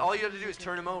bad. All you had to do is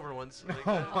turn him over once. Like,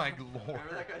 Oh my lord.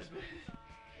 remember that guy's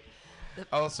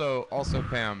Also,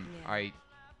 Pam, Yeah.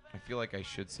 I feel like I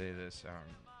should say this.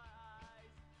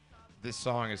 This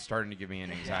song is starting to give me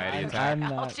an anxiety attack. I'm I'll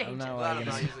not. change I'm it. not Glad I'm liking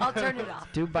not it. using I'll turn it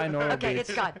off. Do binaural Okay, beats.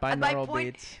 it's gone. Binaural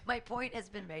beats. My point has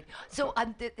been made. So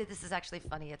this is actually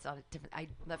funny. It's on a different.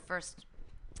 The first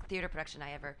theater production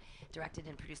I ever directed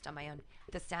and produced on my own.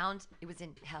 The sound, it was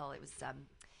in hell. It was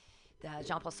the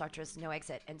Jean-Paul Sartre's No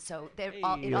Exit, and so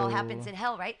it all happens in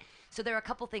hell, right? So there are a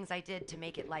couple things I did to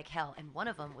make it like hell, and one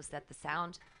of them was that the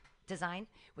sound design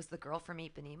was the girl from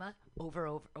Ipanema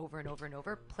over and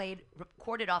over,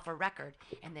 recorded off a record,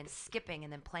 and then skipping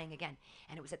and then playing again.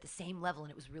 And it was at the same level,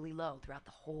 and it was really low throughout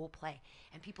the whole play.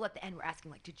 And people at the end were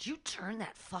asking, like, did you turn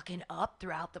that fucking up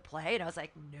throughout the play? And I was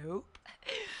like, nope.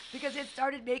 Because it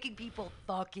started making people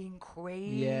fucking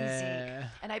crazy. Yeah.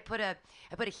 And I put a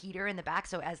heater in the back,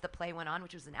 so as the play went on,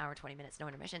 which was an hour, 20 minutes, no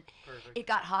intermission, it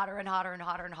got hotter and hotter and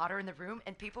hotter and hotter in the room,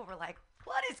 and people were like,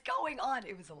 what is going on?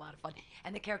 It was a lot of fun.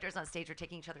 And the characters on stage were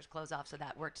taking each other's clothes off, so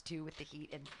that worked too with the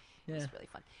heat, and it was really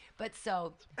fun. But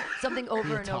so, something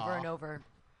over and over and over.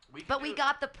 But we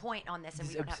got the point on this, and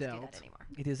we don't have to do that anymore.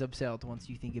 It is absurd once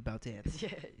you think about it.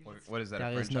 What is that? There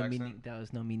A is French no accent? meaning. There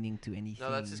is no meaning to anything.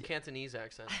 No, that's his Cantonese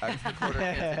accent.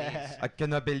 Cantonese. I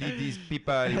cannot believe these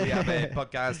people. We have a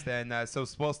podcast, and so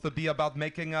it's supposed to be about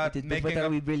making But what are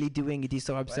we really doing? It is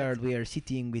so absurd. We are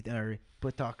sitting with our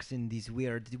buttocks in these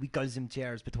weird. We call them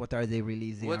chairs, but what are they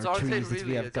really? They What are are they trees that we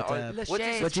really? have It's cut all- up. What is What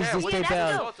this is chair? this What is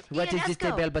table? this? What is this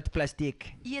Ionesco. table but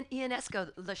plastic?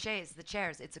 Ionesco, Le Chaise, the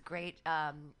chairs. It's a great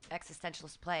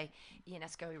existentialist play.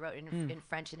 Ionesco he wrote in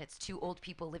French, and it's two old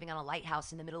people living on a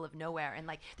lighthouse in the middle of nowhere, and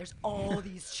like there's all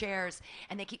these chairs,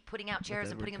 and they keep putting out chairs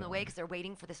and putting them away because they're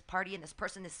waiting for this party and this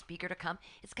person, this speaker to come.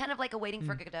 It's kind of like a Waiting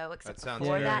for Godot, except That sounds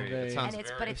before very- that. that sounds And it's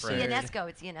very but it's French. Ionesco.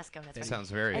 It's Ionesco. And that's It right.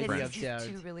 sounds very and French. It's these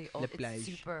two really old. It's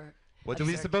super. What are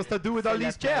we absurd. supposed to do with all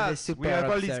these chairs? We have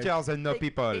all these chairs and no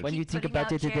people. When you think putting about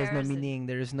out it, it has no chairs and- meaning.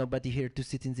 There is nobody here to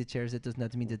sit in the chairs. That does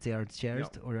not mean that they are chairs,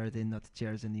 or are they not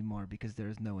chairs anymore because there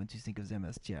is no one to think of them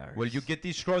as chairs. Will you get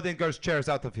these Schrodinger's chairs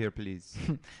out of here, please?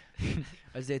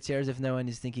 Are they chairs if no one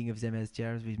is thinking of them as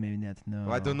chairs? We maybe not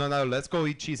know. I don't know. Let's go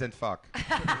eat cheese and fuck.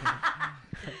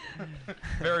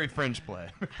 Very French play.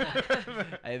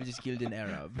 I have just killed an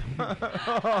Arab.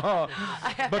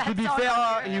 But to be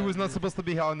fair, he was not supposed to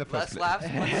be here in the first Less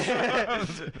place.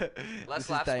 laughs, less is laughs,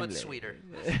 but timely. sweeter.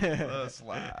 Less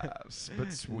laughs,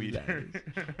 but sweeter.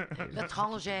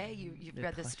 L'étranger. You've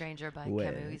read The Stranger by Ouais.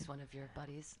 Camus. He's one of your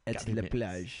buddies. Et la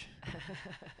plage.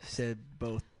 C'est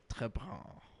beau, très bon.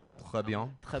 Très bien.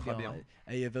 Très bien.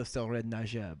 I have also read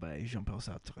Nager by Jean-Paul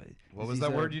Sartre. What was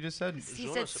that word you just said? He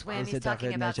said swim. I He's said I talking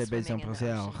read about Nager by swimming in Jean-Paul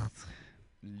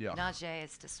the ocean. Sartre. Nager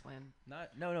is to swim. No,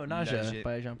 Nager Nager.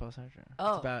 by Jean-Paul Sartre.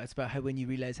 Oh. It's about how when you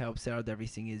realize how absurd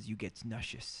everything is, you get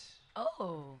nauseous.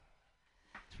 Oh.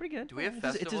 It's pretty good. Do we have It's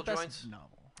his festival best joints?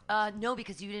 novel. No,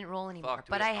 because you didn't roll anymore. Fuck, do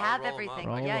but we- I I'll have roll 'em up. everything.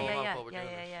 Roll 'em Yeah, up yeah, while yeah, we're yeah,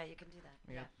 doing yeah, this. yeah. You can do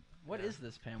that. Yeah. What is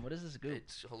this, Pam? What is this goo?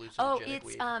 It's hallucinogenic Oh, it's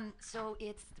weed. so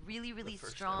it's really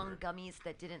first strong ever. gummies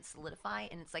that didn't solidify,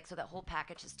 and it's like so that whole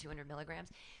package is 200 milligrams.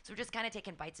 So we're just kind of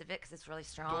taking bites of it because it's really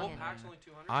strong. The whole and pack's only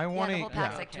 200? I yeah, want the to. whole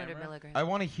pack's like 200 milligrams. I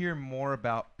want to hear more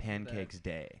about Pancakes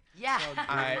Day. Yeah.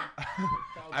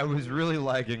 I was really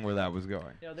liking where that was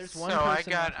going. Yeah, there's So one I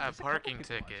person got watching- a there's couple parking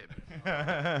people ticket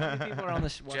How many people are on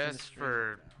the watching the just stream?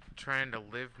 for trying to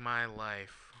live my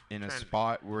life. In a Trying-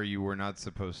 spot where you were not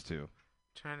supposed to.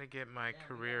 Trying to get my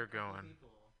career going.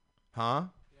 Huh?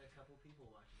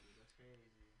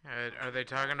 Are they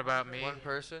talking about me? One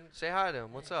person. Say hi to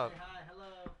him. What's up?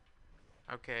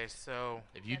 Okay, so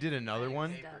If you did another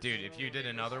one, dude, if you did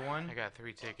another one, I got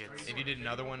 3 tickets. if you did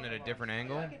another one at a different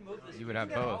angle, I can move this. you would have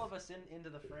get all of both. us into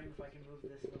the frame if I can move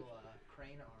this little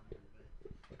crane arm a little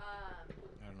bit.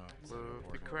 I don't know.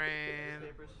 Move the crane.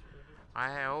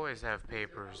 I always have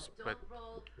papers, but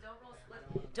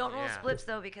Don't roll Yeah. spliffs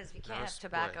though because we can't No have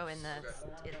tobacco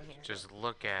spliffs. in here. just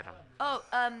look at them. Oh,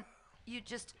 you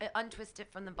just untwist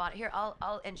it from the bottom. Here,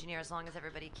 I'll engineer as long as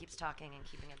everybody keeps talking and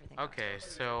keeping everything. going. Okay,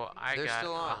 so I They're got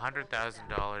still on.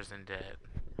 $100,000 in debt.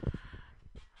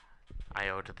 I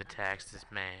owe to the taxes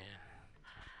man,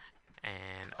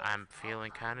 and I'm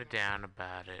feeling kind of down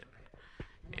about it.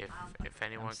 If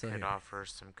anyone sorry. could offer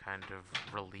some kind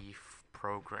of relief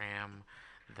program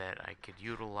that I could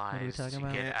utilize to talking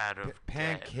about? get out of debt.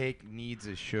 Pancake needs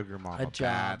a sugar mama A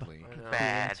job. badly.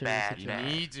 Bad. He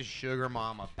needs a sugar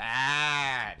mama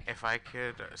bad. If I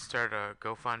could start a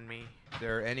GoFundMe. If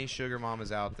there are any sugar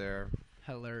mamas out there,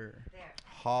 Hello.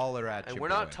 holler at And your we're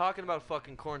boy. not talking about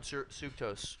fucking corn soup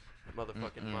toast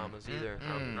motherfucking mamas either.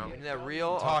 No. Isn't that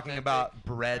real? I'm talking authentic- about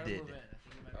breaded.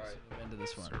 Into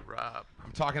this one.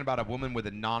 I'm talking about a woman with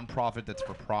a non-profit that's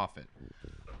for profit.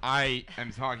 I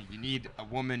am talking. You need a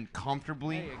woman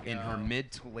comfortably in her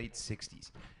mid to late 60s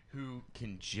who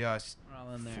can just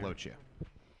all in there. float you.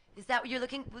 Is that what you're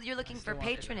looking? You're looking for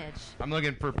patronage. I'm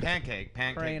looking for Pancake.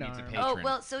 Pancake needs a patron. Oh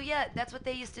well, so yeah, that's what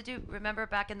they used to do. Remember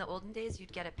back in the olden days,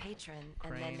 you'd get a patron,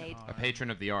 and then they'd a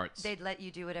patron of the arts. they'd let you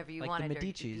do whatever you Like the wanted, or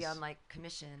you'd be Medicis. on like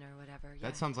commission or whatever.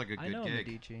 That sounds like a I good know gig.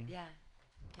 Medici. Yeah,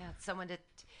 someone to,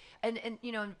 and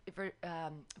you know,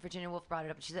 Virginia Woolf brought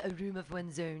it up. She said a room of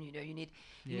one's own. You know, you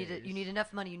need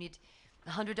enough money. You need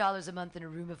 $100 a month in a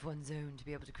room of one's own to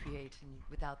be able to create, and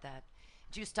without that.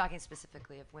 She was talking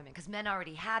specifically of women, because men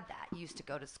already had that. You used to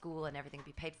go to school and everything would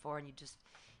be paid for, and you just,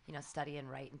 you know, study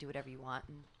and write and do whatever you want.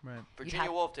 And right.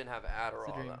 Virginia Woolf didn't have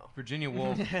Adderall though. Virginia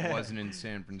Woolf wasn't in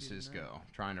San Francisco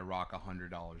trying to rock $100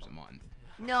 a month.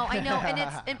 No, I know,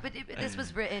 but this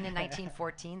was written in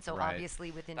 1914, so Right.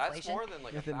 obviously with That's inflation. more than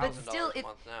like but $1,000 still, a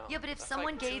month now. yeah, but if That's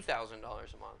someone like gave $2,000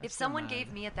 a month. if someone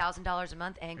gave me $1,000 a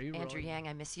month, Andrew rolling? Yang,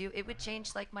 I miss you, it would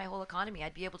change like my whole economy.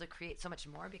 I'd be able to create so much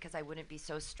more because I wouldn't be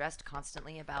so stressed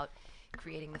constantly about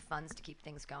creating the funds to keep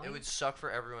things going. It would suck for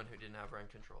everyone who didn't have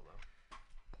rent control though,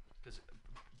 because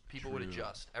people would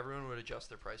adjust. Everyone would adjust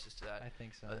their prices to that. I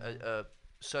think so.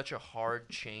 Such a hard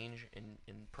change in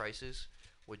prices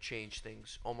would change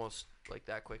things almost like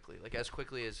that quickly. Like as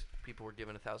quickly as people were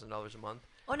given $1,000 a month.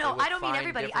 Oh they no, would I don't mean find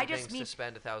everybody. I different just things mean to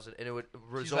spend $1,000, and it would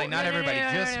result. She's like, not everybody,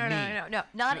 just me. No,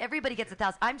 not everybody gets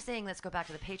 $1,000. I'm saying let's go back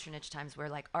to the patronage times where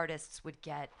like artists would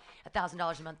get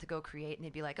 $1,000 a month to go create, and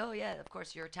they'd be like, oh yeah, of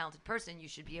course you're a talented person, you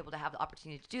should be able to have the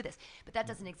opportunity to do this. But that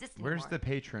doesn't exist anymore. Where's the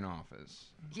patron office?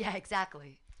 Yeah,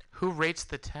 exactly. Who rates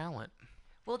the talent?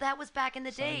 Well, that was back in the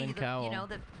day. Simon You Cowell. know,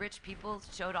 the rich people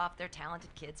showed off their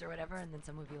talented kids or whatever, and then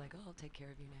someone would be like, oh, I'll take care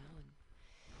of you now.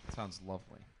 And Sounds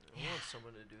lovely. I want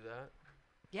someone to do that.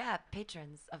 yeah,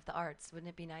 patrons of the arts. Wouldn't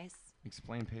it be nice?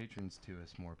 Explain patrons to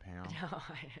us more, Pam.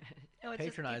 No, it's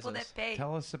just Patronize people us. that pay.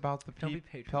 Tell us about the Don't be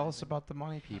people. Tell us about the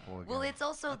money people again. Well, it's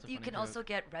also That's a you funny can joke. also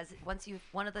get once you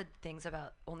one of the things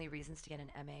about only reasons to get an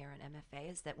MA or an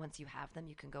MFA is that once you have them,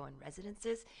 you can go in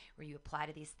residences where you apply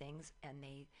to these things and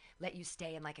they let you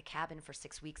stay in like a cabin for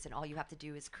 6 weeks, and all you have to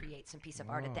do is create some piece of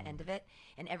art at the end of it,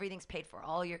 and everything's paid for.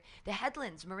 All the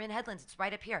headlands, Marin Headlands, it's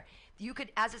right up here. You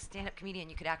could, as a stand-up comedian,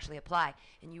 you could actually apply,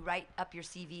 and you write up your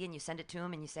CV and you send it to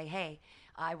them, and you say, hey,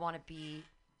 I want to be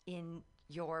in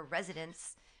your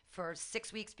residence for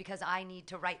 6 weeks because I need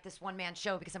to write this one-man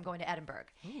show because I'm going to Edinburgh.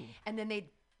 And then they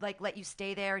like let you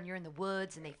stay there, and you're in the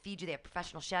woods, and they feed you. They have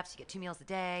professional chefs. You get 2 meals a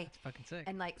day. That's fucking sick.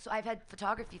 And like, so I've had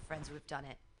photography friends who have done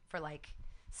it for like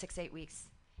 6-8 weeks.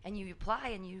 And you apply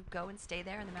and you go and stay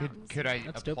there in the mountains. Could I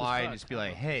That's dope as apply and fuck. just be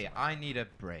like, hey, I need a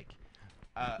break?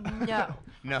 No.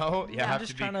 No? You I'm have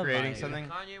just to be trying to creating vibe. something?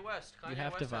 Kanye West. Kanye You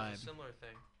have to West has vibe. a similar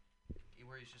thing.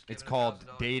 Where he's just It's given called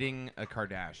 $1,000. dating a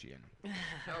Kardashian. No,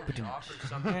 he offered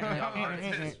something to young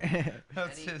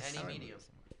artists. Any medium.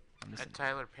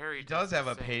 Tyler Perry He does have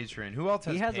a the same. patron. Who else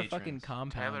has He has patrons? a fucking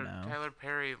compound now. Tyler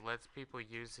Perry lets people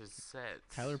use his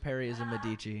sets. Tyler Perry is a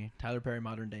Medici. Tyler Perry,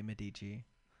 modern day Medici.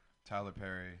 Tyler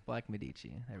Perry. Black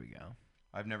Medici. There we go.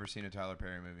 I've never seen a Tyler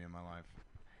Perry movie in my life.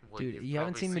 Well, Dude, you've you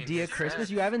haven't probably seen Medea his Christmas?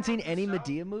 sets. You haven't seen any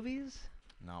Medea movies?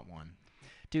 Not one.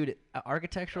 Dude,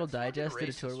 Architectural That's fucking Digest did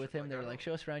a tour racist. with him. They were Like, I like,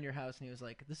 show us around your house. And he was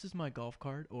like, this is my golf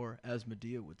cart. Or, as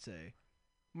Medea would say,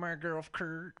 my golf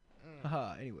cart.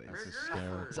 Haha, anyways. That's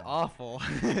hysterical. It's awful.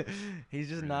 He's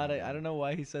just not I don't know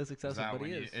why he's so successful, but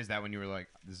he is. Is that when you were like,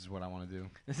 this is what I want to do?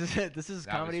 This is it. This is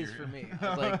That was comedy is your- for me. I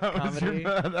was like, that was comedy.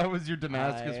 that was your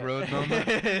Damascus I- Road moment.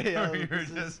 Yeah, where you were this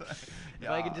is- just like, If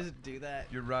I could "Yeah, just do that.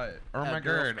 You're right. Oh That my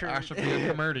golf god, I cart. should be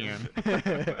a comedian.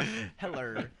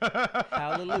 Hello.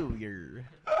 Hallelujah.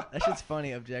 That shit's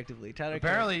funny objectively. Tyler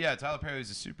Apparently, yeah, Tyler Perry's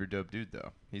a super dope dude,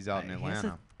 though. He's out in He has Atlanta.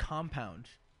 a compound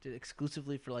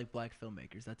exclusively for like black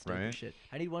filmmakers. That's dope as Right. shit.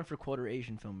 I need one for quarter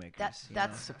Asian filmmakers. That's- you know,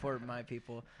 that's- support my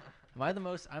people. Am I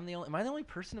the only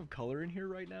person of color in here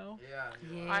right now? Yeah.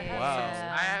 Yeah. I have Wow. some,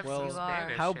 I have Well, some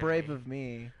Spanish How in brave me. of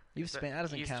me. You've The Spain. That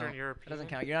doesn't Eastern count. That European? doesn't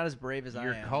count. You're not as brave as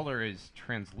Your I am. color is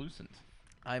translucent.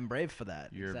 I'm brave for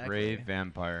that. You're exactly. a brave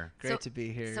vampire. Great to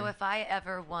be here. So if I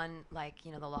ever won like,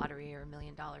 you know, the lottery or $1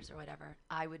 million or whatever,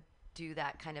 I would do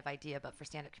that kind of idea, but for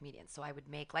stand-up comedians. So I would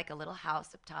make like a little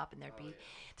house up top, and there'd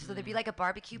be like a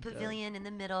barbecue pavilion in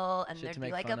the middle, and Shit there'd to be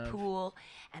make like a fun of. pool,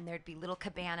 and there'd be little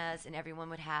cabanas, and everyone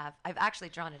would have. I've actually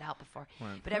drawn it out before,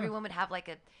 Right. but everyone would have like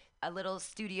a little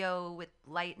studio with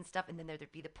light and stuff, and then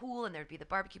there'd be the pool, and there'd be the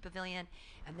barbecue pavilion,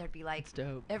 and there'd be like That's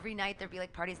dope. every night there'd be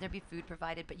like parties, and there'd be food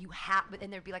provided, but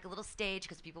and there'd be like a little stage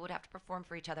because people would have to perform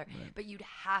for each other, but you'd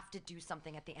have to do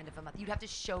something at the end of a month. You'd have to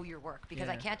show your work because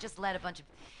I Yeah. can't just let a bunch of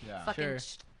Yeah. fucking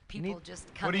Sure. people need-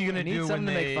 just come What are you in. gonna Need do when something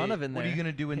to make they? fun of in What are you there.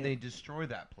 gonna do when they destroy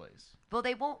that place? Well,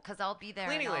 they won't because I'll be there.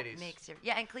 Cleaning and I'll ladies. Make sure,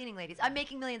 yeah, and cleaning ladies. I'm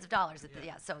making millions of dollars.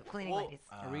 So cleaning Well, ladies.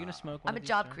 Are we gonna smoke? I'm one a of these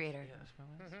job joints? creator.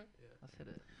 Let's hit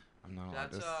it. I'm not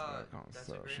That's, allowed to smoke on that's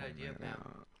a great social idea, media.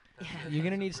 Pam. You're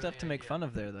gonna need stuff to make fun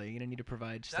of there, though. You're gonna need to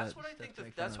provide stuff. That's what I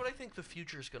think. That's what I think the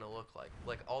future is going to look like.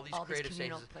 Like all these All these creative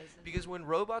communal stages. places. Because when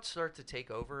robots start to take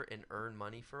over and earn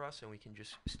money for us, and we can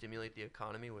just stimulate the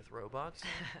economy with robots,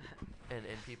 and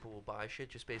people will buy shit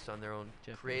just based on their own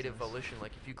Jeff creative Bezos. volition.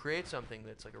 Like if you create something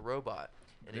that's like a robot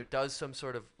and it does some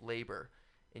sort of labor,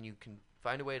 and you can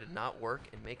find a way to not work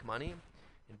and make money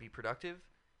and be productive,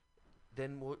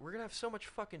 then we're gonna have so much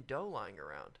fucking dough lying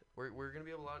around. We're gonna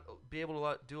be able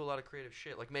to do a lot of creative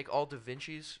shit, like make all Da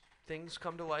Vinci's things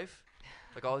come to life,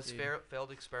 like all his Dude.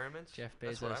 failed experiments. Jeff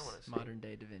That's what I Bezos, want to see. modern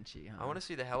day Da Vinci. Huh? I want to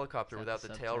see the helicopter Is that without the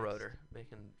the tail subtext? rotor,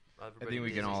 making I everybody think we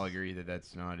can dizzy. all agree that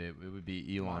that's not it. It would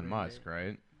be Elon Modern Musk, day.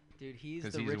 right? Dude, he's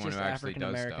 'Cause the he's the one richest who actually African does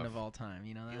American stuff. of all time.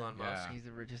 You know that? Elon Musk. Yeah. He's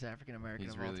the richest African American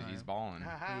He's of all really time. he's balling.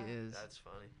 He is. That's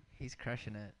funny. He's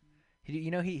crushing it.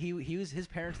 He was his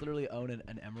parents literally own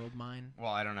an emerald mine.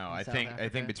 Well, I don't know. in I South think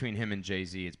Africa. between him and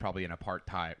Jay-Z, it's probably an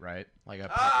apartheid, right? Like a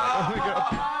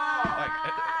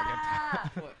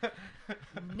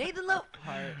Nathan Lowe.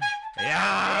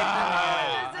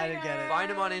 yeah. I didn't get it. Find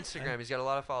him on Instagram. He's got a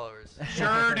lot of followers.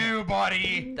 Sure do,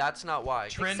 buddy. That's not why.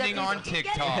 Trending Except on you get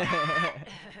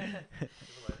it.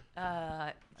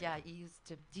 TikTok. Yeah, you used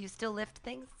to. Do you still lift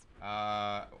things?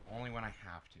 Only when I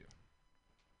have to.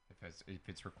 If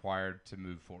it's required to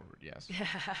move forward, yes.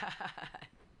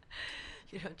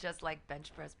 You don't just like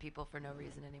bench press people for no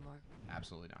reason anymore.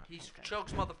 Absolutely not. He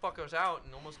chokes motherfuckers out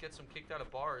and almost gets them kicked out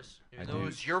of bars. I Even though do.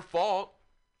 it's your fault.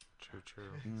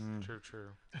 True.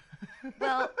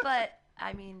 Well, but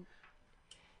I mean,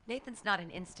 Nathan's not an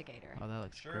instigator. Oh, that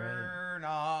looks Sure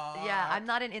not. Yeah, I'm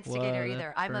not an instigator Whoa,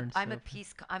 either. that I'm a burns I'm a so-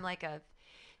 peace. I'm like a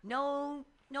no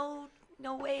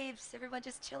waves. Everyone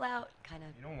just chill out kind of.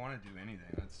 You don't want to do anything.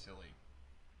 That's silly.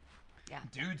 Yeah.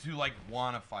 Dudes who like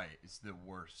want to fight is the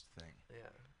worst thing.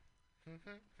 Yeah.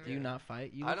 Do you not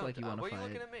fight? You I look don't. like you want to What fight. are you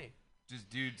looking at me? Just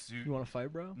dudes who. You want to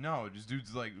fight, bro? No, just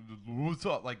dudes like, what's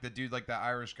up? Like the dude, like the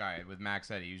Irish guy with Max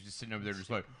Eddie. He was just sitting over there, just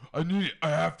like, I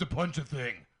have to punch a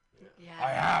thing. Yeah. I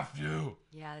have to.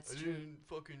 Yeah, that's I true. didn't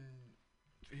fucking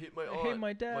hit my I aunt, hate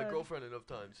my dad. girlfriend enough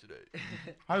times today.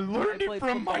 I learned it played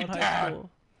from football my in high dad. school.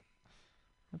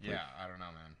 Yeah, I don't know,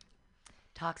 man.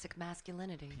 Toxic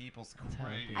masculinity. People's how it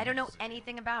crazy. I don't know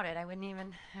anything about it. I wouldn't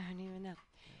even know.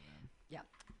 Yeah.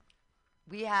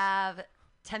 We have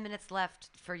 10 minutes left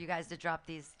for you guys to drop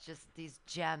these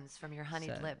gems from your honeyed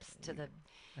Sad. lips to the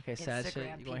Okay, sad shit. Instagram You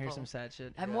want to hear people. some sad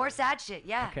shit? More sad shit.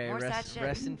 Yeah. Okay, more sad rest, shit.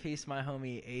 rest in peace, my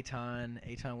homie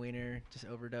Eitan Wiener just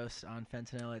overdosed on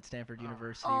fentanyl at Stanford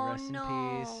University. Oh, rest in no.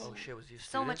 peace. Oh shit, was he a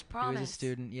student? So much promise. He was a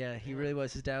student. Yeah, he really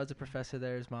was. His dad was a professor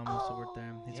there. His mom also worked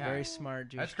there. He's a Yeah. very smart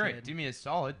Jewish That's great. kid. Do me a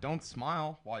solid. Don't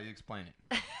smile while you explain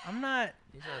it. I'm not.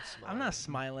 He's not smiling. I'm not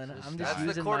smiling. I'm just That's the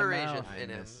using quarter my Asian mouth. in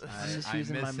him. I'm just I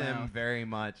using miss my him mouth. very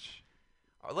much.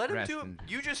 Let him Rest do. in-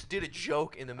 You just did a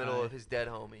joke in the middle of his dead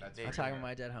homie. That's I'm Nathan. talking about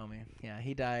my dead homie. Yeah,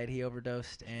 he died. He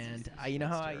overdosed, and you know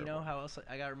how else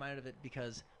I got reminded of it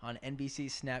because on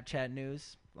NBC's Snapchat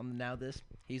News, on Now This,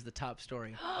 he's the top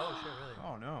story. Oh shit, really?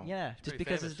 Oh no. Yeah, just pretty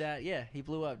because famous. his dad. Yeah, he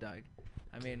blew up, dog.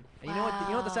 I mean, and you know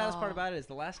what the saddest part about it is?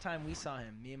 The last time we saw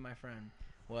him, me and my friend,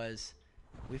 was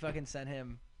we fucking sent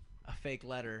him a fake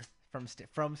letter from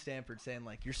Stanford saying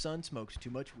like, your son smokes too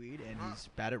much weed and he's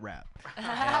bad at rap.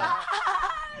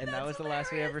 And that was the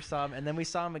last we ever saw him. And then we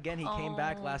saw him again. He came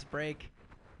back last break.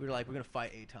 We were like, we're gonna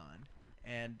fight Eitan,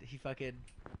 and he fucking.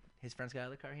 His friends got out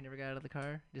of the car. He never got out of the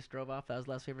car. Just drove off. That was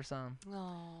the last we ever saw him.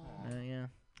 Yeah.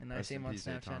 And I Rest see him in on peace,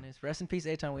 Snapchat Eitan. News. Rest in peace,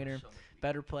 Eitan Wiener.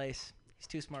 Better place. He's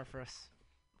too smart for us.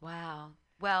 Wow.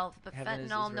 Well, but Heaven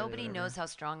is fentanyl, really nobody whatever. knows how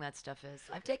strong that stuff is.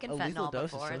 I've taken A lethal fentanyl dose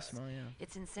is before. so It's, small, yeah.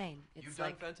 it's insane. It's You've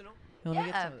like done fentanyl? You wanna get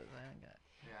Yeah. some of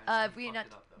that? we not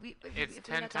we It's we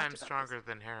 10 not talked times about stronger this.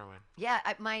 than heroin. Yeah,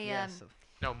 my Yes.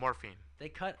 No, morphine. They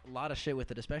cut a lot of shit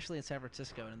with it, especially in San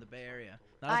Francisco and in the Bay Area.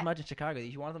 Not I- as much in Chicago.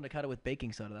 You want them to cut it with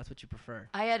baking soda. That's what you prefer.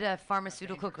 I had a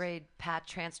pharmaceutical grade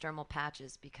transdermal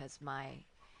patches because my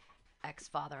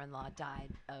ex-father-in-law died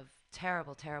of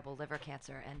terrible, terrible liver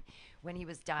cancer. And when he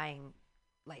was dying,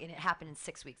 and it happened in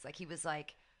 6 weeks, he was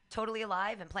totally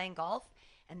alive and playing golf.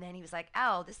 And then he was like,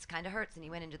 ow, this kind of hurts. And he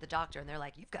went into the doctor and they're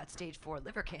like, you've got stage 4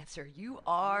 liver cancer. You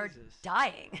are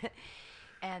dying.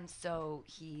 And so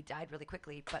he died really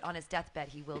quickly. But on his deathbed,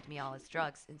 he willed me all his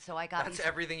drugs. And so I got That's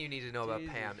everything you need to know about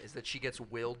Pam is that she gets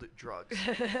willed drugs.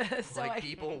 So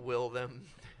people will them.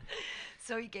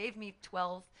 So he gave me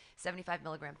 12 75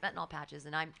 milligram fentanyl patches,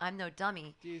 and I'm no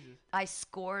dummy. Jesus. I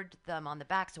scored them on the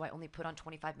back, so I only put on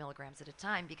 25 milligrams at a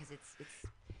time because it's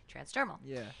transdermal.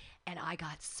 Yeah. And I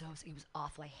got it was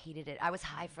awful. I hated it. I was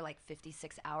high for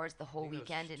 56 hours the whole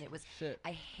weekend, and it was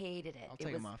I hated it. I'll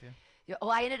take them off you. Oh,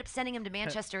 I ended up sending him to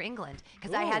Manchester, England,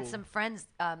 because I had some friends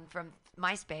from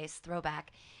MySpace,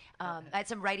 throwback. I had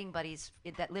some writing buddies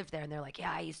that lived there, and they're like,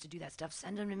 yeah, I used to do that stuff.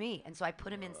 Send them to me. And so I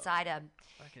put them inside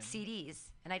CDs,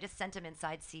 and I just sent them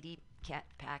inside CD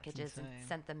packages and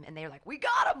sent them, and they were like, we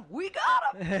got them. We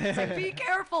got them. It's like, be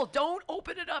careful. Don't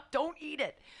open it up. Don't eat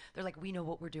it. They're like, we know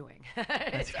what we're doing.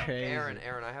 That's crazy. Aaron,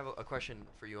 I have a question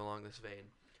for you along this vein.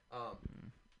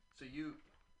 So you...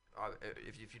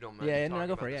 if you don't mind,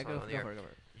 go for it. Go for it.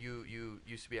 You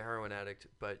used to be a heroin addict,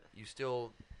 but you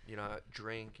still,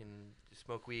 drink and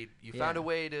smoke weed. You found a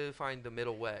way to find the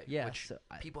middle way, which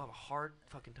people have a hard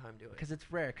fucking time doing. Because it's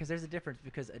rare. Because there's a difference.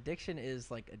 Because addiction is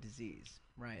like a disease,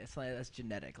 right? It's that's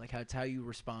genetic. It's how you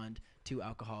respond to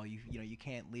alcohol. You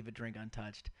can't leave a drink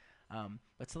untouched.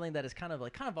 But something that is kind of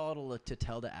volatile to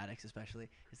tell to addicts, especially,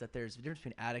 is that there's a difference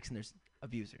between addicts and there's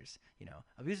abusers.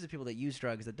 Abusers are people that use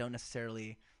drugs that don't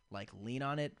necessarily lean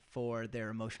on it for their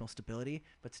emotional stability,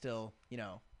 but still,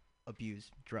 abuse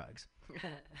drugs.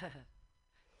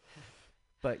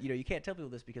 But you can't tell people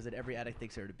this because every addict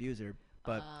thinks they're an abuser.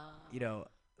 But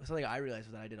something I realized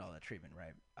was that I did all that treatment,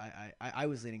 right? I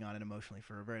was leaning on it emotionally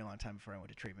for a very long time before I went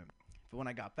to treatment. But when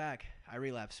I got back, I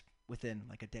relapsed within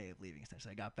a day of leaving.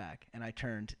 Essentially, I got back and I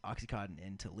turned Oxycontin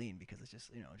into lean because it's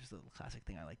just just a little classic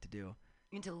thing I like to do.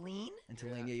 Into lean? Into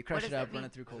lean, yeah. You crush it up, run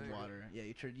it through cold water. Yeah,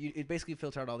 it basically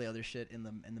filter out all the other shit in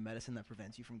the medicine that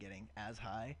prevents you from getting as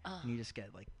high, and you just get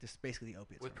just basically the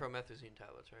opiates. With promethazine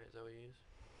tablets, right? Is that what you use?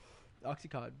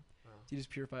 Oxycontin. You just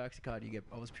purify Oxycontin, you get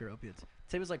almost pure opiates.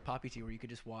 Same as poppy tea, where you could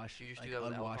just wash do that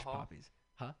with unwashed alcohol? poppies.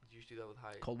 Huh? Did you just do that with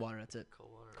cold water? That's it.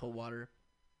 Cold water.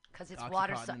 Because it's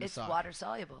water. It's water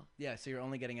soluble. Yeah, so you're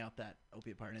only getting out that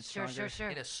opiate part, and it's sure.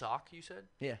 stronger. In a sock, you said?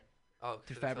 Yeah. Oh,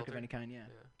 through fabric of any kind. Yeah.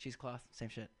 Cheesecloth, same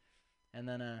shit. And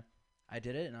then I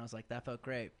did it, and I was like, that felt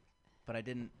great, but I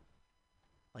didn't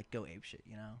go ape shit,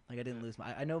 I didn't lose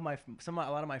my. I know a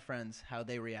lot of my friends how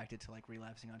they reacted to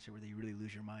relapsing on shit, where you really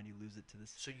lose your mind, you lose it to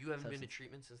this. So you haven't been to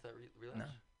treatment since that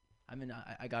relapse? No,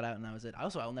 I got out and that was it.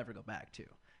 Also, I'll never go back too,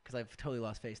 because I've totally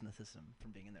lost faith in the system from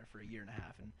being in there for a year and a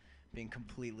half and being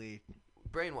completely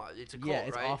brainwashed. It's a cult, yeah,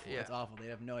 it's right? awful. Yeah. It's awful. They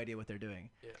have no idea what they're doing.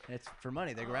 Yeah. And it's for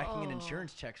money. They're racking in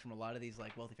insurance checks from a lot of these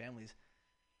wealthy families.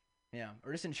 Yeah,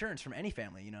 or just insurance from any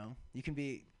family. You can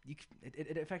be.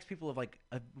 It affects people of a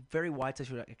very wide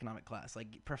socioeconomic class,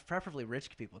 preferably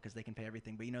rich people because they can pay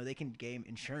everything. But they can game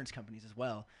insurance companies as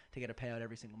well to get a payout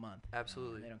every single month.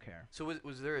 Absolutely, they don't care. So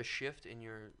was there a shift in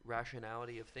your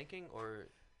rationality of thinking, or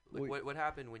what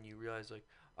happened when you realized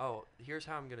oh, here's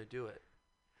how I'm gonna do it?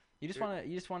 You just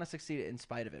want to succeed in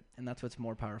spite of it, and that's what's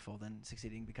more powerful than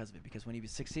succeeding because of it. Because when you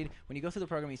succeed, when you go through the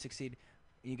program, you succeed.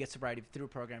 You get sobriety through a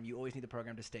program. You always need the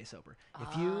program to stay sober.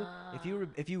 If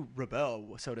you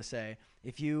rebel, so to say,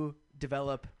 if you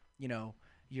develop,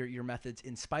 your methods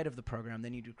in spite of the program,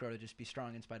 then you do grow to just be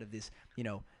strong in spite of this,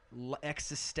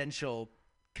 existential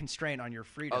constraint on your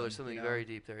freedom. Oh, there's something very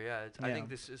deep there. Yeah, I think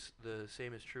this is the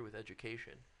same is true with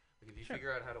education. If you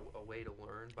figure out a way to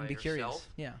learn by be yourself, curious.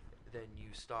 Yeah. Then you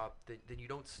stop. Then you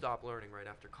don't stop learning right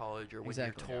after college, or when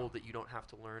you're told that you don't have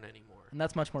to learn anymore. And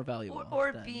that's much more valuable.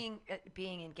 Or being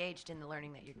engaged in the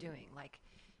learning that you're doing,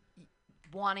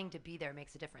 wanting to be there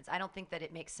makes a difference. I don't think that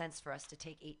it makes sense for us to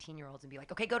take 18-year-olds and be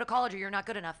like, okay, go to college or you're not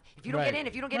good enough. If you don't get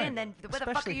in, then what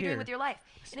the fuck are you doing with your life?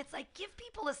 And it's give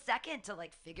people a second to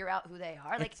figure out who they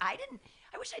are.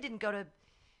 I wish I didn't go to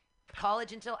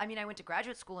college until I went to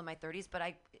graduate school in my 30s, but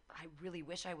I really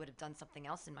wish I would have done something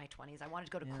else in my 20s. I wanted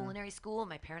to go to culinary school.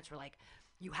 My parents were like,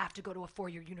 you have to go to a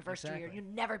 4-year university or you'll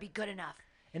never be good enough.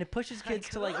 And it pushes kids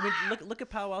to look at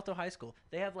Palo Alto High School.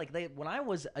 They have when I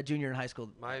was a junior in high school,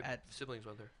 my siblings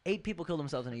went there. 8 people killed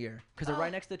themselves in a year because they're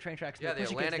right next to the train tracks. Yeah, the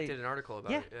Atlantic did an article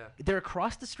about it. Yeah, they're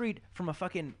across the street from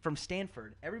from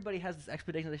Stanford. Everybody has this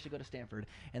expectation they should go to Stanford,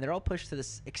 and they're all pushed to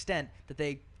this extent that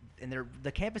the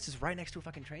campus is right next to a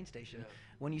fucking train station. Yeah.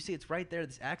 When you see it's right there,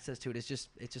 this access to it is just.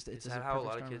 Is that how a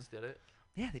lot of kids did it?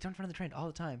 Yeah, they jump in front of the train all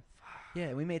the time. Yeah,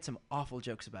 and we made some awful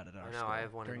jokes about it at our I know, school I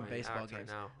have one during in my baseball act right games.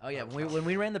 now. Oh yeah, when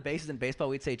we ran the bases in baseball,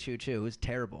 we'd say choo choo. It was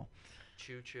terrible.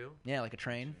 Choo choo. Yeah, like a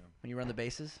train when you run the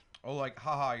bases. Oh, like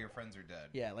haha, your friends are dead.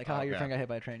 Yeah, like haha, your friend got hit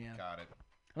by a train. Yeah. Got it.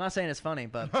 I'm not saying it's funny,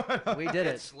 but we did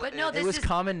it. But no, it this was is-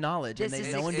 common knowledge, and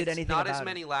no one did anything not about as it.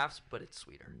 many laughs, but it's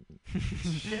sweeter.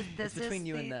 It's between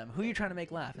you and them. Who are you trying to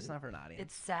make laugh? It's not for an audience.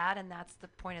 It's sad, and that's the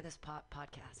point of this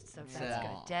podcast. So that's Sad.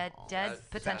 good. Dead That's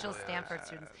potential sad. Stanford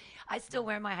students. I still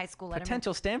wear my high school Letterman.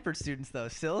 Potential Stanford students, though,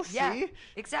 still. Yeah, See?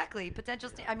 exactly. Potential.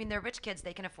 I mean, they're rich kids.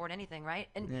 They can afford anything, right?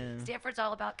 And Yeah. Stanford's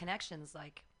all about connections.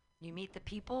 Like, you meet the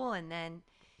people, and then,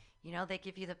 you know, they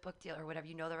give you the book deal or whatever.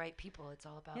 You know the right people. It's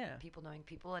all about people knowing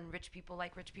people, and rich people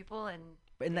like rich people, and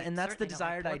And they that's the certainly don't like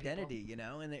desired poor people. identity, you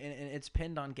know, and it's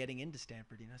pinned on getting into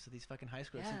Stanford, you know. So these fucking high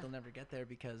schoolers think Yeah. they'll never get there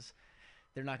because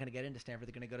they're not going to get into Stanford.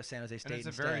 They're going to go to San Jose State And it's a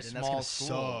instead, very and that's small gonna school.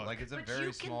 suck. Like it's a But very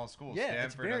you can- small school. Yeah, it's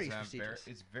Stanford very doesn't have prestigious.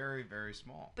 it's very, very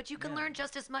small. But you can learn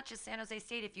just as much as San Jose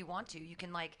State if you want to. You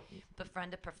can like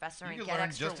befriend a professor You and can get learn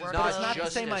extra just as work. But it's not the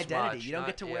just same as identity. much, You don't not-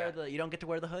 get to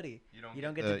wear the hoodie. You don't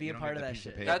get get to the- be you a don't part get of the that piece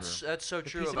of shit. paper. That's so The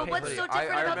true piece of about But what's hoodie. so I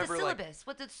different about the remember, like, syllabus?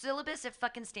 What's the syllabus at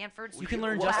fucking Stanford? You can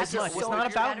learn Well, just as well, much. so It's if not you're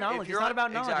about better- knowledge. if It's not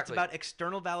about knowledge. It's exactly. about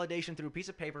external validation through a piece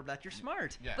of paper that you're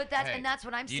smart. Yeah. But that's Hey, and that's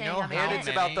what I'm do you saying. know I'm how And not- it's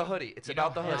about the hoodie. It's You about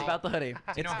know the how- It's about the hoodie. Do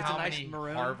you know It's how a nice many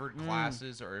maroon. Harvard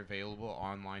classes are available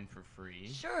online for free?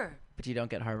 Sure. But you don't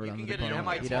get Harvard You on can the get an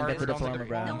diploma. MIT You don't get the Harvard on the diploma,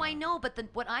 bro. diploma. No, I know, but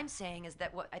what I'm saying is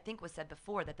that what I think was said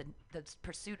before that the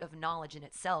pursuit of knowledge in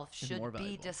itself Is should more be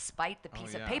valuable. despite the Oh,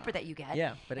 piece of yeah. paper that you get.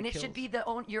 Yeah, but and it it should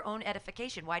kills. be your own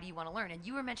edification. Why do you want to learn? And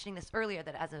you were mentioning this earlier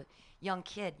that as a young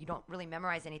kid you don't really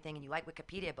memorize anything and you like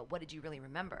Wikipedia, but what did you really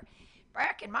remember?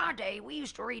 Back in my day, we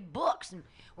used to read books and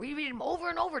we read them over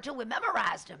and over till we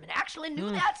memorized them and actually knew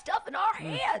that stuff in our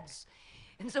heads.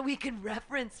 And so we could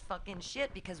reference fucking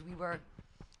shit because we'd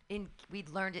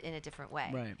learned it in a different way.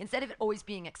 Right. Instead of it always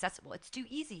being accessible. It's too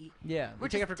easy. Yeah, We're you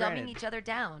take just it for dumbing granted. each other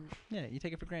down. Yeah, you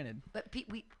take it for granted. But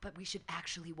we should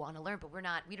actually want to learn, but we're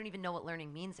not. We don't even know what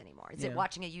learning means anymore. Is Yeah. it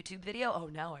watching a YouTube video? Oh,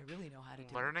 now I really know how to do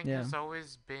it. Learning Yeah. has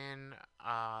always been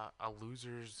a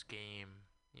loser's game,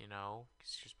 you know,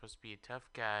 'cause you're supposed to be a tough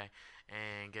guy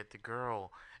and get the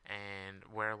girl and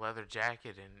wear a leather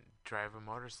jacket and drive a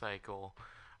motorcycle,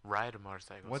 ride a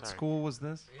motorcycle. What sorry. school was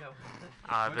this?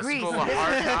 The Greece. school of This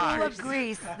hard is the school knocks. of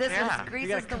Greece. This Yeah. is Greece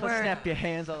You is gotta the word. snap your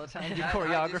hands all the time. Do I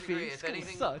choreography. disagree. If School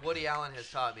anything, sucks. Woody Allen has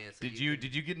taught me. It's that Did you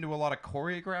get into a lot of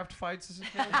choreographed fights as a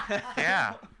kid?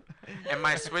 Yeah. And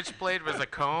my switchblade was a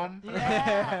comb.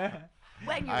 Yeah.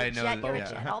 When you're I a know jet, that- you're yeah.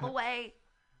 a jet all the way.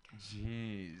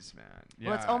 Jeez, man.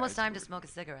 Well, it's Yeah, almost time to smoke a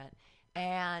cigarette.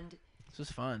 And This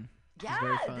was fun. yeah,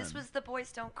 very fun. this was the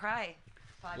Boys Don't Cry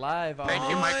podcast. Live on Thank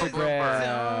you, Michael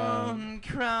Bloomberg. Don't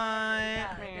cry.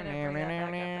 Yeah, they're gonna bring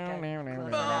that back up again.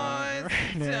 Close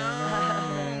it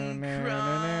out.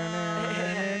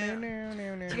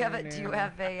 Do you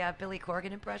have a Billy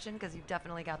Corgan impression? Because you've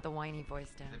definitely got the whiny voice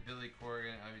down. The Billy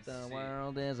Corgan. I mean, The see.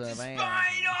 world is a van.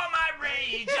 all my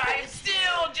rage, I'm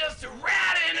still just a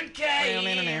rat in a cage.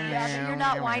 Yeah, but you're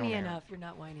not whiny enough. You're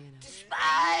not whiny enough.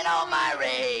 Despite all my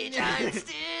rage, I'm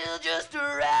still just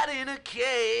a rat in a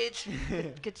cage.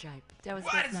 Good try. That was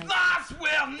What that's is nice. lost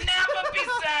will never be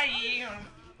saved.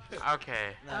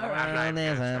 Okay. The I'm not world even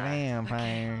is a gonna try.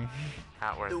 vampire.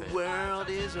 Not worth The it. world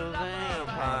is a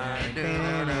vampire.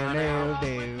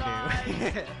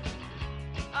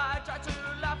 I try to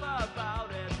laugh about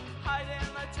it,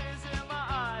 hiding my tears in my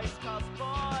eyes, 'cause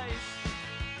boys.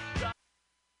 Yep.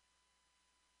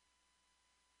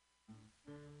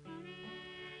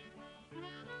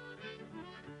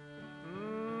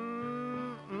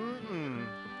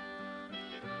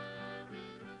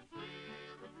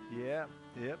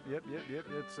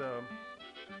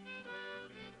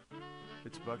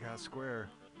 It's Bughouse Square.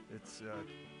 It's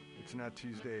not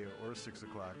Tuesday or 6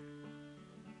 o'clock.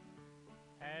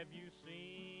 Have you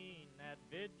seen that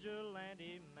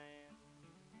vigilante man?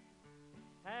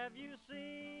 Have you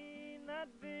seen that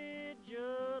vigilante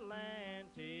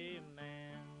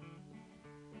man?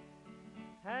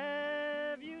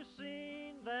 Have you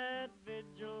seen that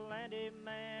vigilante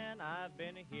man? I've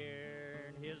been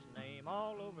hearing his name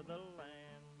all over the land.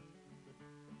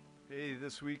 Hey,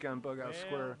 this week on Bughouse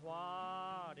Square.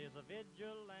 What is a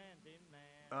vigilante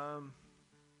man?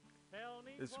 Tell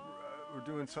me It's we're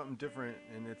doing something different,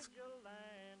 and it's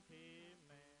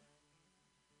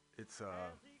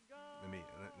let me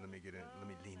get in. Let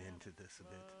me lean into this a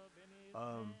bit.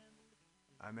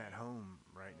 I'm at home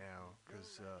right now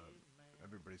because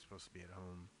everybody's supposed to be at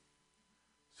home.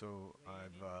 So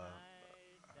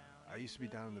I used to be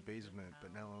down in the basement,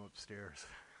 but now I'm upstairs.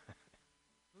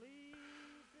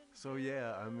 So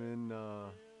yeah, I'm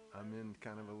in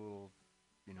kind of a little,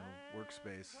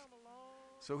 workspace.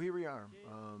 So here we are.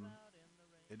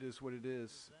 It is what it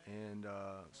is, and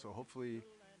so hopefully,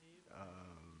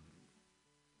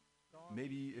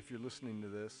 maybe if you're listening to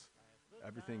this,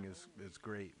 everything is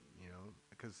great,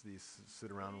 because these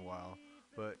sit around a while.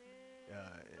 But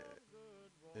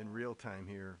in real time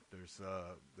here, there's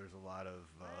a lot of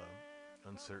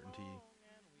uncertainty,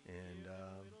 and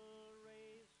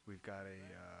we've got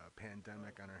a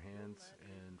pandemic on our hands,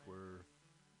 and we're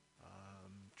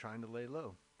trying to lay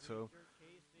low. So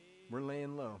we're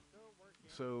laying low.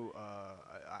 So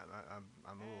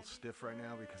I'm a little stiff right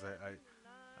now because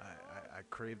I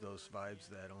crave those vibes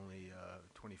that only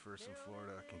 21st in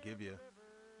Florida can give you.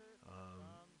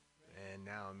 And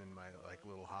now I'm in my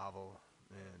little hovel,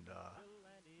 and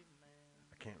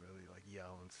I can't really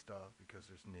yell and stuff because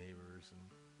there's neighbors, and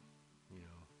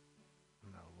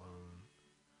I'm not alone.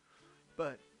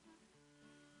 But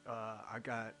I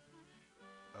got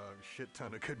a shit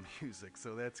ton of good music,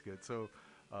 so that's good. So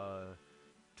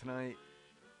tonight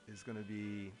is going to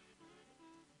be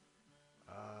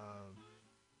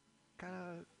kind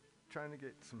of trying to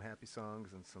get some happy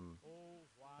songs and some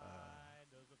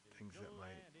things that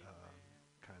might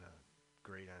kind of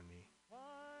grate on me.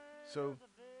 So,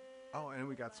 and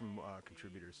we got some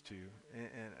contributors too,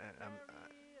 and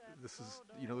this is,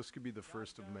 this could be the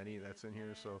first of many that's in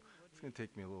here, so it's going to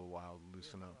take me a little while to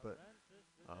loosen up, but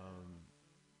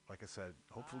like I said,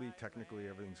 hopefully technically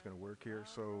everything's going to work here.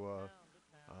 So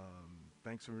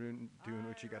thanks for doing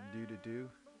what you got to do,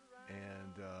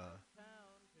 and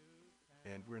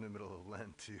we're in the middle of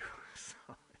Lent too,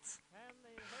 so it's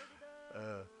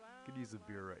could use a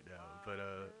beer right now, but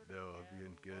no, I'm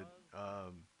doing good.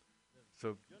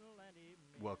 So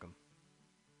welcome.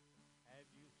 Have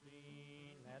you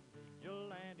seen that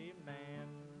vigilante man?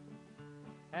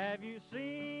 Have you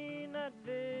seen that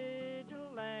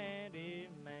vigilante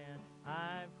man?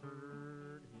 I've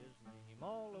heard his name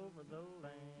all over the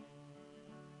land.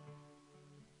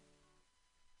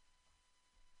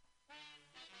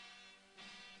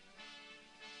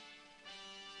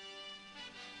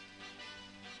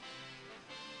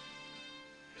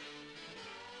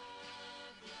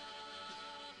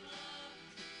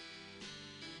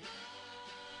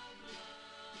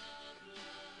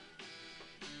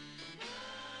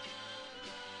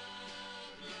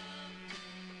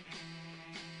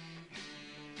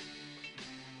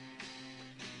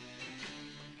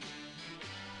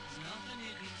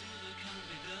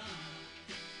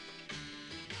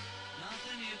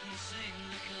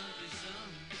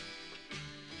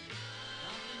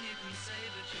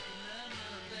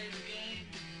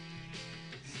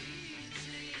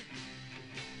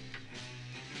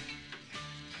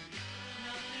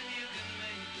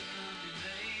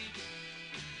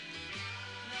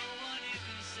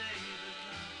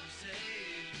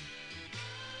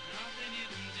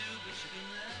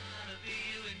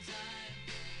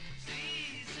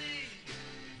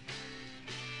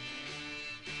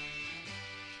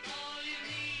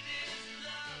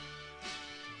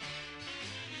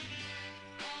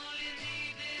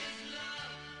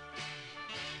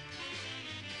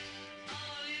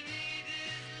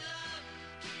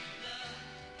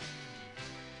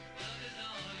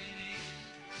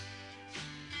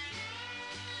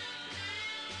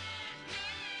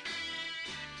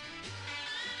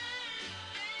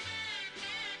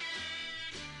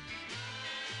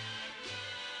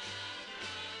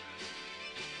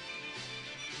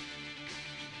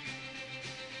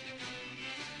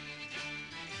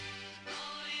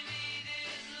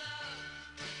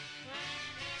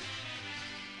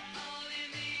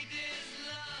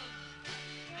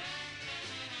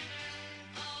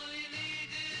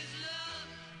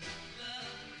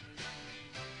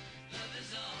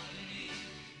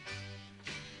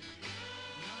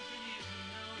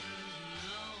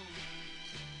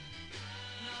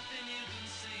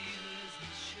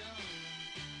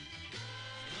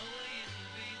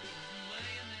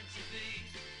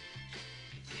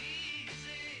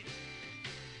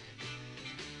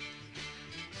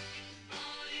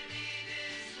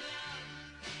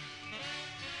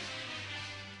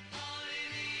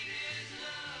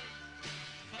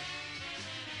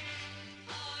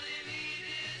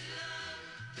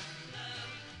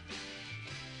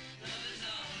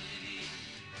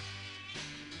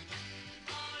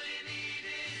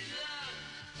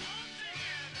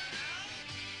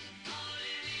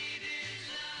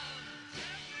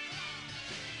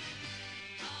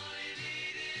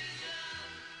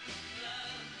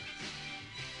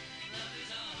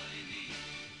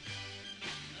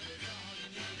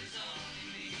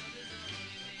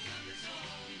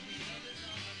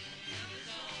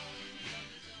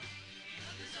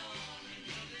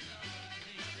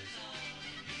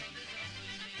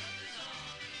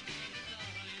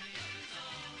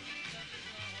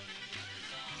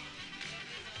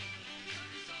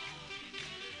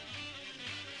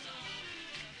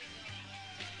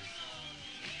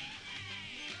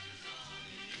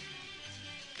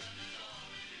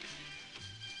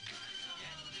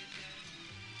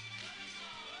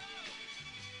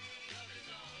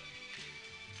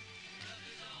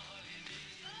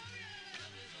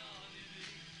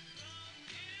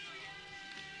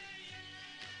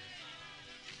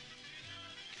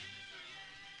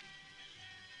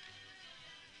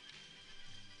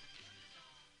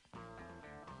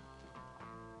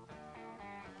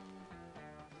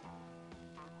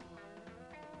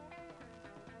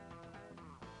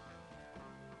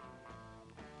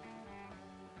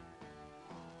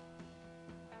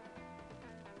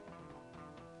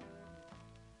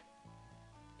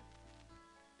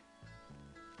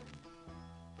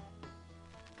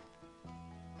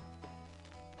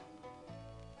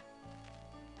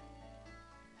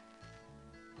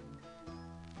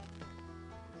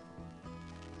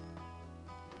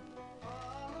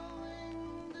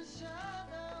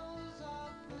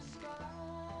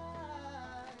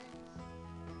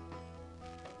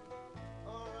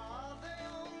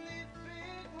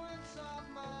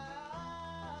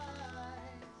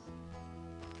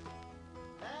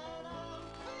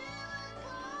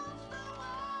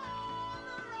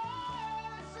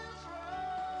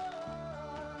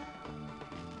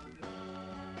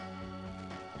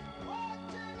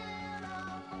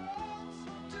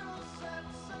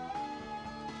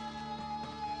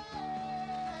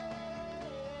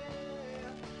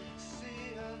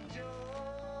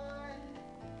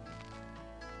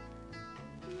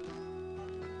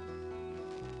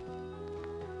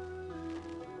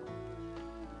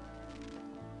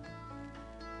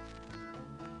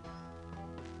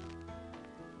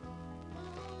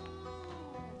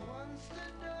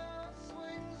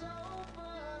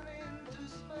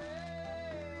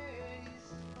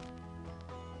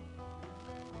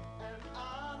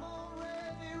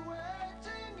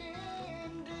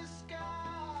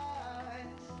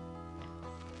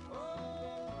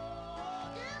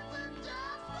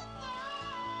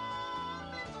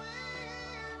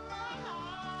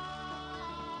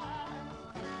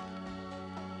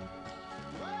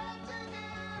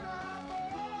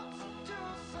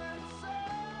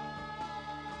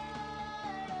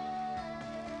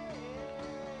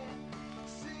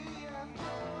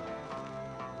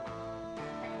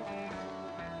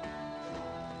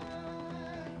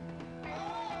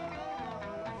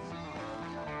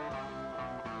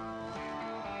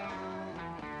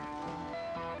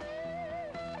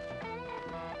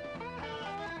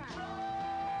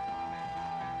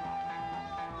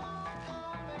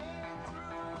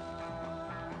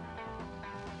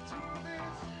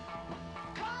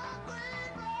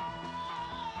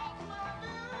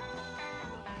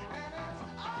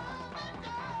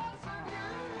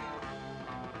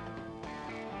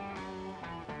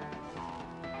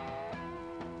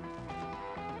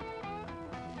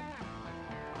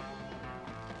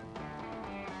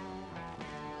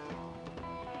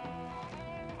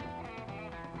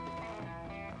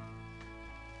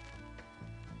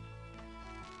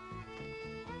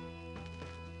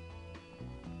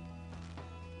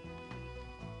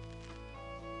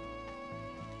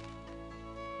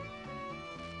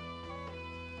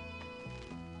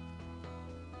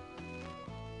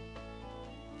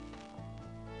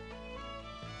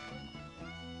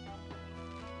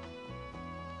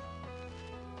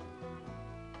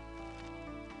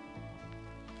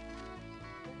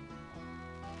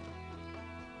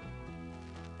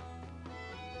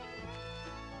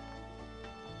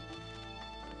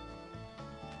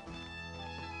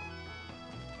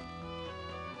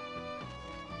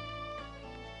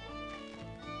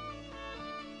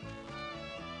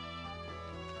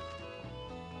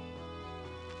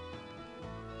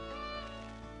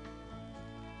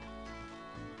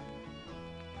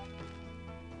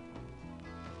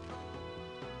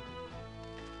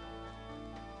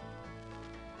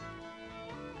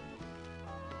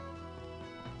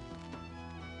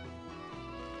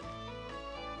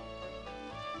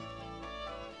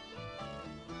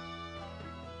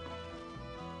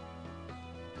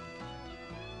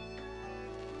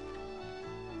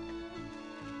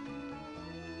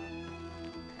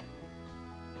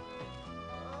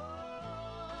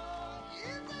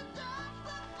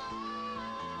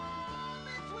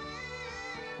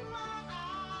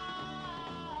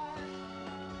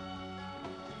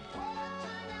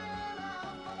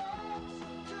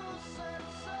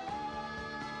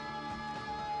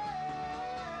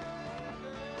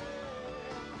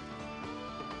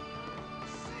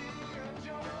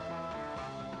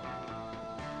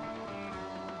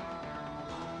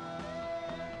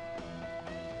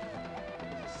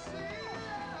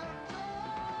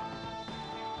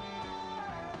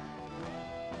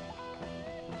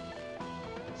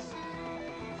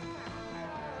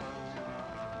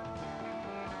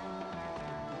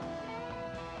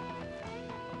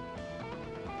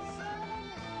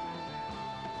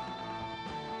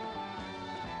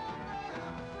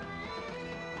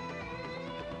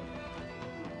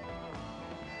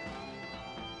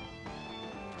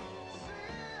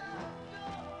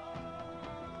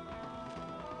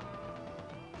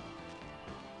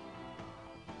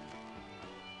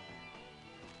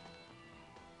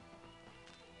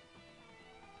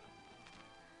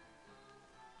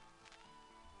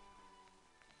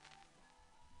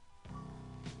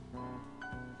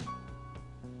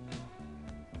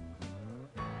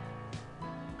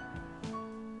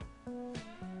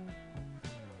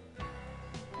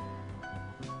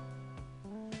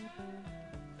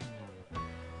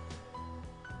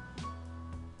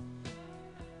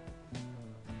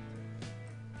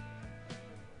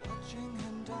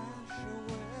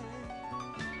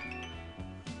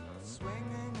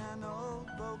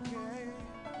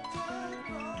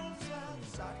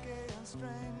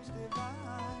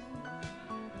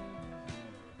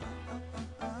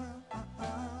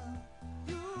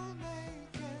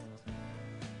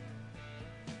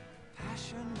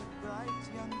 bright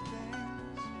young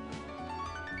things,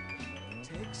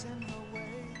 takes him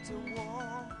away to war.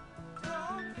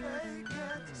 Don't fake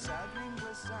it, sad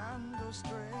ringless and those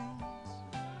strings.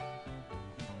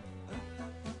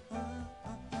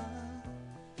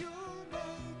 You'll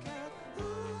make it.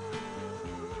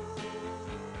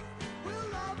 We'll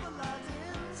love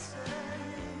Aladdin, say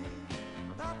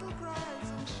battle cries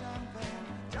and champagne,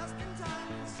 just in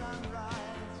time for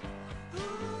sunrise.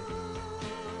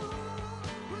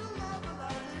 We'll love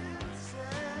Aladdin,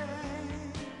 say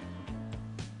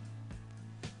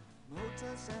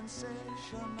motor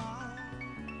sensational,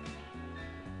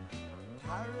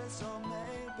 Paris or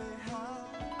maybe hell.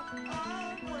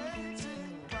 I'm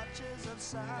waiting, clutches of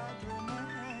sad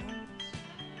remains,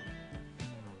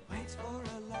 waits for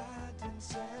Aladdin,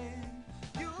 saying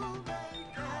you'll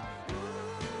make it.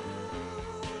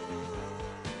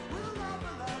 We'll love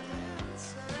Aladdin,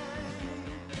 saying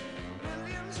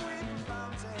Williams weep a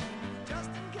fountain, just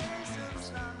in case of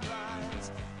sunrise.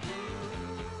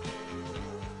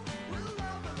 We'll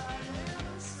love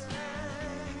Aladdin,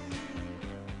 saying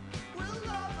we'll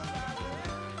love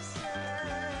Aladdin,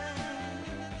 saying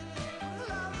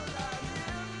love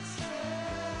Aladdin,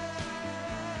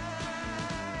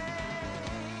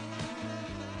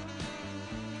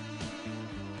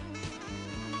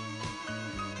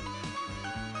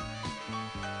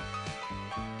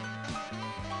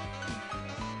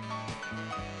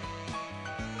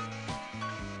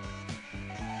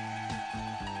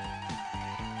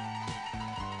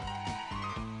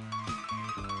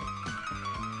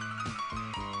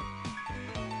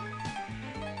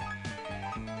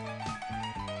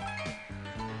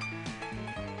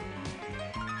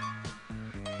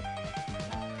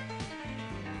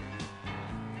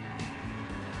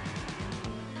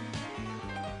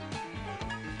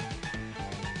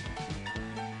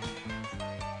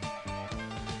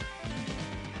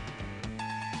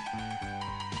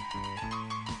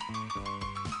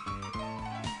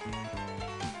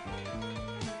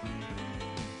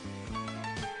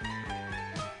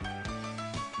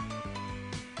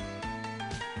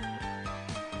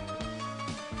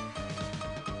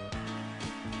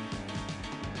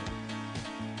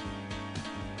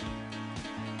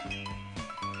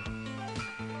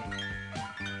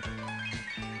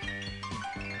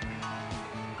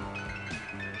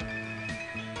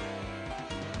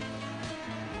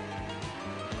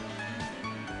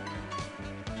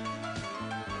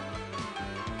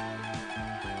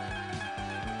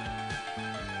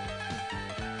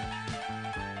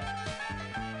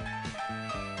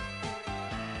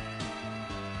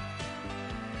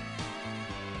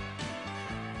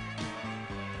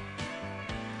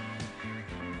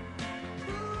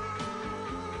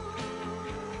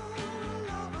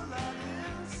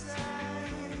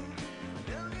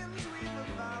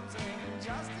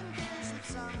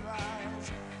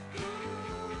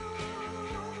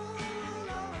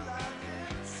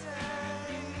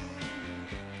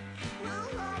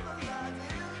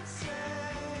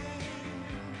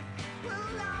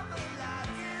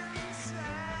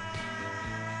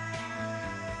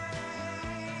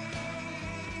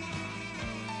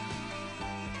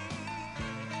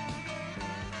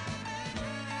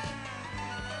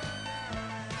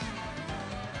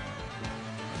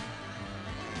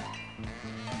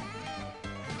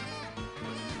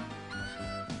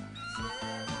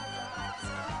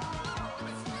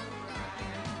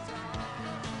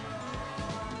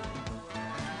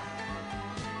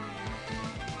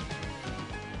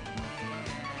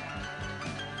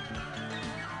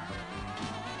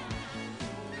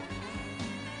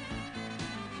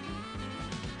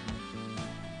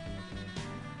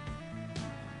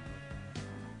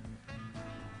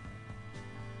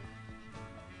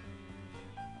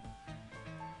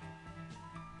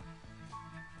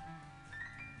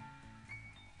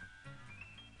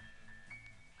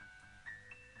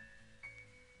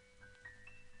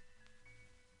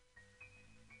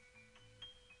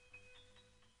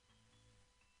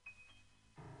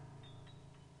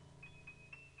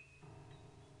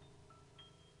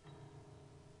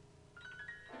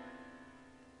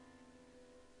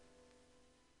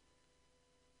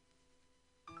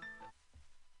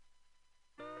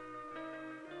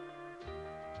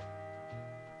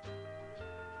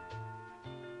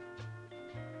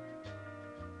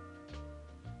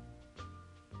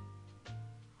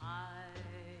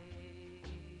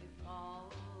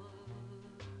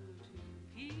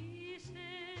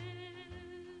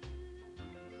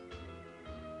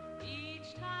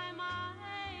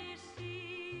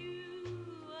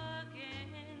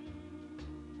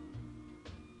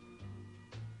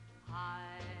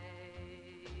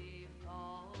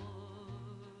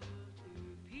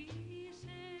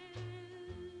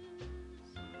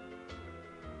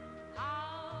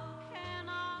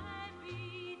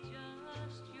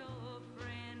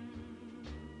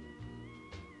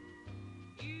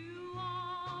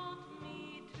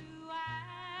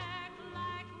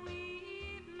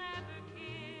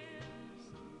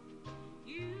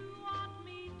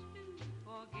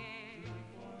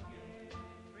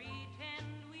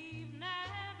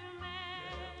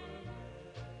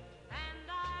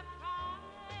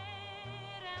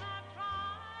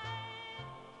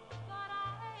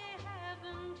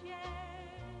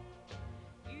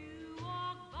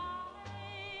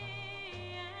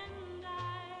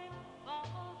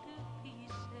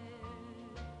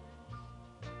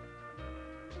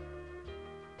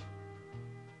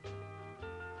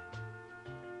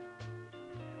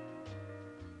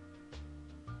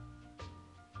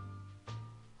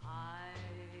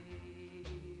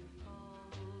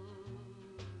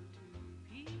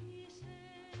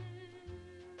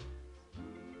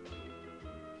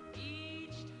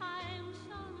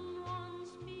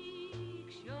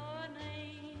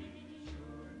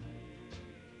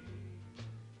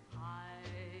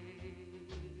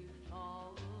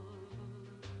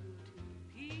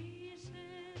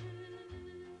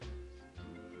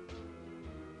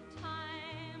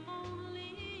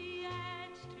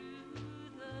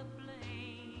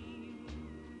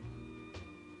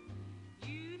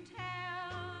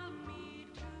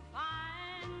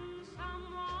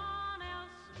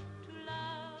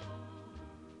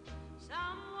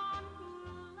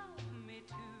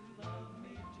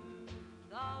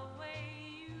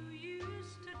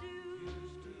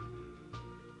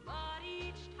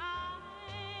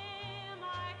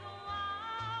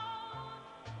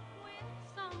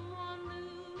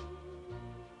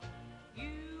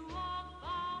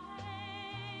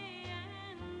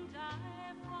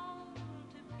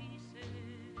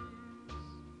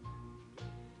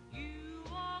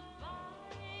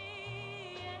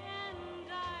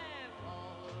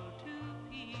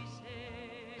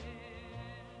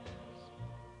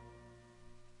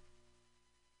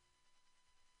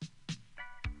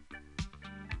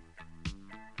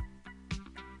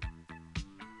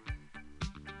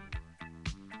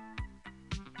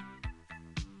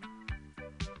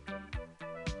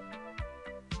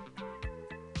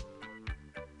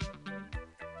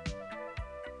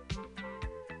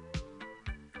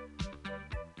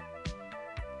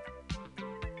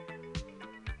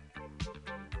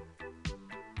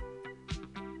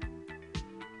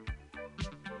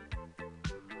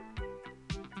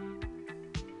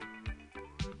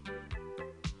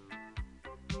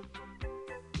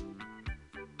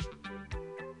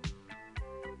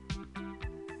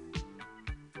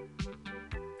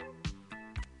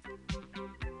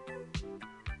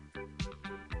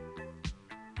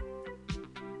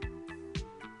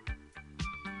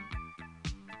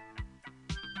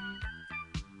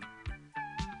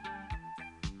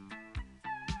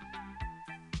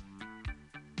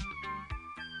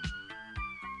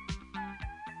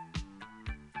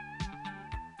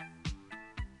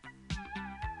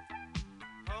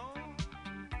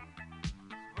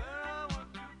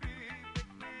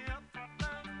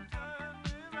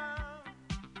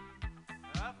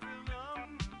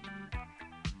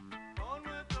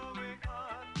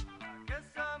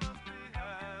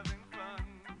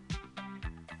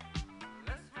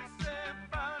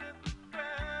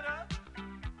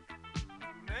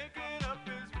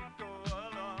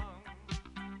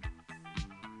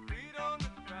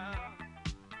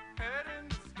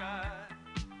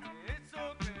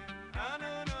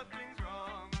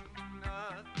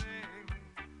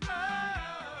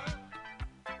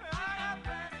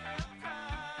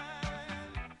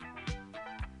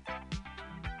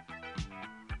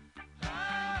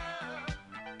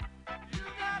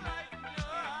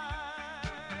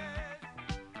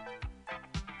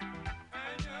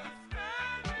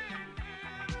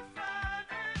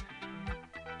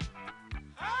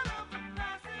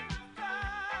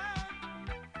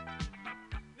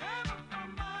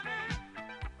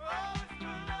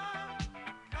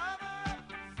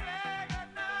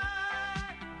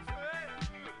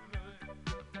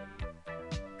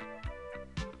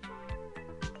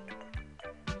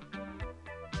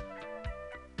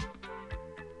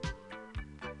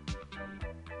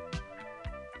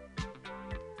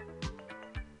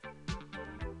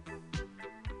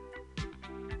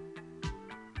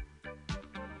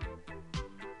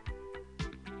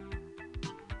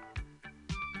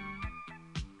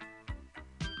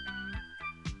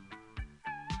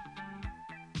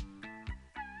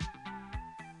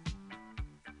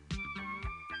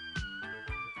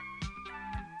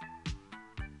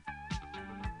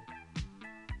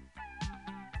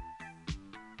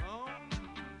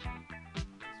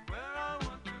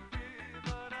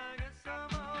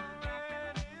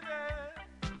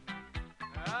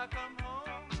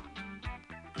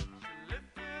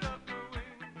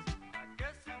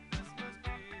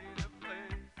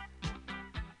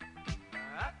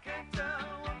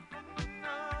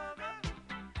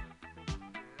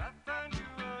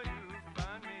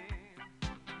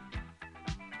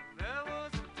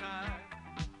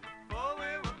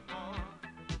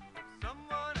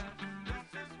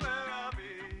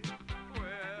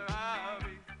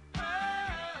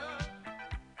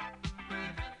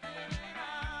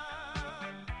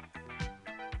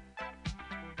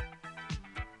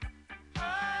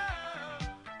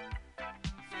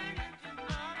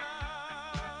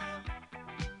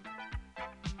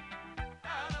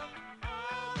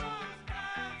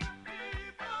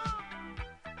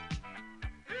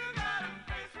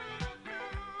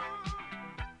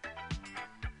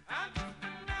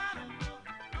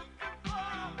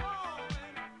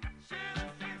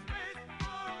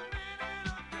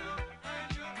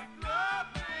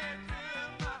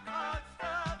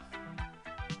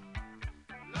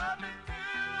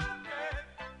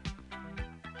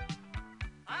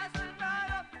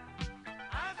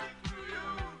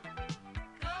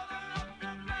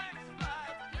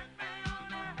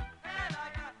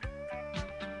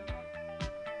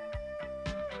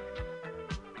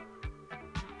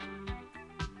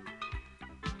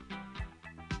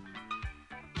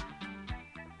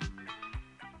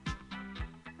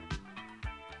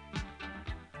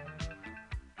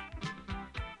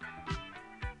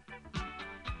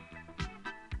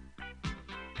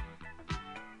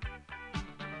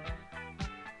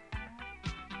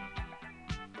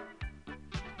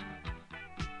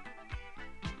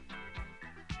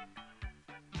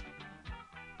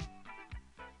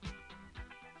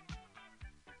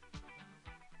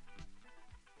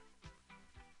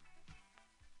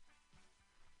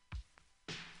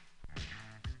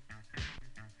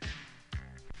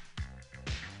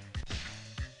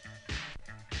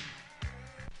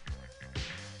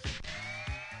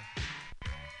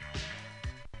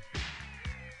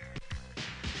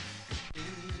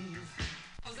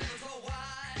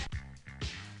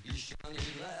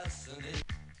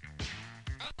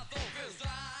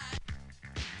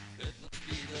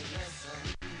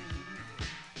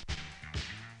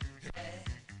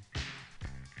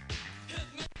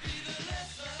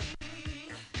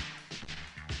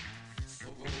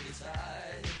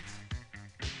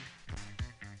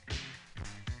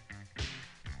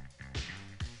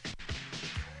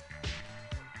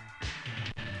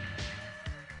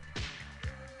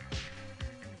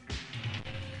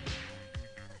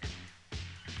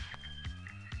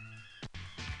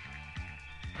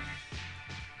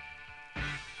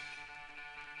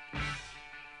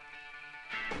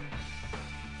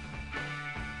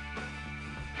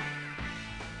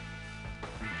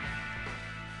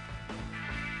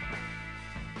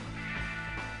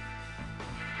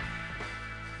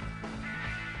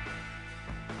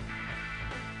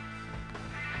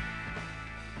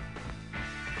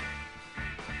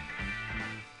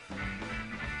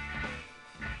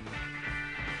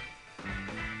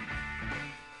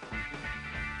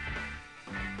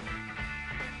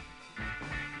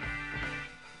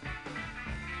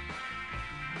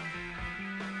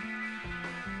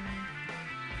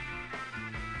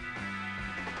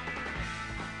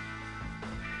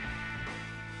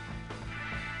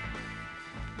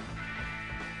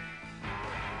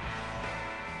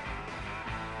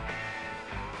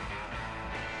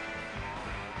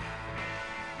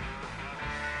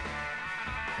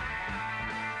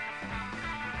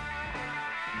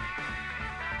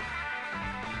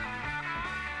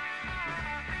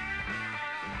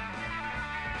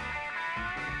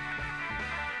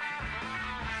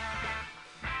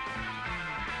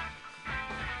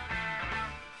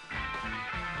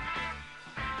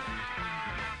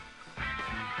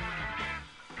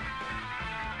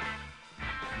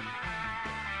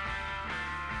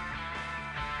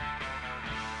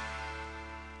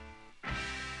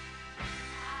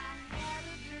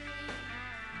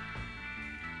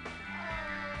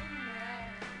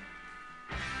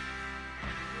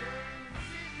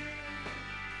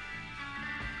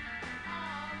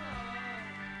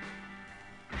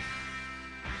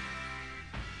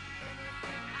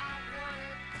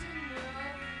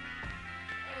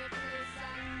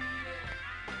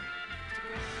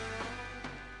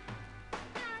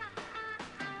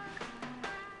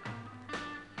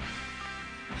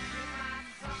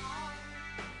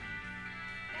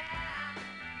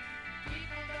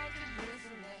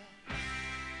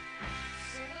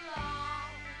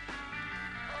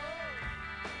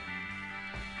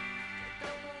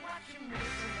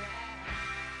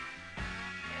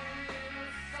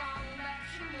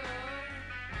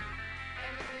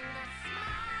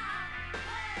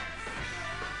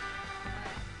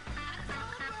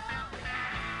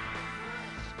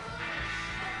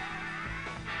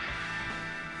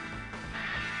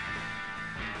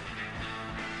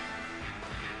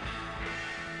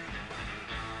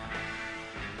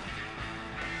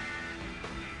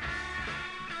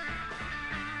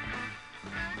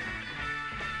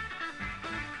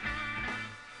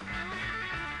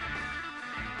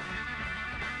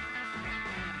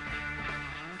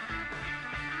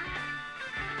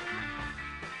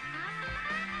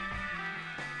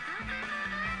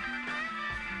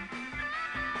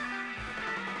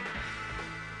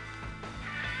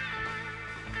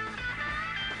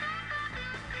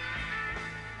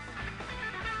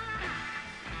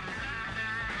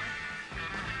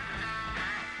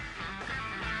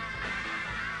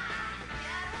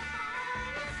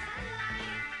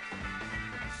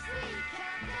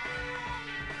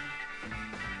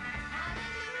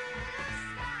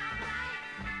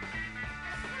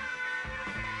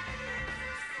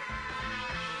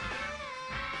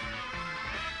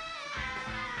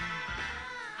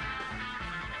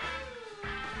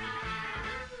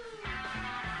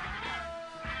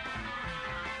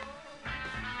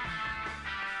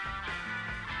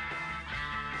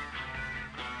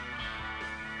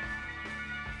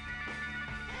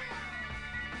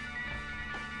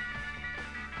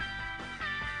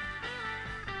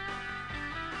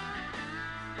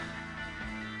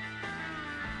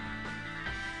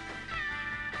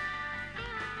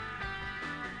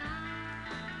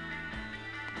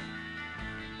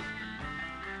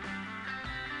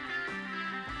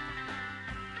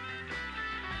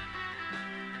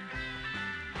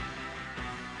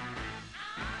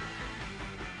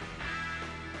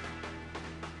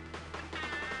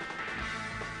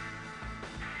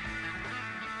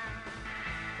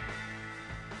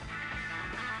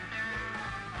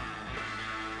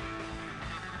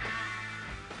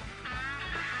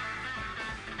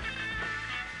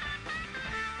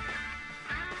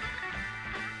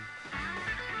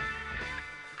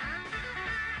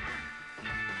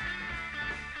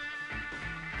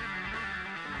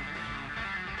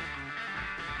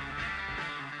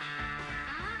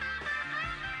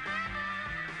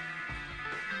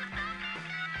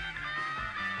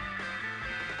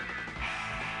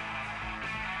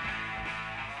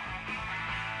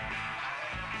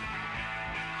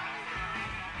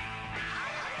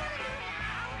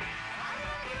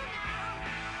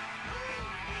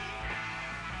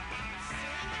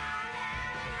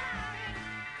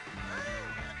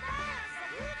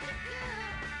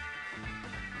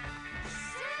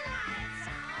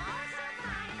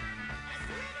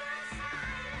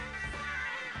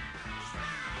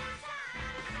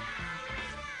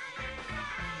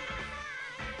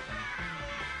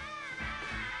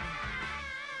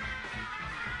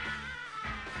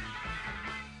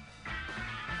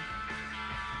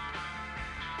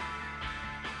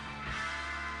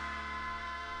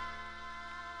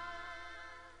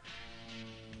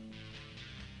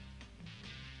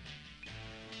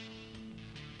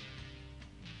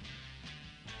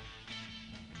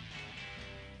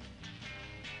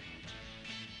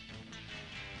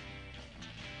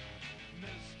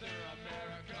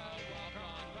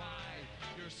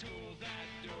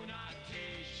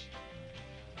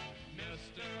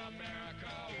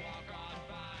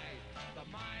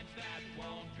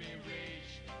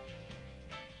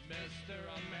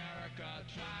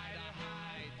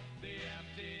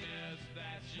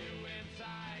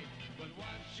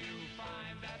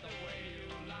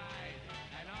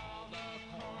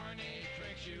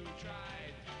 you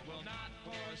tried will not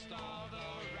forestall the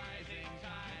rising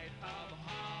tide of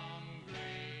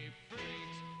hungry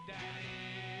freaks, Daddy.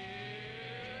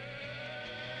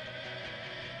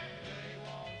 They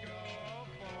won't go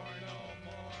for no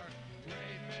more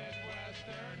great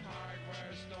Midwestern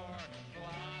hardware store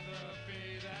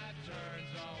philosophy that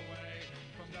turns away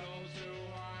from those who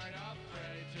aren't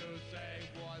afraid to say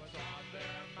what's on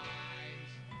their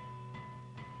minds.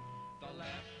 The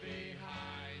left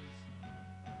behinds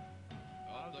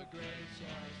of the great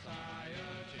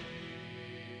society.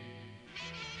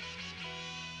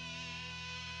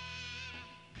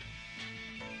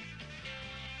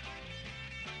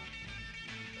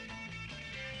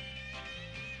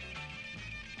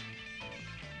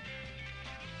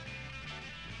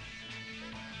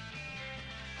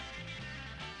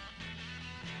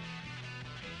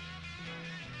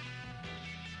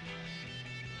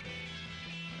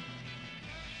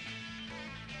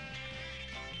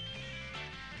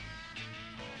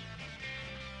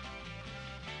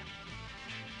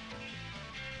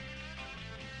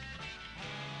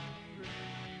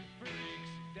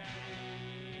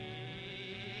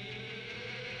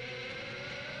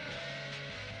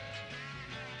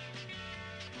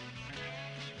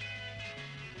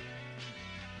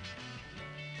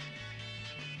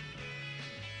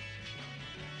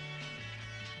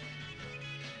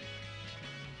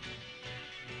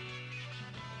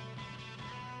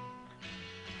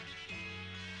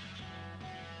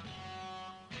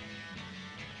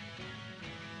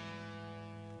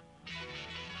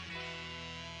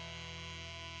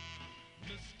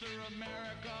 Mr.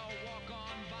 America, walk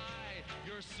on by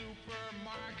your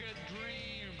supermarket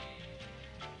dream.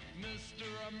 Mr.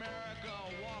 America,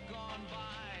 walk on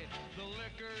by the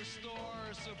liquor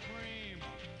store supreme.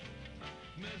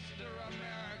 Mr.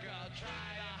 America, try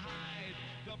to hide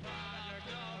the product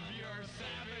of your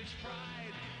savage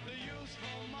pride, the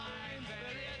useful minds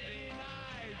that it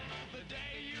denied. The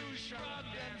day you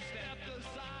shrugged and stepped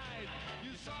aside,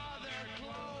 you saw their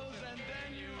clothes and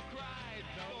then you cried.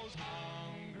 Those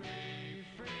hungry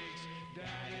freaks,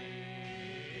 Daddy.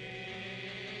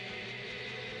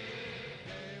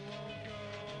 They won't go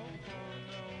for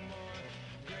no more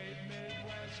great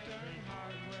Midwestern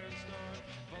hardware store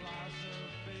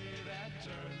philosophy that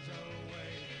turns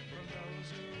away from those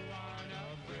who aren't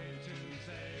afraid to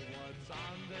say what's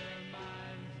on their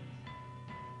minds.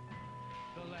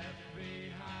 The left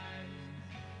behind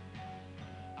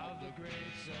of the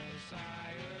great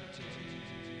society.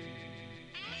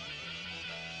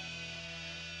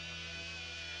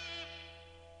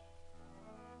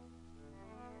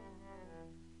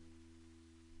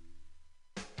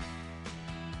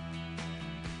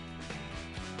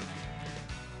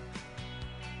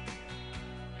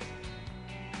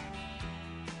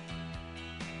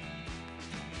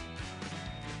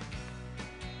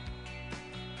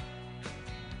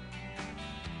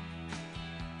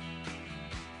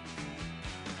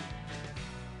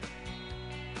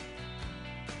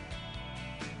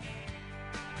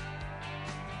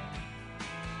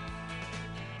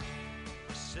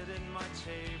 Sit at my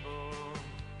table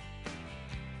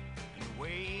and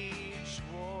wage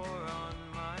war on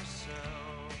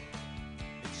myself.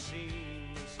 It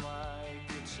seems like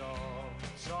it's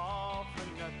all for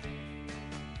nothing.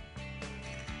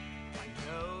 I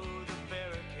know the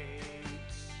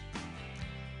barricades,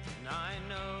 and I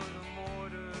know the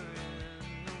mortar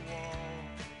in the wall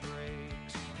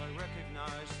breaks. I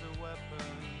recognize the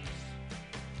weapons,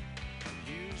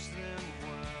 use them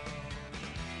well.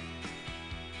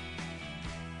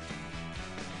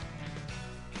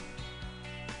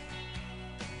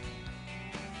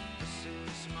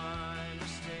 My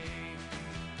mistake,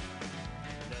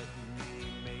 let me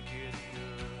make it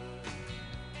good.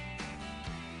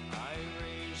 I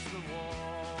raise the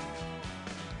wall,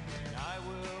 and I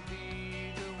will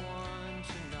be the one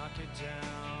to knock it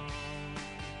down.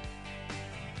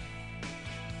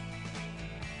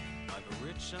 I've a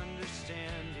rich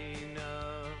understanding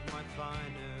of my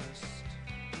finest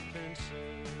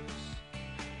defenses.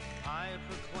 I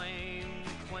proclaim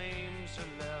the claims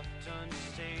are left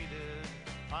unstated.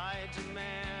 I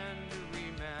demand a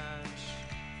rematch.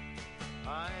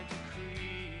 I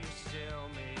decree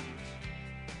stalemate.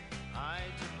 I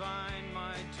divine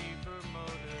my deeper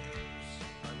motives.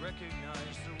 I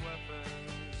recognize the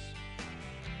weapons.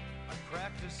 I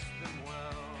practiced them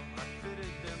well. I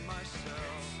fitted them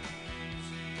myself. It's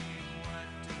amazing what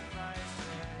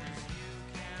devices you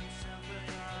can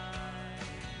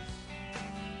sympathize.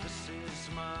 This is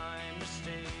my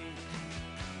mistake.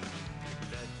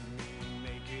 Let me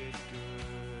make it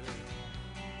good.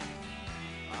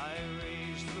 I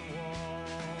raised the wall,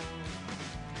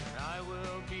 and I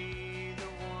will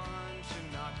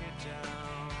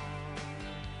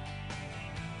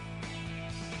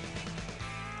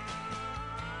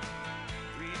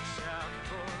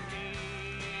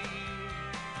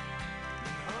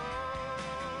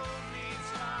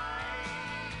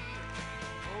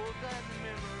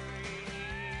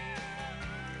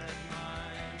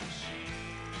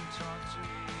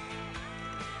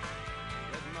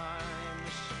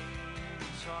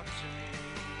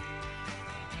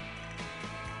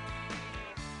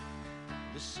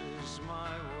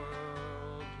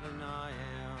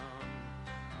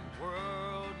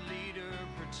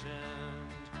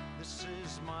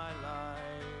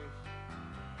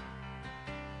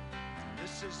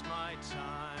This is my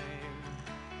time.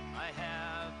 I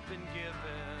have been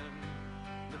given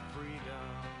the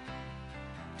freedom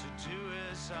to do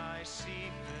as I see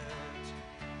fit.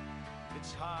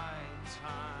 It's high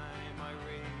time I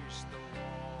raise the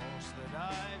wall.